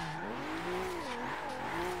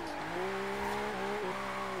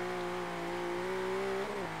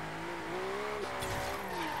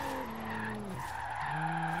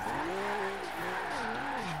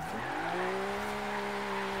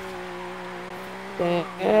 Dang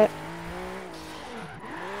it.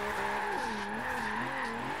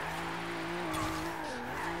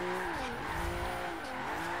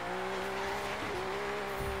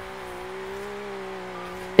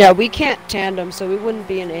 Yeah, we can't tandem, so we wouldn't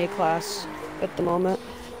be in A class at the moment.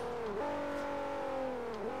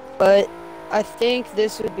 But I think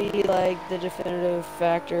this would be like the definitive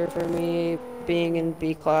factor for me being in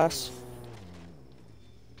B class.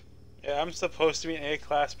 Yeah, I'm supposed to be in A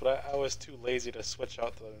class, but I was too lazy to switch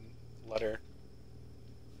out the letter.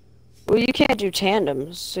 Well, you can't do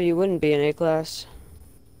tandems, so you wouldn't be in A class.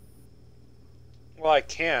 Well, I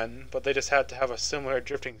can, but they just have to have a similar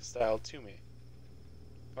drifting style to me.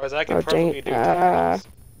 Whereas I can Oh, perfectly dang. do tandems.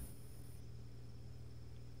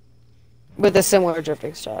 With a similar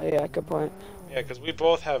drifting style, yeah, good point. Yeah, because we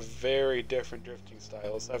both have very different drifting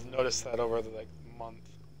styles. I've noticed that over the month.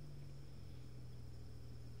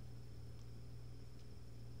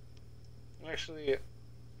 Actually,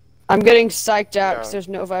 I'm getting psyched out because yeah. there's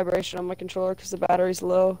no vibration on my controller because the battery's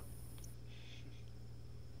low.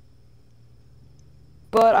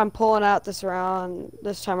 But I'm pulling out this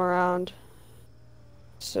time around.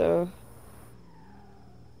 So.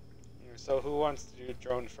 So who wants to do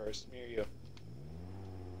drone first, me or you?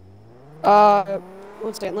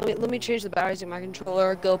 One second. Let me change the batteries in my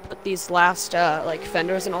controller. Go put these last like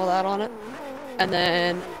fenders and all that on it, and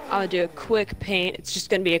then I'm gonna do a quick paint. It's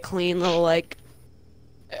just gonna be a clean little like.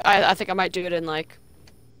 I think I might do it in like.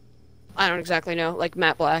 I don't exactly know, like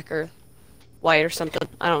matte black or white or something.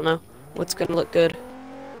 I don't know what's gonna look good.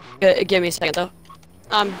 Give me a second though.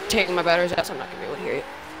 I'm taking my batteries out, so I'm not gonna be able to hear you.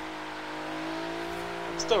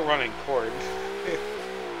 I'm still running cord.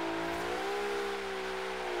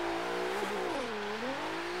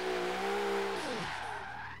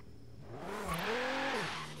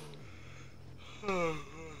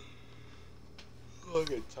 I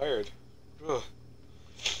get tired. Ugh.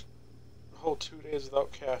 A whole 2 days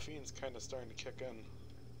without caffeine's kind of starting to kick in.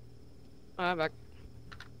 I'm back.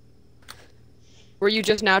 Were you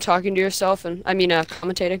just now talking to yourself and,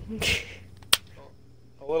 commentating?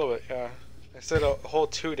 A little bit, yeah. I said a whole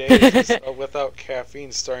 2 days without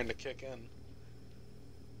caffeine starting to kick in.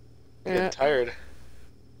 I'm getting tired.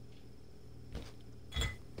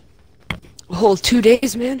 A whole 2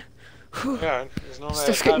 days, man. Whew. Yeah, there's no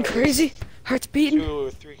Stuff's getting crazy. Heart's beating. 2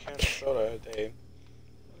 or 3 cans of soda a day.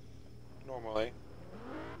 Normally. I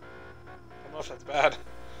don't know if that's bad.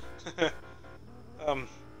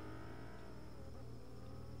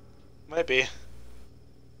 Might be.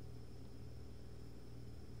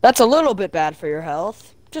 That's a little bit bad for your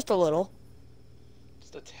health. Just a little.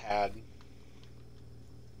 Just a tad.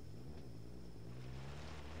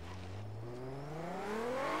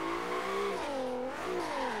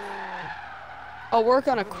 I'll work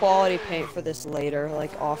on a quality paint for this later,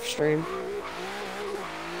 like off stream.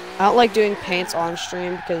 I don't like doing paints on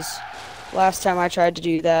stream because last time I tried to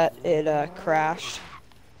do that, it crashed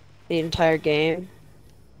the entire game.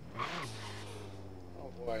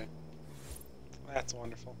 Oh boy. That's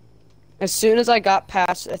wonderful. As soon as I got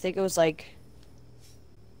past, I think it was like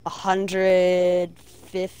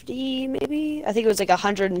 150 maybe? I think it was like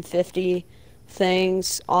 150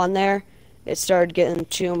 things on there. It started getting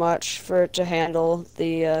too much for it to handle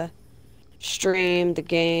the stream, the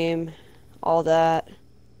game, all that.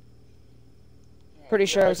 Yeah, Pretty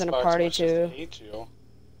sure I was Xbox in a party must just too. hate you.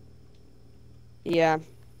 Yeah.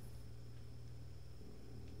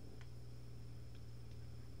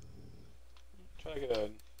 Try to get a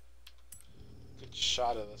good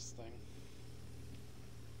shot of this thing.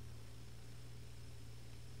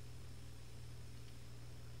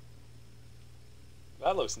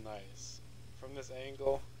 That looks nice. From this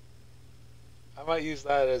angle, I might use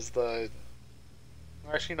that as the...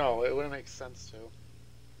 Actually, no, it wouldn't make sense to.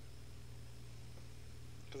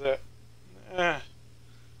 Because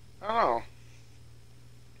I don't know.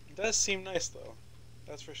 It does seem nice though.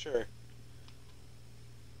 That's for sure.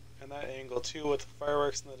 And that angle too with the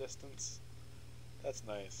fireworks in the distance. That's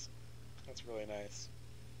nice. That's really nice.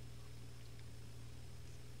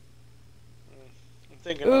 I'm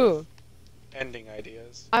thinking of ending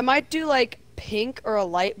ideas. I might do like pink or a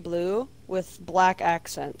light blue with black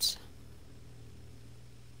accents.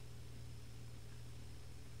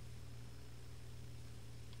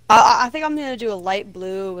 I think I'm gonna do a light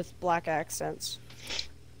blue with black accents.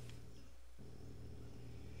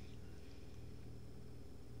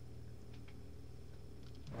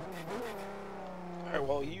 Alright,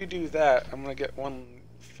 well you do that. I'm gonna get one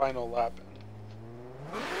final lap in.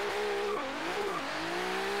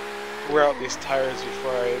 Wear out these tires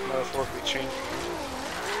before I metaphorically change them.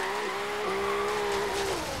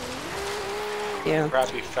 Yeah.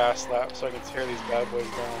 Crappy fast lap so I can tear these bad boys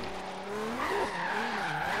down.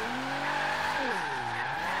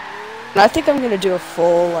 And I think I'm gonna do a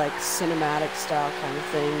full like cinematic style kind of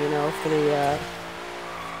thing, you know, for the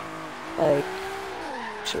like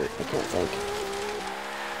shoot, I can't think.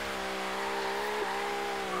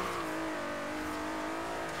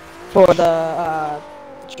 For the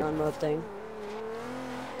John mode thing.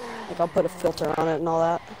 Like I'll put a filter on it and all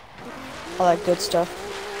that good stuff.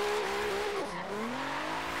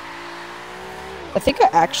 I think I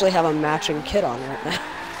actually have a matching kit on right now.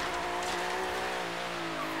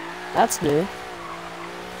 That's new.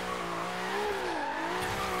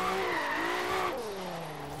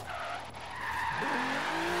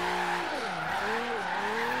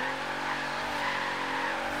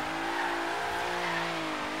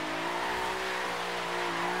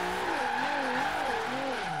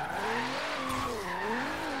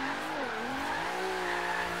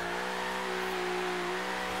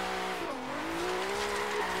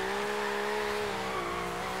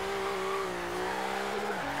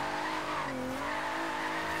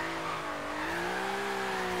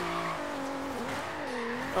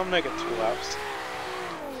 I'll make it 2 laps.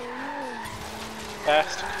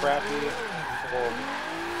 Fast, crappy, bold.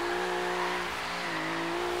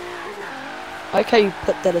 I like how you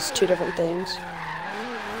put that as 2 different things.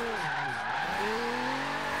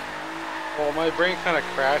 Well, my brain kind of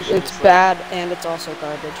crashed. It's bad and it's also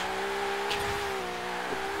garbage.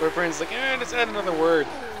 My brain's like, just add another word.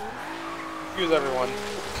 Confuse everyone.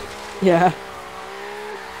 Yeah.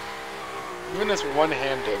 Even this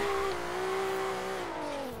one-handed.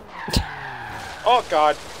 Oh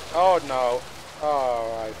god. Oh no.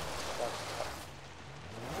 Oh, I fucked up.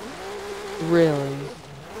 Really?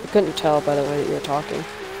 I couldn't tell by the way that you were talking.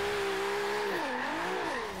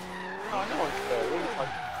 Oh, no one could. What are you talking about?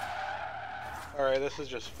 Alright, this is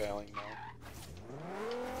just failing now.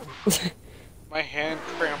 My hand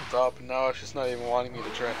cramped up, now it's just not even wanting me to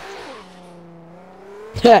drift.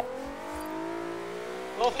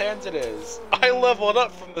 Both hands it is. I leveled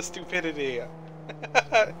up from the stupidity.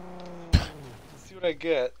 Let's see what I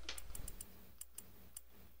get.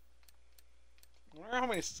 I wonder how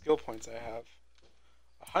many skill points I have.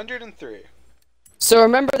 103. So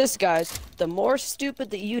remember this, guys. The more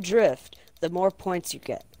stupid that you drift, the more points you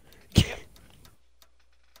get.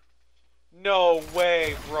 No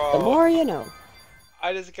way, bro. The more you know.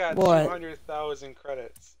 I just got What? 200,000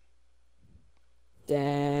 credits.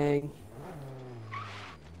 Dang.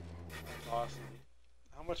 That's awesome.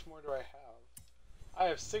 How much more do I have? I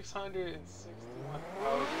have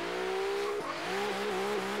 661,000.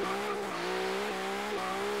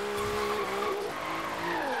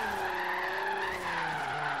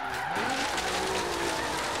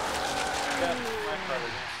 Yeah, my credit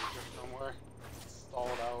is just somewhere. It's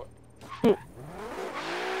stalled out. You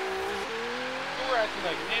were acting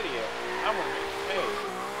like an idiot. I'm gonna make you pay.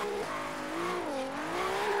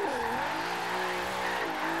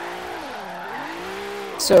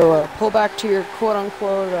 So, pull back to your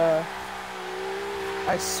quote-unquote,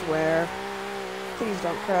 I swear. Please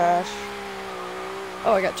don't crash.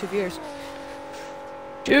 Oh, I got 2 viewers.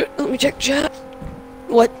 Dude, let me check chat.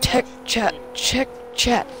 What tech chat? Check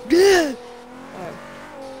chat.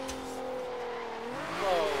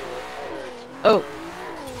 Oh.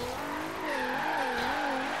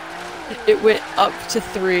 It went up to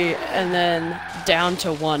 3 and then down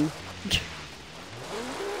to 1.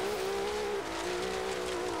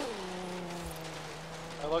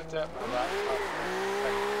 I looked at my laptop for a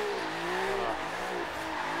second.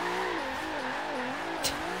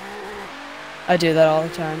 I do that all the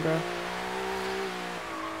time, bro.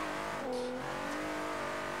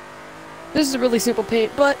 This is a really simple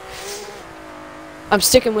paint, but I'm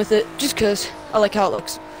sticking with it just because I like how it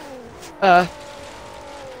looks. By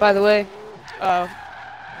the way,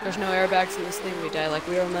 There's no airbags in this thing. We die like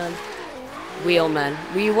wheelmen. Wheelmen.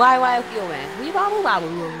 We why wheelmen. We wobble wobble.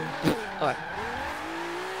 Alright.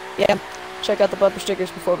 Yeah. Check out the bumper stickers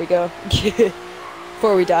before we go.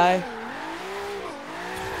 Before we die.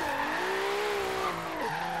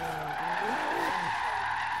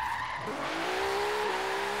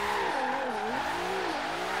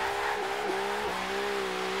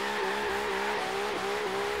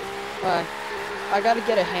 Alright. I gotta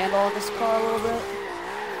get a handle on this car a little bit.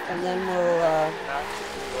 And then we'll,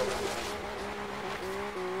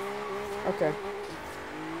 Okay.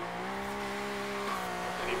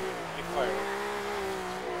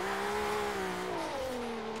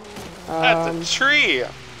 That's a tree!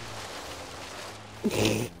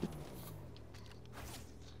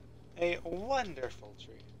 A wonderful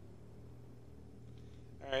tree.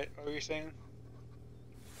 Alright, what were you saying?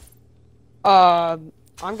 I'm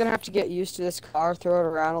gonna have to get used to this car, throw it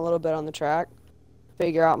around a little bit on the track,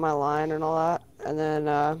 figure out my line and all that, and then,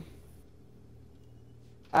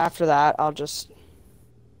 after that, I'll just,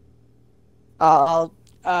 I'll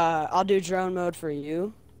do drone mode for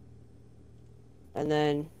you, and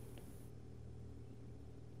then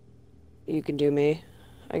you can do me,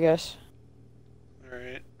 I guess.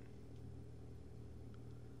 Alright.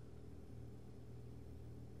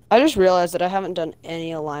 I just realized that I haven't done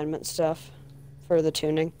any alignment stuff for the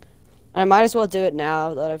tuning. I might as well do it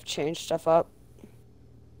now that I've changed stuff up.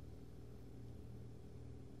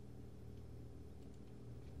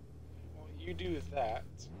 Well, you do that.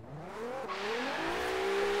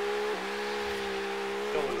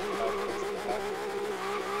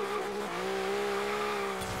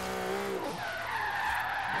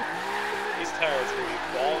 These tires will be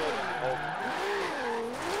balling and open.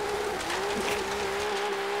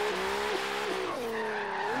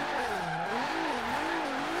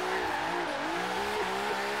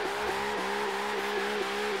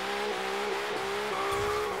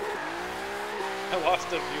 I lost a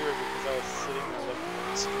viewer because I was sitting there looking at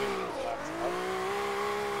the screen of the laptop.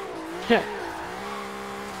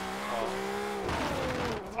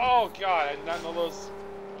 Oh god, I did not know those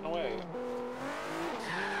went away.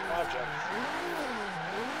 Objects.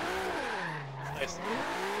 It's nice.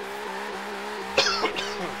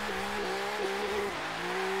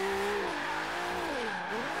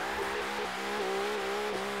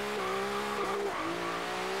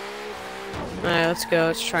 Alright, let's go.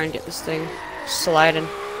 Let's try and get this thing sliding.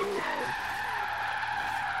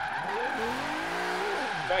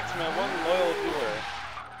 Back to my one loyal viewer.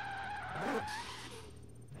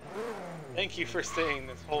 Thank you for staying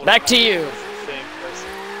this whole Back to time you. as the same person.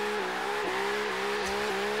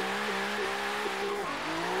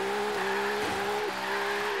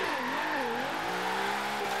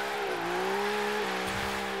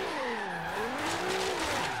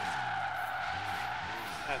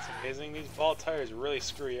 That's amazing. These ball tires really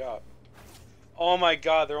screw you up. Oh my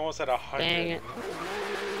god, they're almost at 100. Dang it.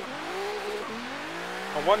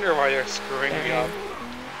 I wonder why they're screwing me up.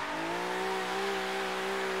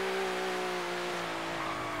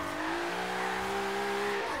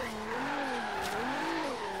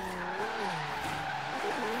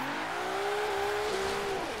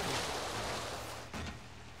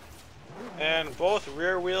 And both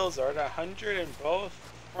rear wheels are at 100 and both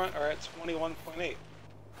front are at 21.8.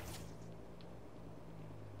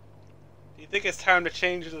 Do you think it's time to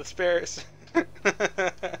change the spares?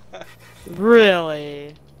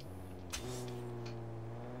 Really?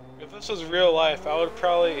 If this was real life, I would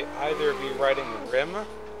probably either be riding rim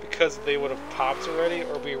because they would have popped already,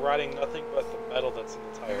 or be riding nothing but the metal that's in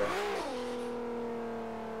the tire.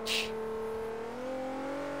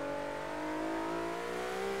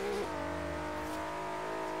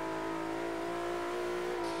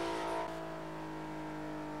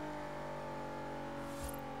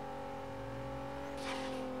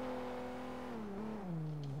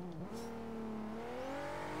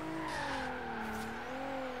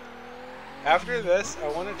 After this, I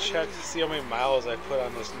want to check to see how many miles I put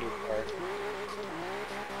on this new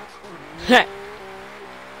car.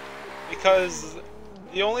 Because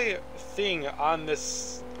the only thing on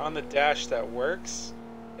the dash that works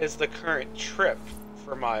is the current trip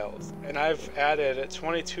for miles, and I've added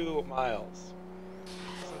 22 miles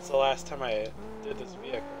since the last time I did this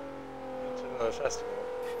vehicle into the festival.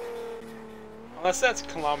 Unless that's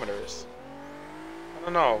kilometers. I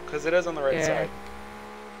don't know, because it is on the right side.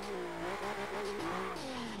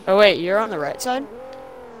 Oh wait, you're on the right side?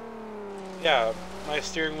 Yeah, my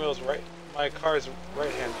steering wheel's right. My car's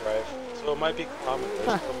right-hand drive, so it might be kilometers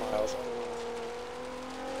or miles.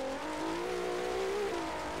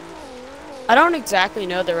 I don't exactly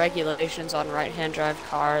know the regulations on right-hand drive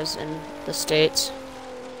cars in the States.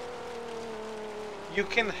 You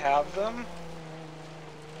can have them,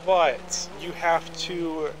 but you have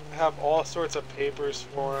to have all sorts of papers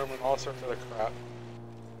for them and all sorts of other crap.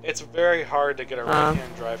 It's very hard to get a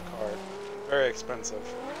right-hand drive car. Very expensive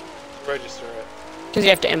to register it. Because you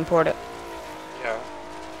have to import it. Yeah.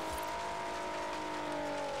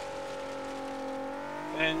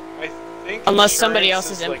 And I think unless somebody else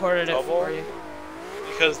insurance has is, imported like, it for you.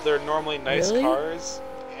 because they're normally nice Really? cars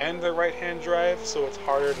and they're right-hand drive, so it's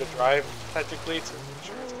harder to drive technically to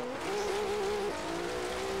insurance companies.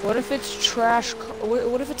 What if it's trash?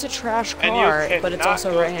 What if it's a trash And car, you but it's cannot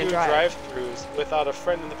also go right-hand through drive? drive-throughs without a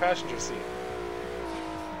friend in the passenger seat.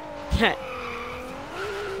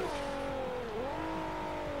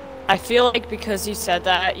 I feel like because you said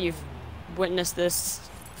that, you've witnessed this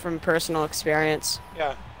from personal experience.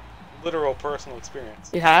 Yeah, literal personal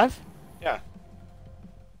experience. You have? Yeah.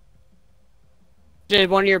 Did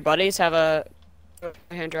one of your buddies have a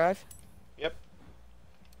right-hand drive? Yep.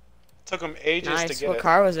 Took him ages to Nice. get What it.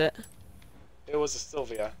 car was it? It was a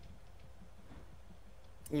Sylvia.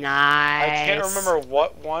 Nice. I can't remember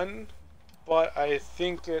what one, but I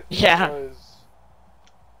think it was...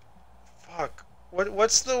 Fuck.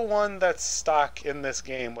 What's the one that's stock in this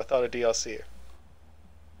game without a DLC?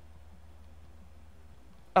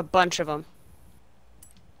 A bunch of them.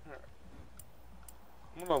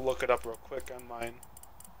 I'm gonna look it up real quick on mine.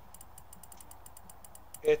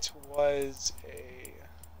 It was a...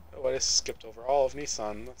 Oh, I just skipped over all of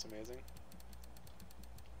Nissan. That's amazing.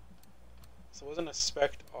 So it wasn't a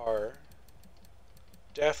Spect R.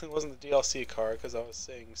 Definitely wasn't the DLC car, because I was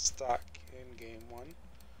saying stock in game 1.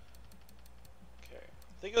 Okay.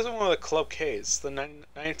 I think it was one of the Club Ks. The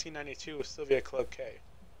 1992 Sylvia Club K.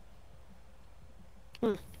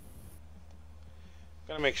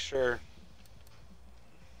 Gotta make sure.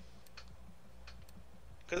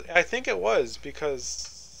 Cause I think it was,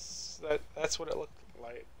 because that's what it looked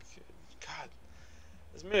like. God,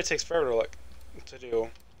 this maybe takes forever to look to do.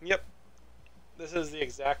 Yep, this is the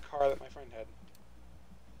exact car that my friend had.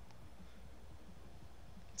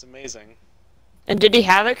 It's amazing. And did he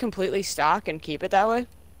have it completely stock and keep it that way?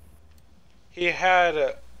 He had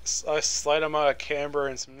a slight amount of camber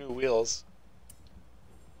and some new wheels.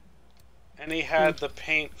 And he had the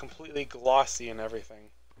paint completely glossy and everything.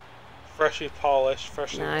 Freshly polished,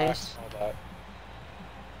 freshly waxed, and all that.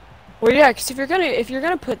 Well, yeah, because if you're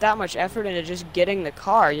gonna put that much effort into just getting the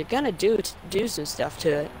car, you're gonna do some stuff to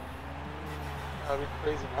it. That'd be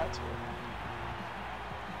crazy not to.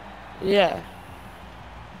 Yeah.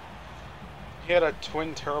 He had a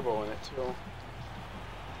twin turbo in it too.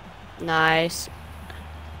 Nice.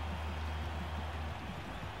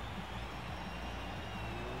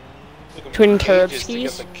 Twin ages to turbskis.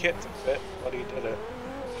 get the kit to fit, but he did it.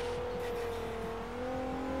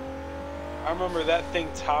 I remember that thing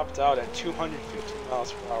topped out at 250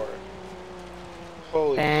 miles per hour.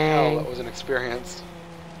 Holy hell, that was an experience.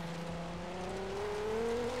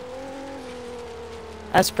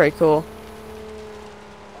 That's pretty cool.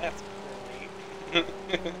 That's pretty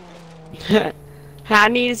neat. How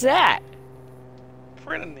neat is that?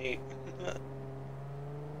 Pretty neat.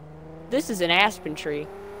 This is an aspen tree.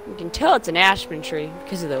 You can tell it's an aspen tree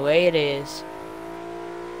because of the way it is.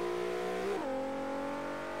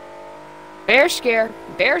 Bears scare.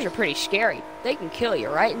 Bears are pretty scary. They can kill you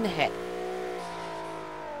right in the head.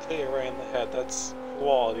 Kill you right in the head. That's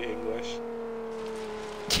quality English.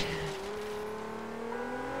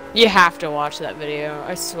 You have to watch that video.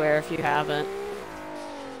 I swear if you haven't.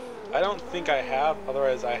 I don't think I have,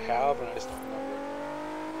 otherwise I have, and I just don't remember.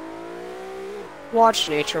 Watch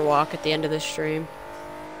Nature Walk at the end of this stream.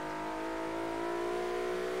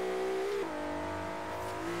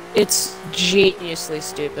 It's geniusly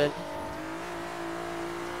stupid.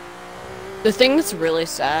 The thing that's really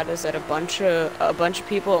sad is that a bunch of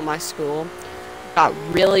people at my school got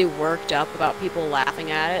really worked up about people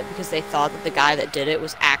laughing at it because they thought that the guy that did it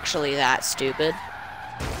was actually that stupid.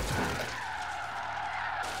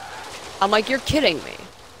 I'm like, you're kidding me.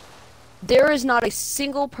 There is not a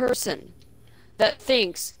single person that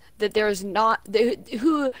thinks that there is not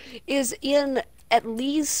who is in at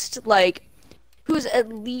least like who's at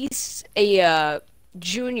least a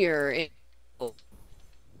junior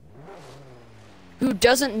who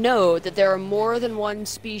doesn't know that there are more than one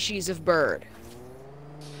species of bird.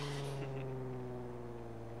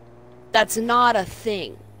 That's not a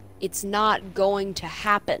thing. It's not going to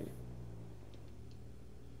happen.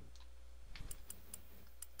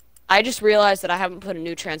 I just realized that I haven't put a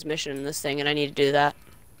new transmission in this thing, and I need to do that.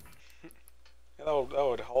 Yeah, that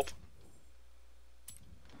would help.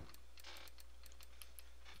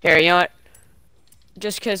 Here, you know what?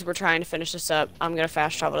 Just because we're trying to finish this up, I'm gonna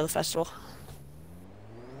fast travel to the festival.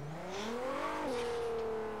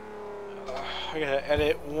 I gotta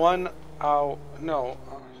edit one out. No,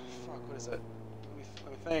 fuck. What is it? Let me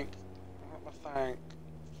think. Let me think.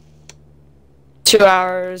 2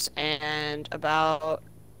 hours and about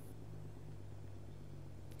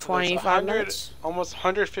So that's 25 minutes. almost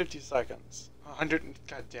 150 seconds. 100.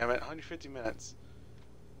 God damn it, 150 minutes.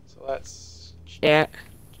 So that's. Yeah.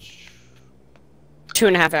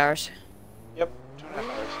 2.5 hours. Yep, 2.5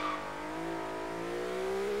 hours.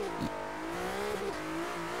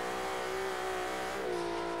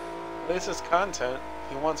 At least it's content.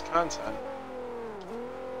 He wants content.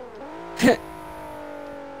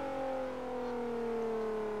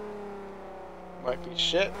 Might be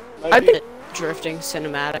shit. I've been drifting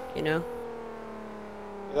cinematic, you know?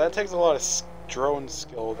 Yeah, that takes a lot of drone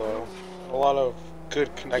skill, though. A lot of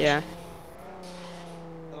good connection. Yeah.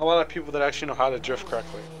 And a lot of people that actually know how to drift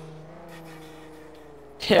correctly.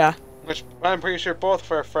 Yeah. Which I'm pretty sure both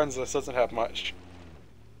of our friends list doesn't have much.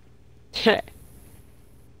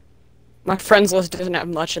 My friends list doesn't have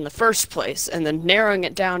much in the first place, and then narrowing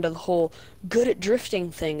it down to the whole good at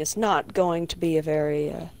drifting thing is not going to be a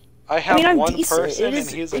very, I mean, I'm one decent. person, It is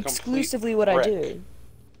and he's a exclusively complete what brick. I do.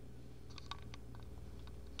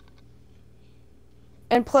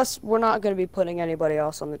 And plus, we're not going to be putting anybody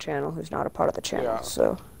else on the channel who's not a part of the channel, Yeah.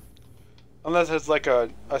 so... Unless it's like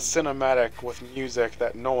a cinematic with music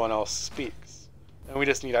that no one else speaks. And we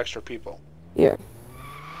just need extra people. Yeah.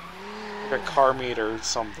 Like a car meet or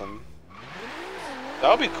something. That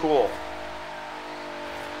would be cool.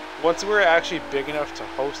 Once we're actually big enough to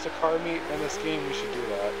host a car meet in this game, we should do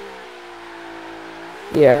that.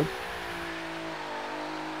 Yeah.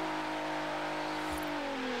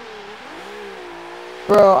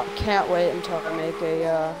 Bro, I can't wait until I make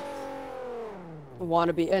a,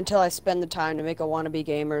 until I spend the time to make a wannabe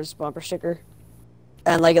gamers bumper sticker.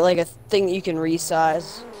 And like a thing that you can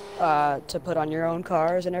resize, to put on your own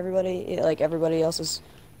cars and everybody else's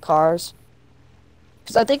cars.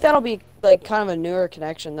 Because I think that'll be, like, kind of a newer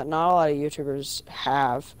connection that not a lot of YouTubers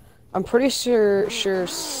have. I'm pretty sure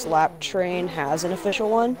Slap Train has an official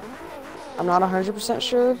one. I'm not 100%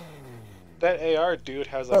 sure. That AR dude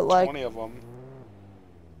has like 20 of them.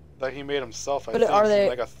 That he made himself, I think. Are they...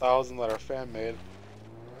 like 1,000 that are fan-made.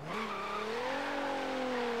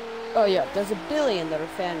 Oh yeah, there's 1 billion that are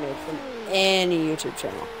fan-made from any YouTube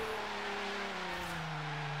channel.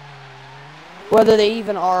 Whether they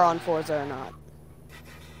even are on Forza or not.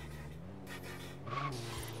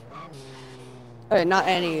 Okay, not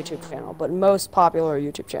any YouTube channel, but most popular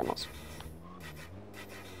YouTube channels.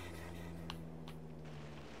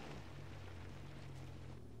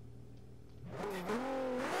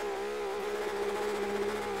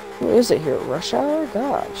 What is it here? Rush hour?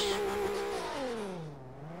 Gosh.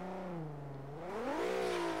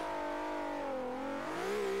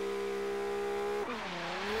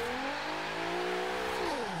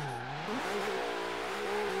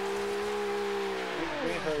 Let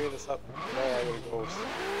me hurry this up. No, I gotta go.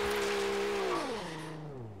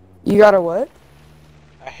 You gotta what?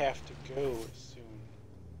 I have to go soon.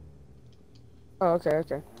 Oh, okay,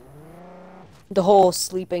 okay. The whole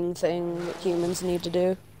sleeping thing that humans need to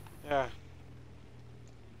do. Yeah.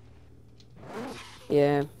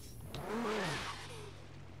 Yeah.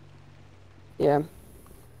 Yeah.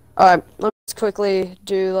 Alright, let's quickly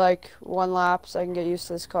do like 1 lap so I can get used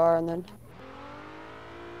to this car and then...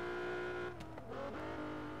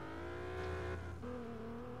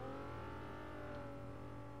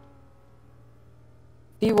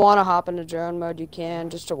 If you want to hop into drone mode, you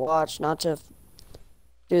can, just to watch, not to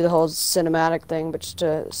do the whole cinematic thing, but just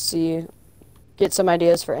to see, get some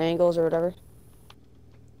ideas for angles or whatever.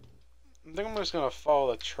 I think I'm just gonna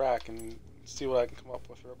follow the track and see what I can come up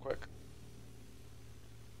with real quick.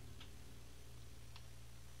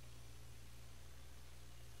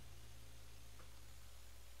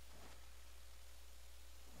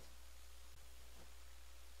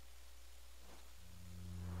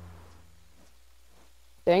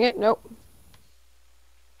 Dang it, nope.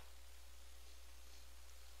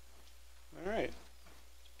 Alright.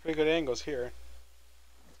 Pretty good angles here.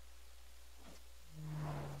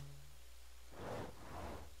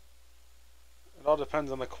 It all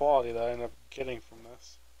depends on the quality that I end up getting from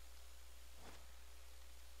this.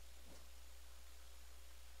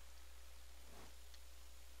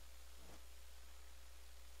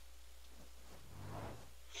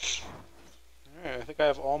 Alright, I think I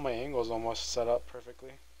have all my angles almost set up perfectly.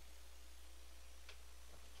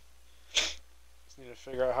 Just need to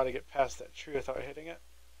figure out how to get past that tree without hitting it.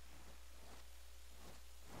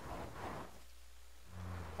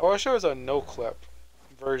 I wish there was a no-clip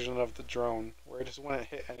version of the drone where it just wouldn't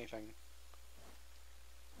hit anything.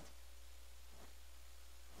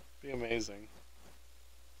 Be amazing.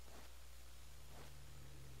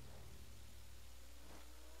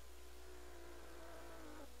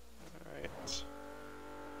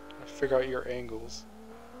 figure out your angles.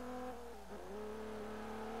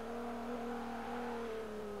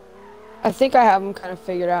 I think I have them kind of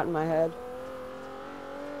figured out in my head.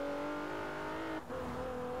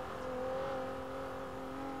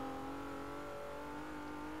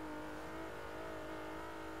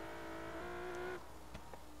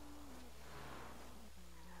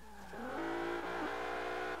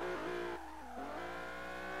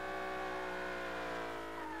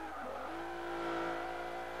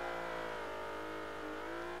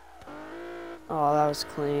 Oh, that was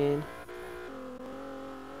clean.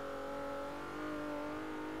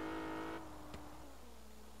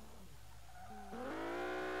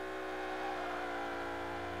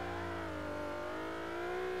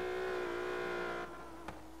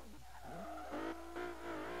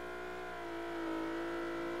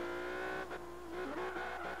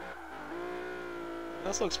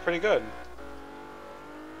 This looks pretty good.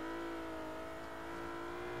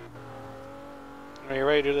 Are you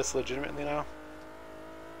ready to do this legitimately now?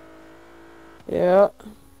 Yeah.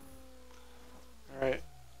 Alright.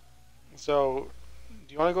 So,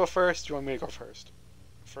 do you want to go first? Or do you want me to go first?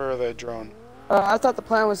 For the drone. I thought the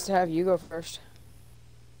plan was to have you go first.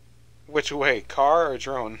 Which way? Car or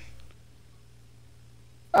drone?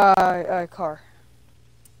 Car.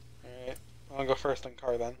 Alright. I'll go first on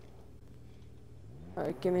car then.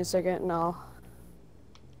 Alright, give me a second and I'll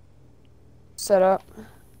set up.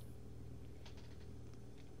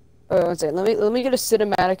 Oh, one second. Let me get a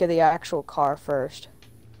cinematic of the actual car first.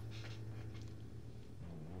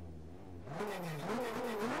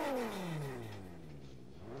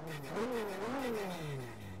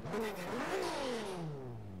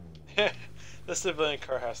 The civilian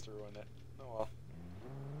car has to ruin it. Oh well.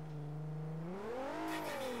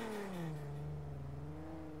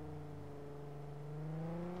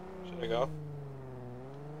 Should I go?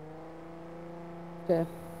 Okay.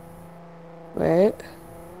 Wait.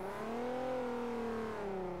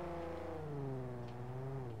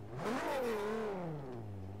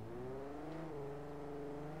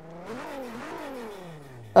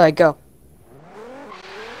 Alright, go.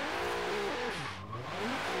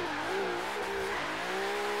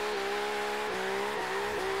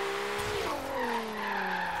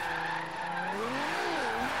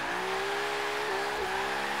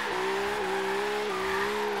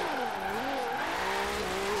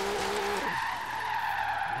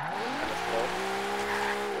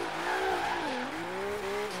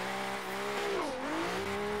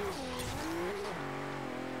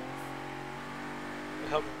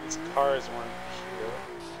 Help if these cars weren't here.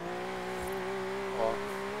 Well.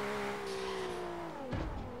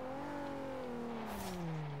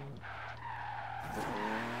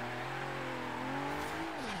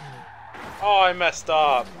 Oh, I messed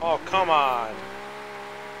up. Oh, come on.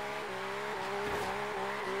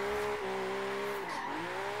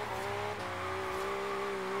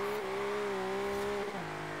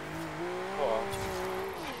 Oh.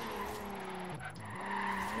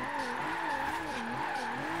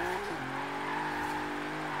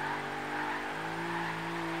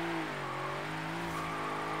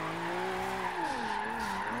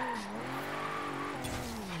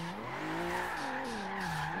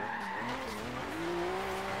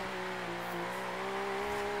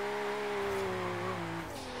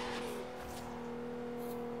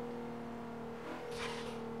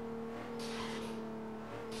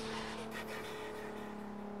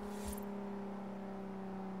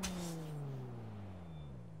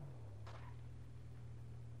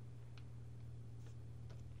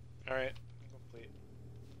 Alright, complete.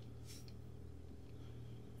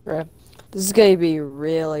 Right. This is gonna be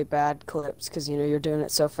really bad clips because you know you're doing it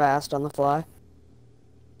so fast on the fly.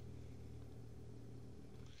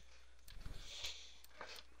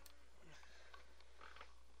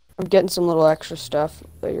 I'm getting some little extra stuff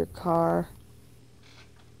about your car.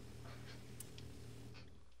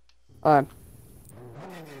 Do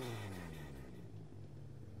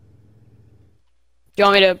you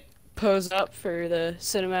want me to pose up for the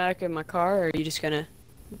cinematic in my car, or are you just gonna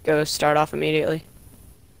go start off immediately?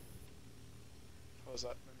 What was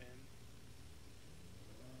that, my man?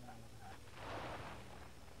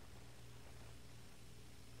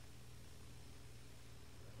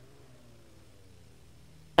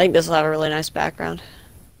 I think this will have a really nice background.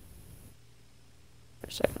 For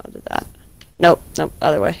a second, I'll do that. Nope, nope,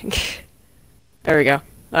 other way. There we go.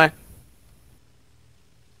 Alright.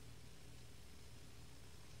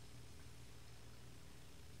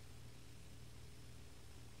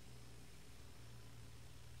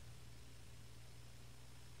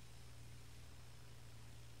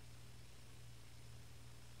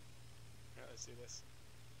 Alright, let's do this.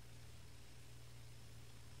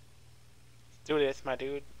 do this, my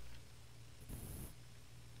dude.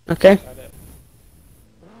 Okay. Got it.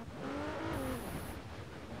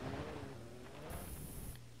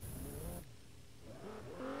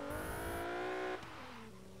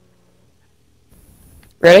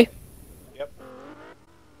 Ready? Yep.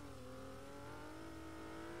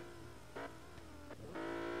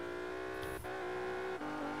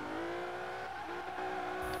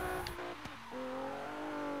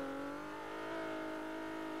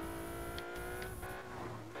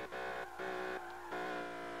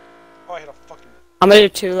 Oh, I hit a fucking... I'm gonna do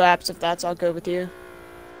 2 laps if that's all good with you.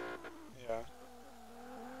 Yeah.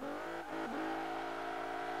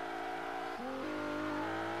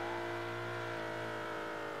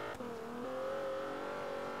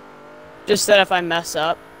 Just that if I mess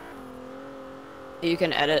up, you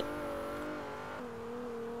can edit.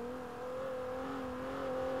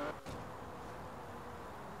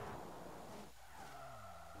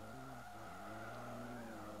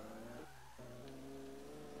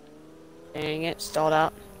 Dang it, stalled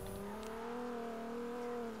out.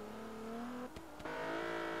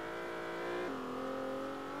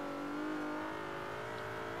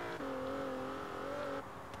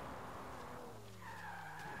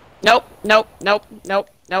 Nope, nope, nope, nope,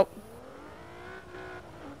 nope.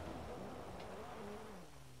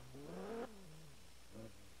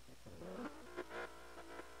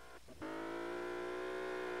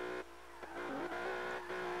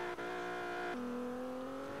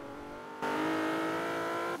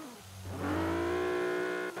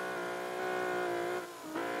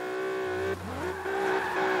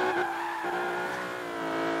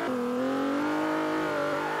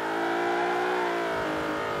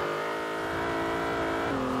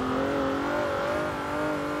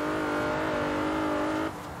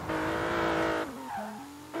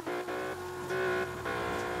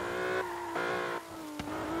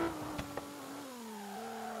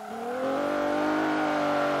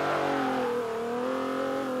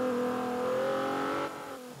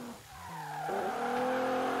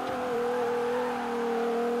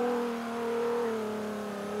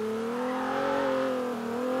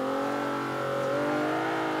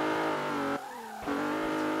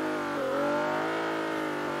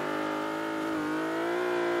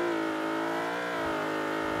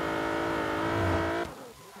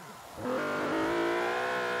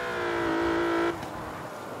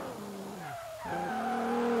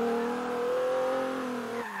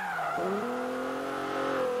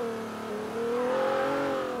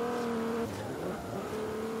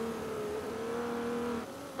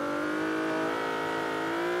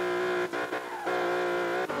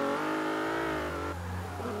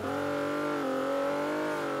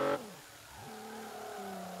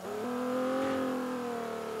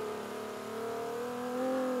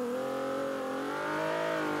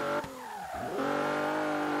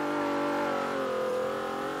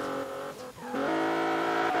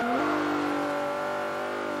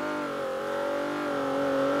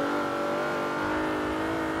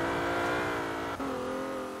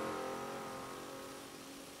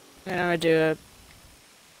 And I'm gonna do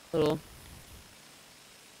a little